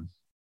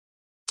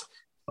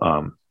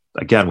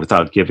 again,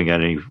 without giving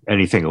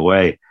anything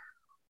away,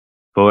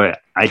 boy,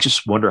 I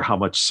just wonder how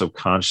much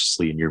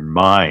subconsciously in your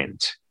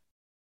mind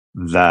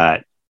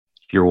that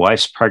your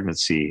wife's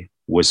pregnancy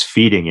was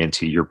feeding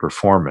into your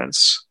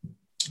performance.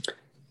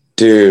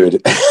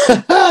 Dude,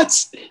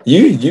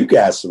 you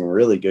got some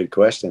really good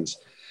questions.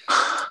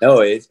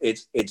 No,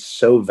 it's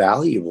so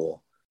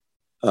valuable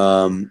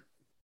to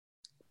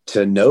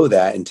know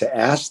that and to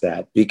ask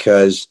that,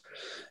 because,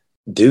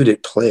 dude,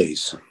 it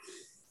plays.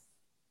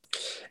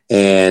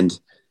 And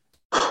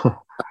I'm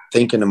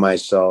thinking to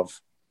myself,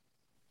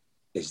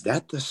 is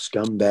that the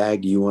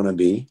scumbag you want to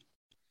be?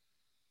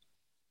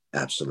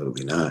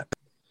 Absolutely not.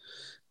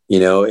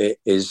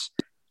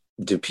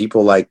 Do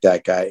people like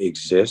that guy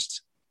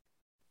exist?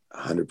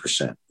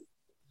 100%.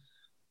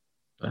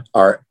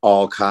 Are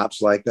all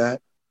cops like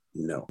that?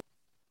 No.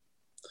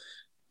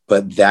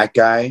 But that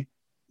guy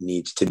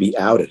needs to be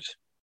outed.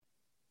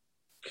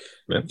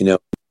 Yeah.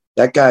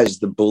 That guy's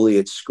the bully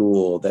at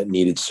school that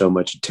needed so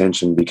much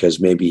attention because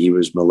maybe he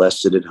was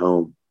molested at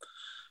home,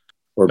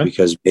 or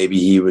because maybe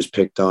he was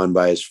picked on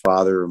by his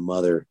father or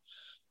mother,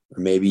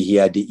 or maybe he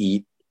had to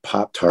eat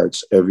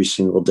Pop-Tarts every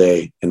single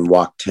day and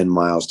walk 10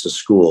 miles to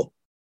school,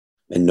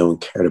 and no one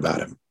cared about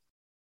him.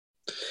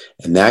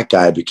 And that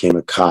guy became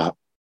a cop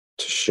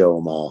to show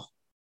them all.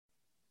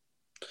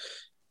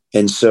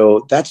 And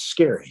so that's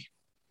scary.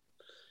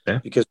 Yeah.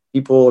 Because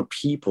people are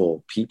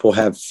people. People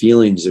have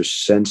feelings. They're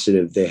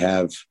sensitive. They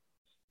have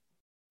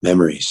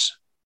memories.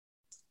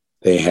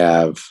 They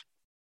have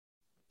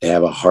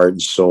a heart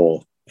and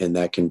soul, and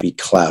that can be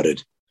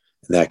clouded,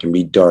 and that can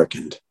be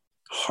darkened,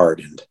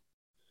 hardened.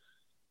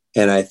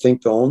 And I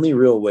think the only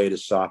real way to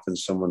soften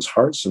someone's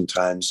heart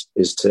sometimes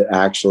is to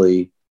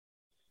actually,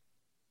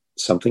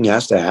 something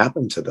has to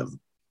happen to them,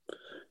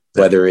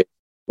 whether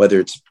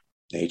it's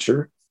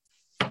nature,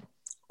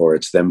 or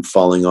it's them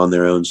falling on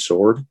their own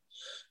sword,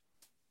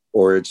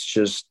 or it's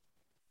just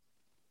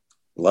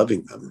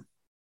loving them.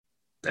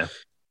 Yeah.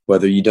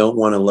 Whether you don't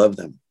want to love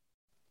them.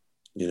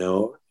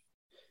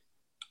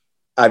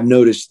 I've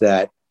noticed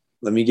that.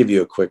 Let me give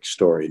you a quick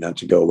story, not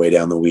to go way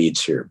down the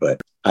weeds here, but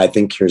I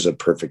think here's a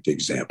perfect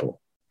example.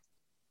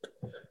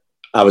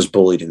 I was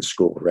bullied in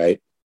school,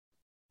 right?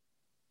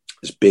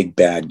 This big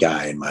bad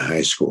guy in my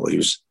high school,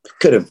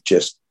 could have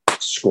just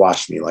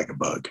squashed me like a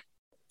bug.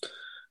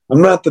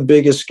 I'm not the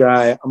biggest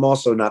guy. I'm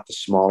also not the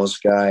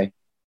smallest guy,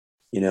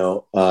 you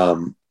know,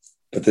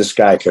 but this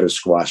guy could have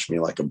squashed me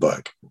like a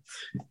bug.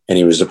 And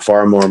he was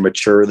far more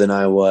mature than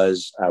I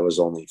was. I was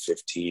only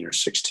 15 or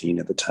 16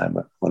 at the time.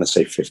 I want to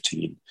say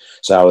 15.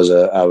 So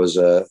I was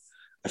a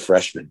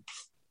freshman.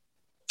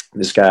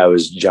 This guy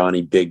was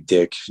Johnny Big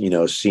Dick, you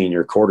know,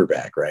 senior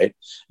quarterback, right?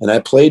 And I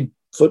played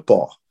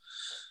football.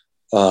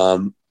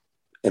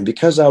 And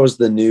because I was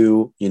the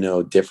new, you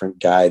know, different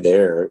guy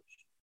there,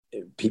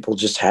 people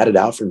just had it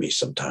out for me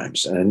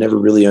sometimes. And I never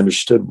really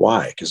understood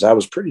why, because I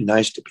was pretty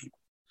nice to people.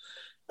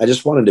 I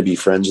just wanted to be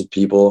friends with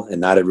people, and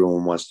not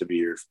everyone wants to be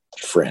your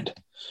friend.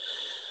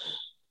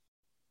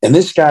 And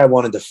this guy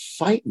wanted to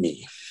fight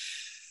me.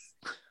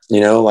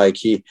 You know, like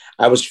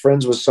I was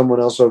friends with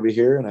someone else over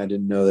here, and I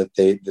didn't know that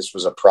this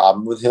was a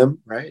problem with him,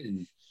 right?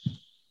 And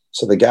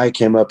so the guy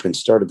came up and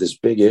started this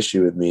big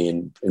issue with me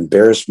and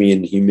embarrassed me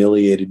and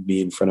humiliated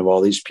me in front of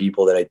all these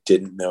people that I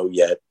didn't know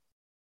yet.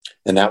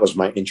 And that was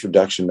my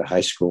introduction to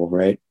high school,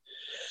 right?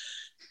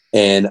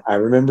 And I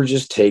remember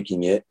just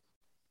taking it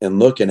and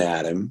looking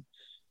at him,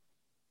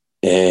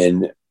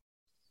 and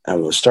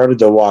I started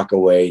to walk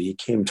away. He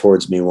came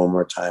towards me one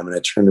more time, and I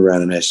turned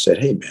around and I said,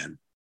 "Hey, man,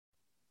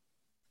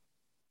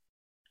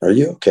 are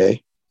you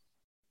okay?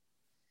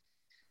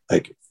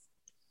 Like,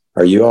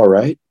 are you all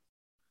right?"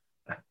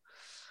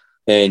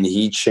 And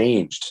he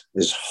changed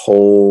his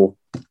whole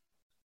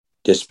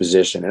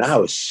disposition, and I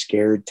was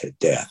scared to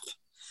death.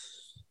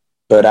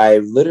 But I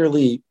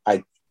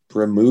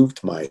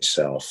removed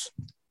myself,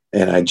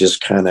 and I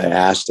just kind of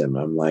asked him,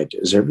 I'm like,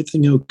 "Is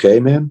everything okay,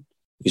 man?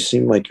 You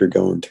seem like you're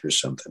going through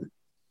something."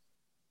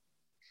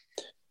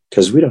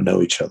 Because we don't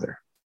know each other.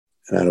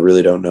 And I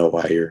really don't know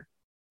why you're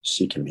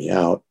seeking me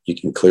out. You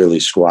can clearly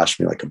squash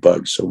me like a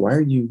bug. So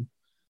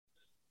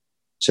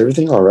is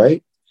everything all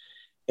right?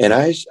 And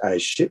I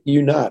shit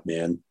you not,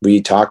 man.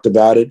 We talked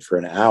about it for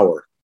an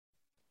hour.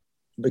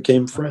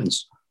 Became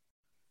friends.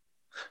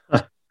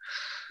 You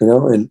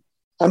know, and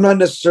I'm not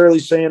necessarily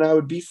saying I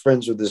would be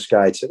friends with this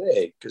guy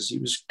today, because he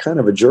was kind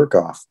of a jerk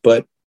off,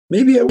 but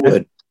maybe I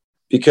would,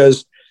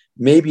 because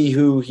maybe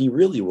who he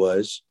really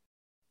was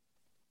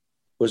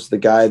the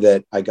guy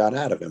that I got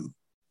out of him.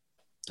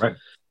 Right.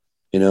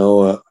 You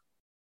know,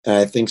 and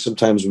I think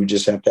sometimes we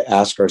just have to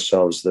ask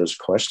ourselves those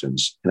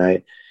questions.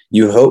 And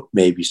you hope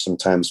maybe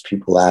sometimes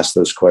people ask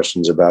those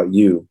questions about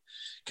you,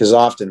 because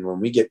often when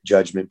we get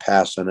judgment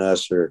passed on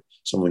us or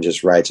someone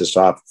just writes us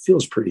off, it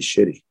feels pretty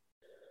shitty.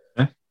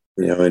 Yeah.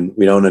 You know, and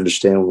we don't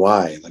understand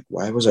why. Like,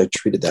 why was I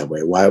treated that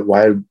way? Why?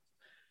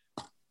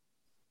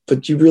 But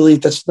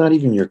that's not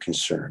even your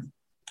concern,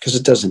 because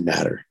it doesn't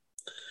matter.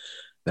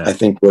 Yeah. I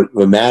think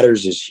what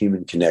matters is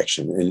human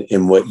connection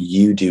and what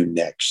you do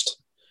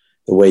next,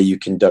 the way you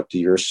conduct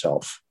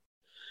yourself.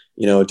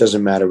 You know, it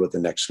doesn't matter what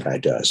the next guy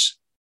does.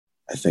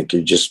 I think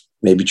you just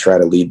maybe try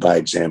to lead by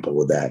example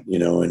with that, you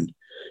know, and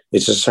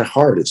it's just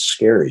hard. It's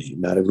scary.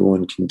 Not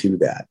everyone can do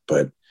that,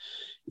 but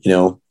you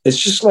know, it's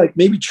just like,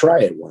 maybe try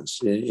it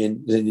once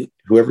in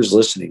whoever's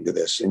listening to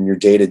this in your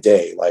day to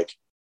day, like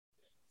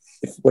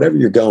if whatever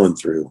you're going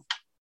through,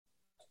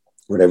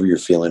 whatever you're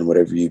feeling,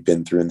 whatever you've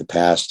been through in the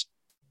past,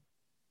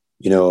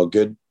 you know, a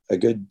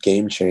good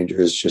game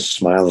changer is just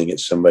smiling at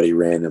somebody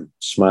random,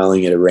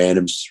 smiling at a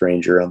random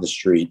stranger on the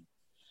street.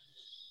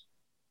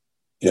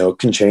 You know, it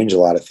can change a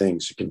lot of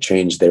things. It can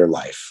change their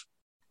life.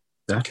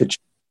 Yeah. It could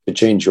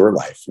change your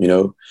life. You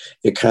know,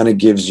 it kind of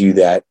gives you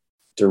that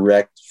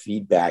direct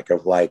feedback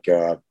of like,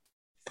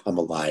 I'm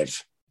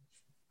alive.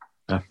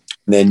 Yeah.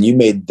 And then you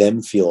made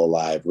them feel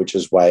alive, which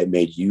is why it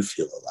made you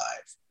feel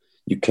alive.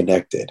 You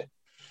connected.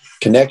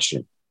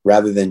 Connection,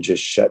 rather than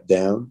just shut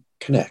down,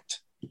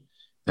 connect.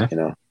 Yeah. You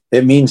know,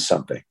 it means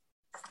something.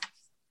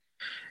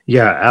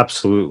 Yeah,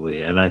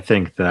 absolutely. And I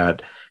think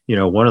that, you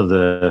know, one of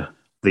the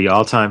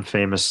all-time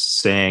famous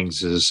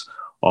sayings is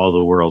all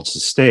the world's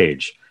a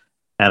stage.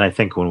 And I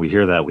think when we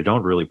hear that, we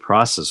don't really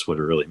process what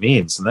it really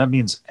means. And that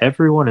means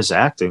everyone is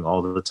acting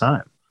all the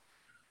time,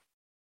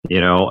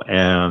 you know,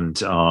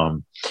 and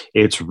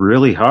it's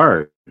really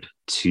hard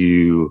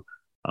to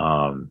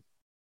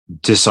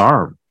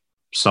disarm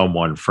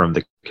someone from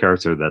the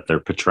character that they're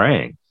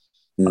portraying,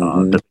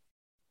 that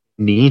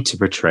they need to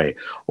portray,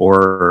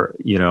 or,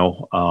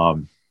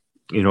 the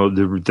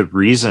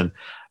reason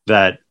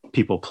that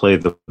people play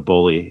the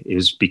bully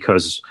is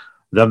because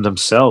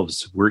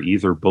themselves were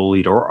either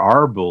bullied or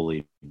are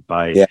bullied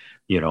by,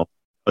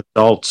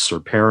 adults or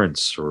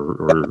parents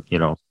or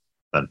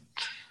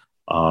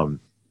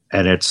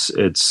and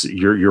it's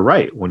you're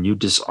right. When you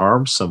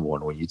disarm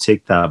someone, when you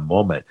take that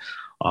moment,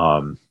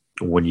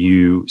 when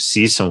you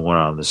see someone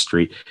on the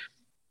street,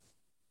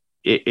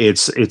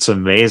 it's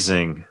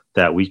amazing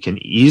that we can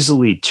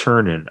easily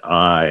turn an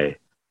eye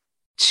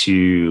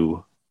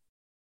to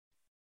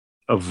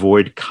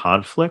avoid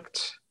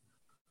conflict.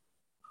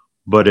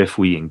 But if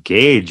we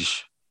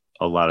engage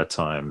a lot of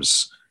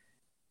times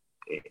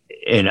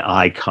in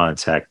eye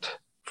contact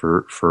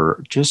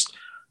for just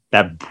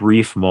that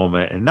brief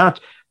moment, and not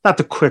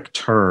the quick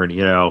turn,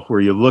 where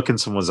you look in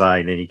someone's eye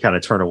and then you kind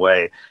of turn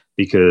away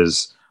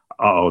because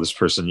oh, this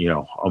person,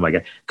 oh my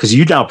God. Because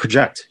you now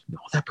project, oh,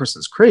 that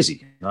person's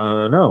crazy.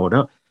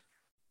 No.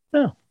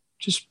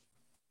 Just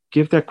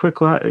give that quick,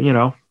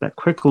 that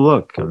quick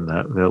look and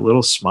that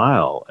little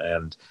smile.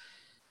 And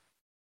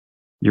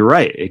you're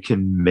right. It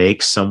can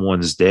make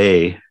someone's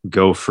day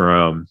go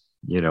from,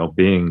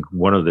 being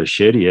one of the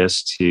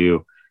shittiest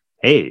to,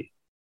 hey,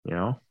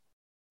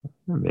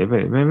 maybe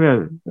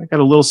I got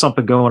a little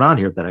something going on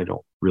here that I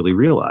don't really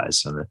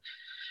realize. And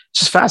it's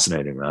just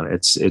fascinating, man.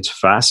 It's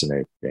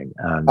fascinating.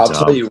 And I'll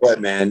tell you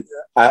what, man,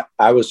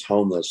 I was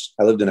homeless.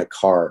 I lived in a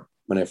car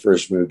when I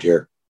first moved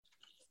here.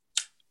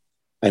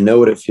 I know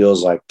what it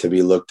feels like to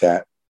be looked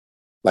at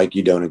like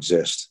you don't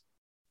exist.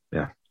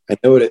 Yeah. I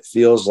know what it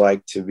feels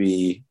like to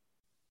be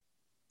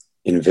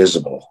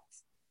invisible.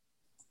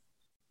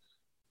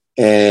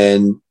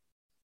 And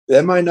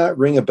that might not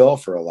ring a bell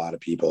for a lot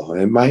of people.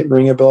 It might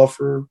ring a bell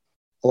for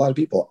a lot of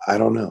people. I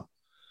don't know.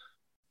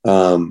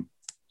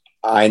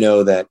 I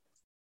know that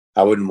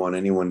I wouldn't want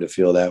anyone to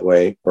feel that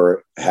way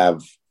or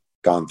have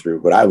gone through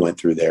what I went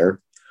through there.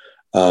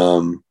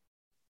 But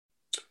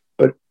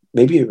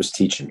maybe it was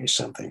teaching me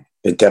something.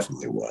 It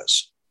definitely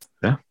was.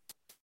 Yeah.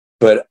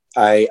 But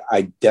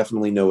I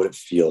definitely know what it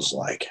feels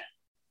like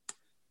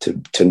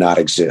to not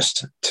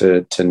exist,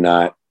 to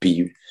not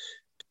be,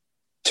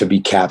 to be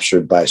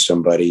captured by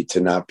somebody, to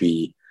not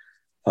be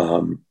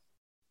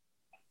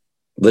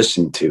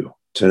listened to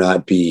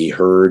not be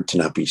heard, to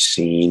not be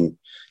seen,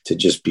 to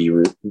just be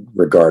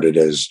regarded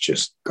as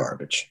just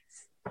garbage.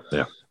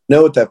 Yeah.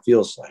 Know what that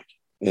feels like.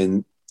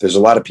 And there's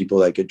a lot of people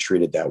that get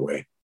treated that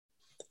way.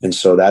 And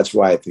so that's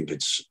why I think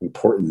it's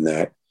important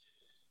that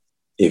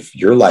if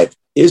your life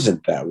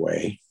isn't that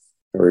way,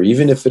 or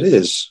even if it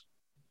is,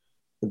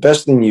 the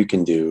best thing you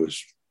can do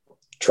is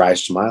try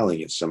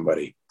smiling at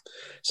somebody.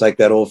 It's like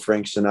that old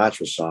Frank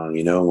Sinatra song,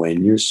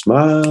 when you're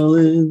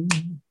smiling,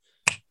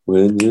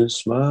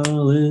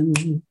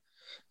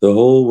 the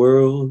whole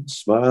world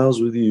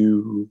smiles with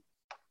you.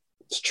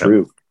 It's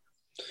true.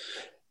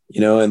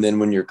 And then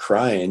when you're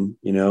crying,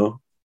 the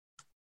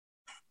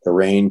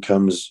rain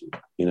comes,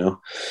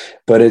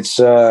 but it's,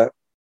 I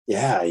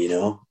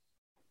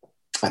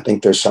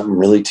think there's something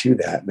really to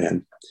that,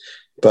 man.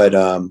 But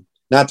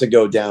not to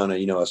go down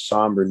a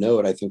somber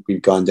note. I think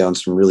we've gone down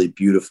some really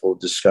beautiful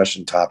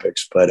discussion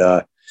topics, but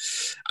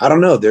I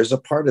don't know. There's a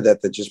part of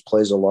that just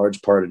plays a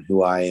large part in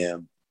who I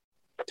am.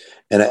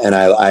 And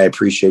I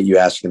appreciate you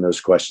asking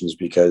those questions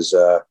because,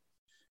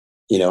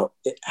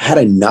 had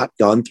I not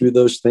gone through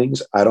those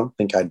things, I don't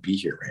think I'd be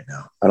here right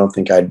now. I don't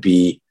think I'd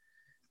be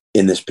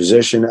in this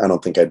position. I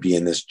don't think I'd be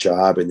in this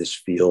job, in this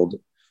field.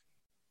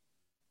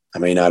 I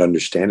may not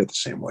understand it the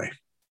same way.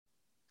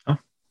 Oh.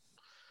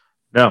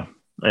 No.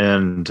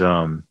 And,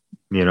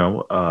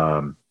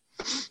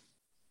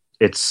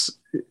 it's,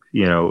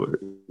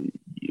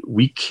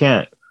 we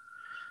can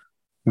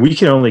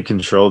only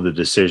control the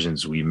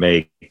decisions we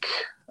make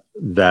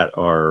that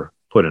are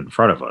put in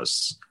front of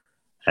us.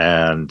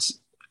 And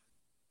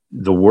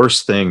the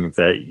worst thing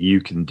that you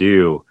can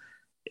do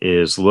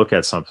is look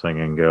at something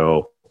and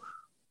go,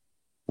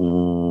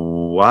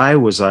 why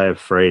was I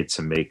afraid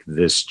to make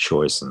this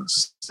choice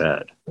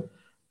instead?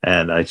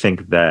 And I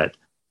think that,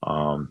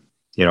 I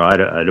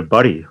had a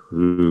buddy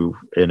who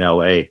in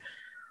LA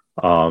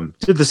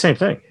did the same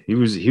thing. He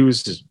was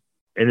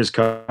in his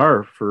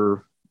car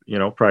for,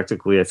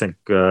 practically, I think,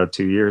 2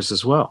 years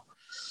as well.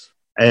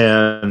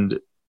 And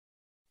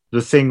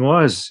the thing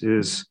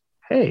is,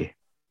 hey,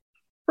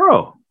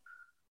 bro,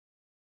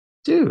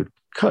 dude,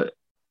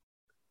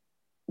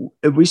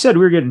 we said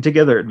we were getting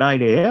together at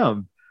 9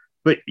 a.m.,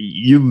 but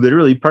you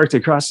literally parked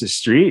across the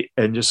street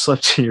and just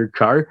slept in your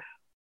car.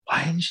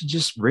 Why didn't you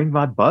just ring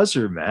my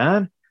buzzer,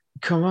 man?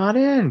 Come on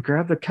in,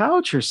 grab the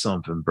couch or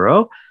something,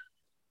 bro.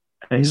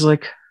 And he's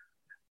like,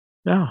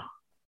 no,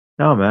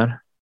 man,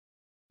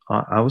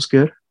 I was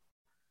good.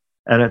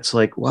 And it's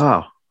like,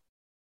 wow,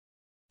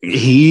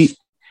 he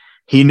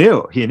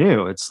knew.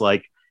 It's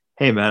like,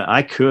 hey, man,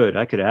 I could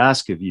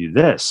ask of you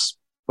this,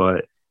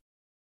 but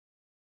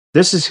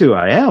this is who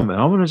I am, and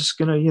I'm just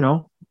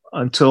gonna,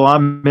 until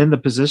I'm in the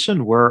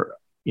position where,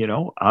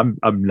 I'm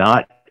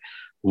not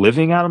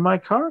living out of my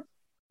car,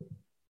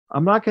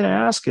 I'm not going to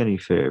ask any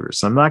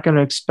favors. I'm not going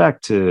to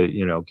expect to,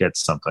 get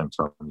something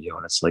from you.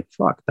 And it's like,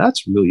 fuck,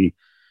 that's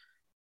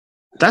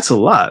a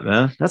lot,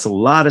 man. That's a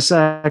lot of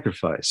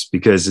sacrifice,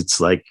 because it's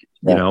like,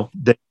 then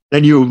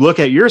you look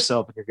at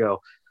yourself and you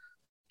go,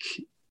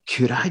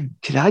 could I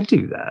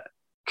do that?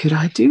 Could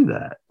I do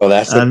that? Well,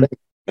 that's the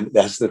thing.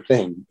 That's the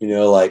thing.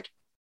 Like,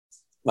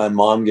 my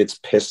mom gets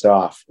pissed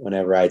off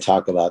whenever I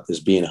talk about this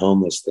being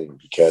homeless thing,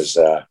 because,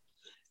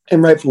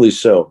 and rightfully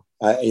so,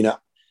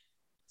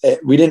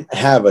 we didn't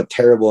have a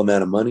terrible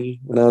amount of money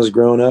when I was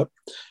growing up,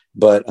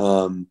 but,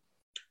 I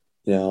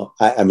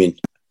mean,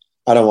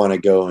 I don't want to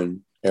go and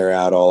air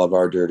out all of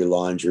our dirty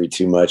laundry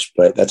too much,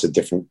 but that's a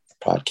different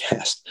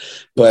podcast.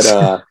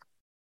 But,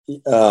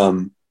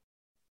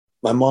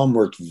 my mom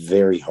worked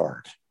very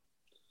hard,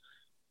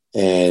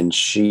 and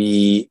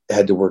she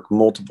had to work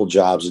multiple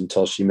jobs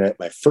until she met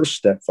my first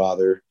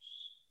stepfather.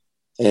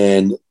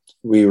 And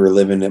we were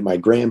living at my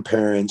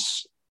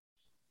grandparents'.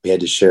 We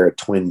had to share a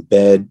twin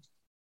bed,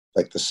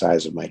 like the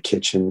size of my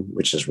kitchen,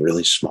 which is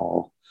really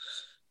small.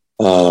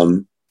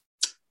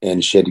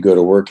 And she had to go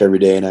to work every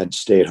day, and I'd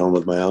stay at home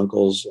with my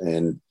uncles.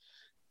 And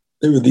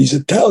there were these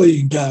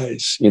Italian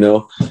guys,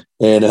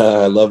 and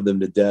I loved them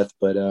to death,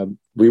 but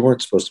we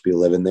weren't supposed to be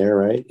living there,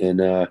 right? And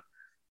my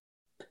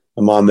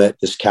mom met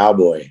this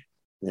cowboy.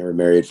 They were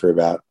married for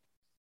about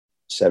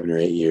 7 or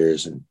 8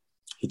 years, and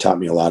he taught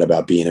me a lot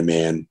about being a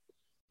man.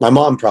 My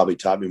mom probably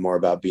taught me more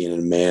about being a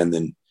man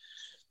than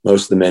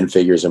most of the men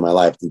figures in my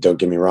life. And don't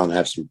get me wrong, I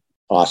have some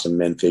awesome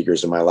men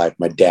figures in my life.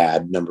 My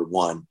dad, number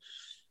one,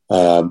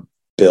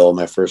 Bill,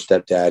 my first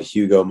stepdad,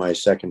 Hugo, my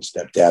second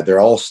stepdad. They're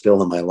all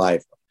still in my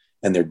life,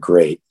 and they're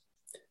great.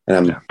 And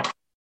I'm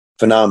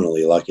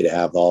phenomenally lucky to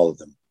have all of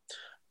them.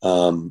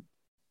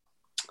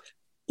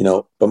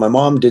 But my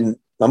mom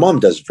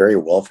does very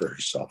well for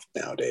herself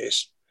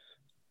nowadays.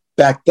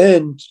 Back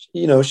then,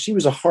 she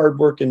was a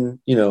hardworking,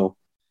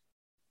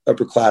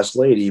 upper class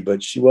lady,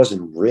 but she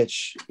wasn't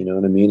rich, you know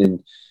what I mean?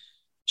 And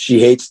she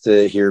hates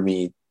to hear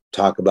me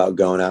talk about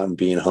going out and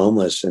being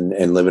homeless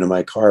and living in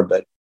my car,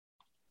 but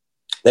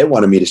they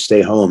wanted me to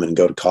stay home and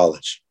go to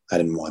college. I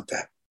didn't want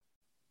that.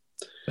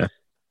 Yeah.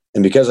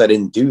 And because I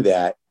didn't do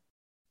that,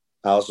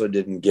 I also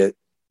didn't get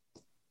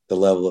the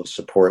level of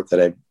support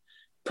that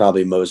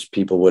probably most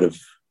people would have,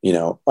 I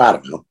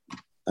don't know.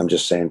 I'm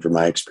just saying from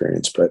my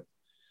experience, but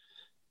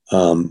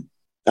I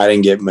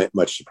didn't get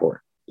much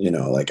support,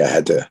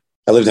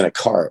 I lived in a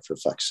car, for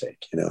fuck's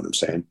sake. You know what I'm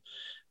saying?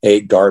 I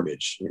ate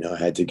garbage. I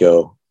had to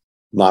go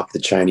mop the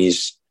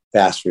Chinese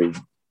fast food,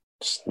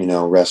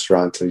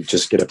 restaurant to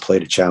just get a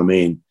plate of chow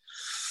mein.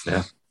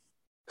 Yeah.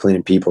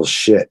 Cleaning people's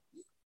shit.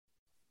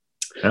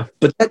 Yeah.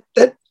 But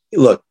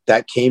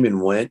that came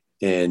and went,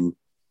 and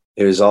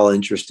it was all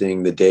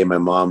interesting the day my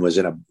mom was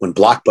when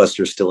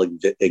Blockbuster still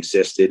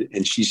existed,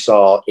 and she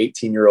saw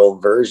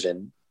 18-year-old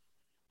version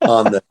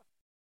on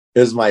it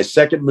was my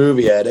second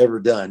movie I had ever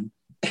done.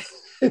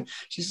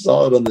 She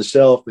saw it on the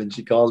shelf, and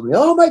she calls me,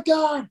 "Oh my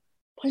God,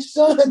 my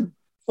son.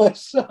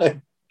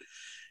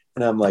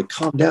 And I'm like,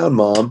 "Calm down,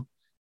 Mom.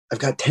 I've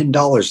got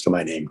 $10 to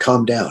my name.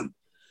 Calm down."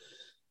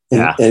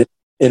 And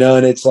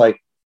it's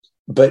like,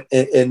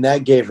 and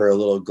that gave her a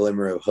little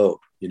glimmer of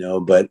hope,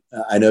 but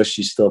I know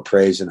she still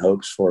prays and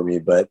hopes for me,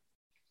 but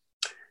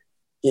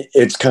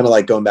it's kind of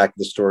like going back to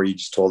the story you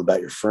just told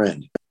about your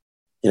friend.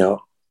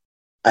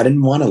 I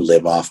didn't want to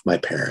live off my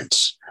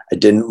parents. I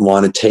didn't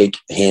want to take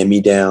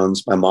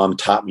hand-me-downs. My mom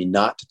taught me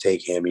not to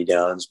take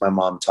hand-me-downs. My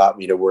mom taught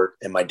me to work,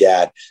 and my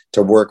dad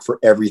to work for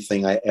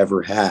everything I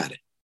ever had.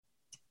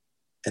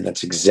 And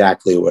that's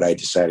exactly what I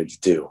decided to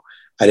do.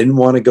 I didn't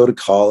want to go to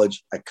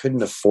college. I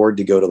couldn't afford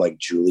to go to like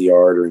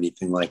Juilliard or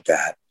anything like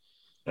that.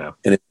 Yeah.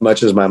 And as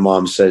much as my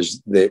mom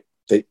says that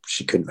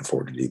she couldn't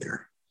afford it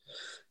either.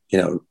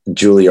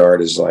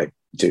 Juilliard is like,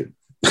 dude.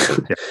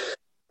 Yeah.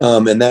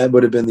 And that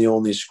would have been the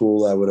only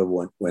school I would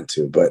have went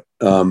to. But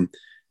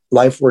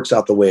life works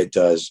out the way it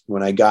does.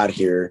 When I got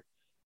here,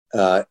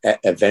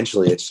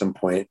 eventually at some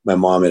point, my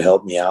mom had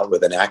helped me out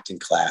with an acting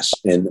class,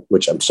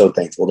 which I'm so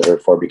thankful to her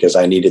for, because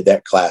I needed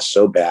that class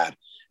so bad.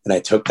 And I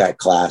took that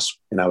class,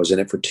 and I was in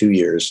it for 2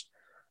 years.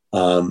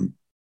 And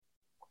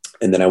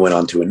then I went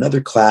on to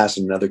another class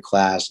and another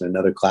class and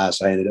another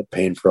class. I ended up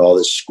paying for all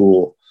this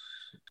school.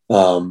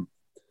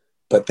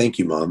 But thank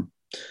you, Mom,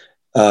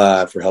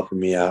 for helping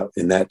me out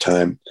in that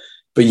time.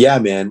 But yeah,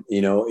 man,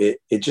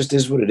 it just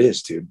is what it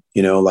is, dude.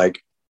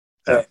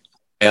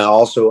 I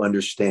also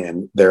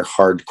understand their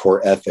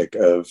hardcore ethic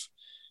of,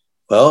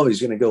 well,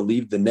 he's going to go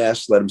leave the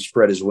nest, let him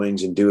spread his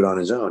wings and do it on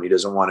his own. He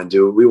doesn't want to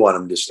do it. We want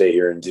him to stay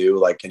here and do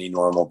like any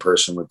normal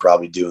person would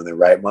probably do in their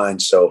right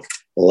mind. So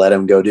let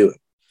him go do it.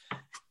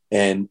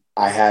 And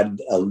I had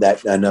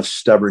that enough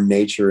stubborn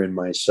nature in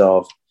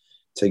myself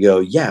to go,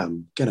 yeah,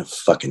 I'm going to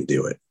fucking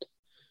do it.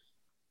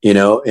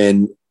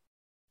 And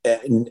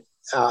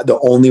the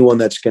only one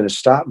that's going to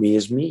stop me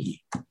is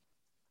me.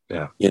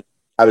 Yeah.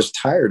 I was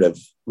tired of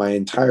my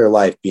entire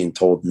life being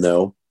told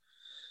no,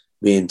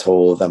 being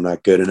told I'm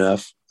not good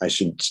enough. I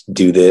should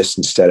do this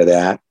instead of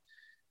that.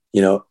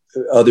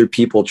 Other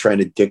people trying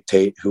to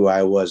dictate who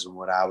I was and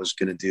what I was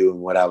going to do and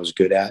what I was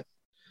good at.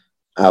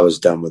 I was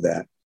done with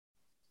that.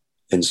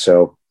 And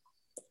so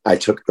I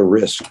took the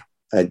risk.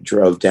 I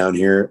drove down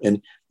here,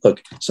 and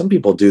look, some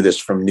people do this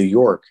from New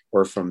York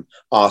or from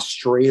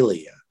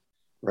Australia,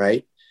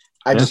 right?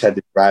 I just had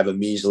to drive a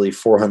measly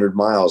 400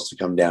 miles to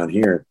come down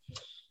here.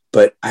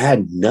 But I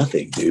had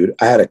nothing, dude.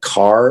 I had a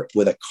car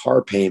with a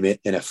car payment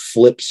and a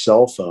flip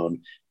cell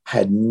phone. I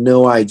had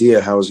no idea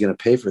how I was going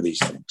to pay for these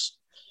things.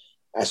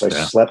 So I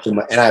slept and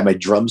I had my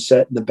drum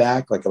set in the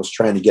back, like I was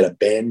trying to get a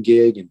band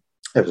gig, and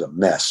it was a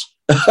mess.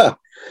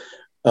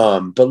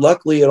 But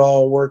luckily it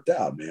all worked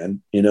out,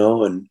 man,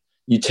 and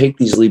you take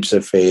these leaps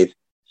of faith.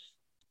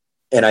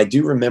 And I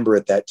do remember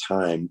at that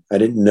time, I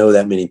didn't know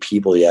that many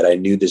people yet. I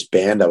knew this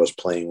band I was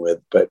playing with,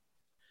 but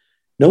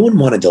no one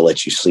wanted to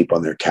let you sleep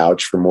on their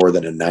couch for more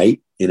than a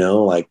night,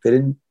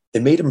 it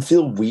made them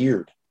feel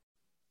weird,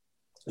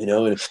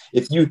 and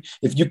if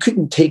you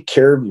couldn't take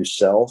care of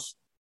yourself,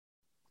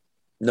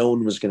 no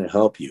one was going to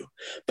help you.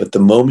 But the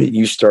moment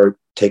you start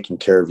taking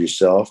care of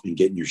yourself and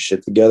getting your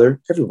shit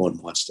together, everyone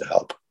wants to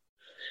help.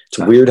 It's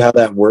weird how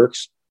that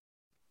works.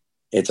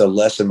 It's a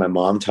lesson my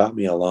mom taught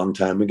me a long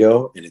time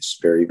ago, and it's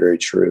very, very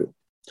true.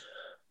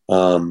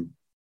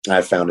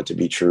 I found it to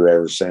be true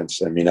ever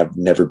since. I mean, I've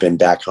never been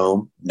back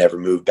home, never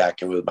moved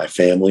back in with my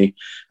family.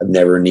 I've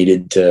never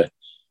needed to,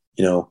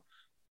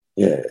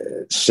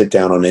 sit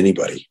down on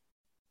anybody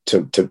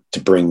to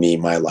bring me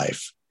my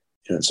life.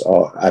 It's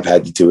all, I've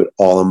had to do it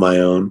all on my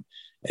own.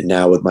 And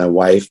now with my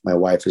wife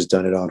has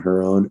done it on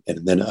her own,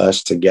 and then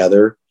us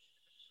together.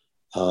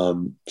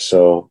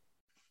 So,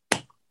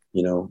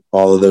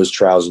 all of those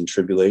trials and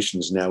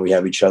tribulations, now we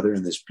have each other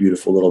and this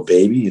beautiful little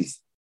baby, and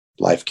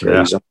life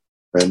carries on,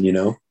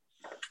 and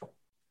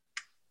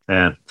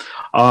And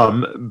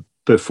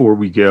before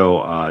we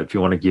go, if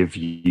you want to give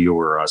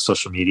your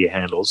social media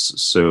handles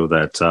so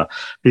that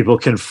people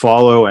can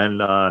follow,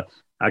 and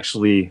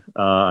actually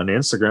on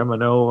Instagram, I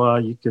know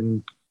you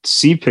can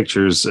see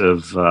pictures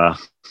of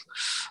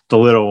the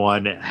little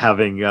one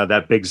having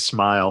that big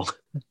smile.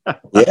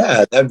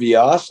 Yeah, that'd be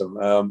awesome.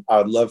 I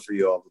would love for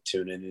you all to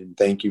tune in, and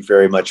thank you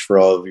very much for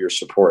all of your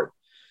support.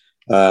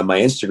 My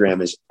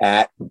Instagram is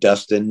at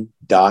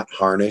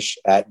Dustin.Harnish,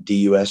 at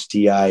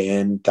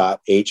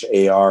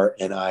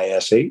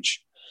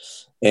DUSTIN.HARNISH.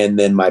 And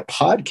then my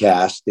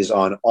podcast is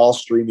on all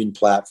streaming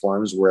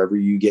platforms, wherever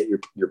you get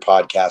your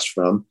podcast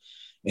from.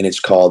 And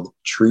it's called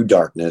True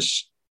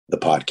Darkness, the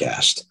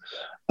podcast.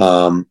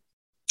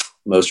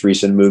 Most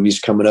recent movies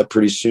coming up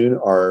pretty soon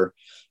are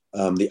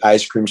The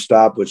Ice Cream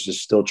Stop, which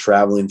is still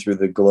traveling through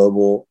the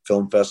global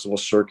film festival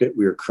circuit.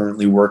 We are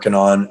currently working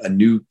on a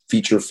new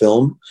feature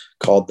film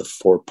called The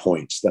 4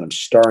 Points that I'm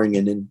starring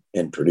in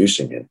and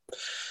producing in.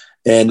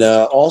 And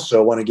also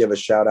I want to give a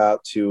shout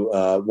out to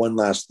one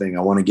last thing.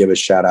 I want to give a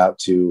shout out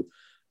to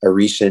a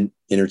recent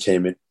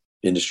entertainment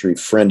industry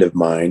friend of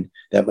mine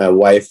that my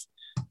wife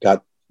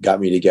got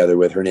me together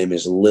with. Her name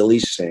is Lily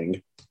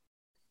Singh.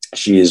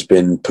 She has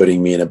been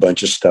putting me in a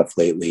bunch of stuff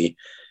lately,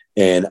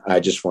 and I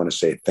just want to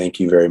say thank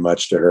you very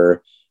much to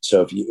her.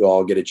 So if you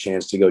all get a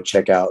chance to go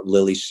check out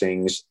Lily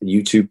Singh's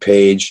YouTube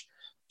page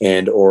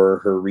and or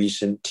her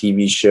recent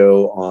TV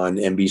show on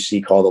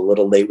NBC called A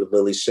Little Late with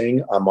Lily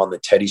Singh, I'm on the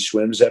Teddy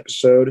Swims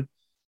episode,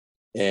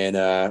 and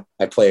I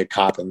play a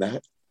cop in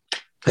that.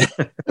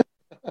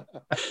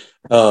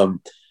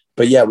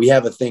 But yeah, we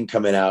have a thing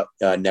coming out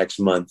next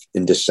month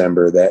in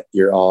December that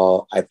you're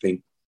all, I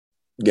think,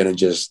 going to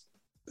just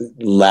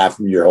laugh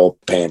your whole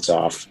pants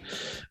off.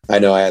 I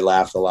know I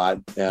laughed a lot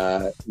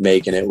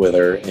making it with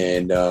her,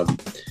 and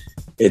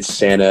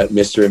it's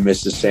Mr. and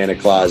Mrs. Santa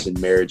Claus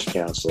in marriage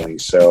counseling.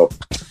 So,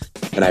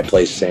 and I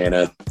play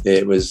Santa.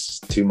 It was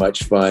too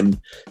much fun.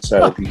 So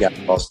I hope you guys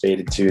all stay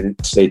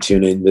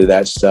tuned into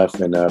that stuff.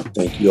 And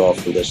thank you all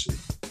for listening.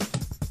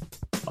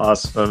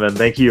 Awesome. And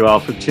thank you all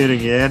for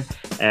tuning in.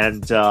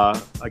 And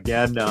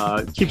again,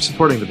 keep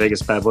supporting the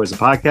Vegas Bad Boys of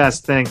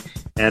Podcasting.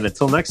 And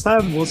until next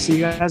time, we'll see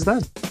you guys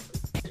then.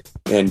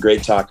 And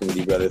great talking with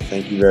you, brother.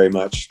 Thank you very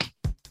much.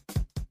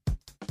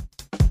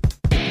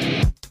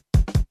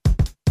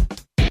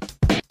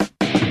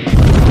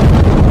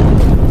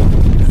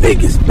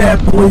 Vegas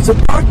Bad Boys of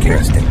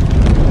Podcasting.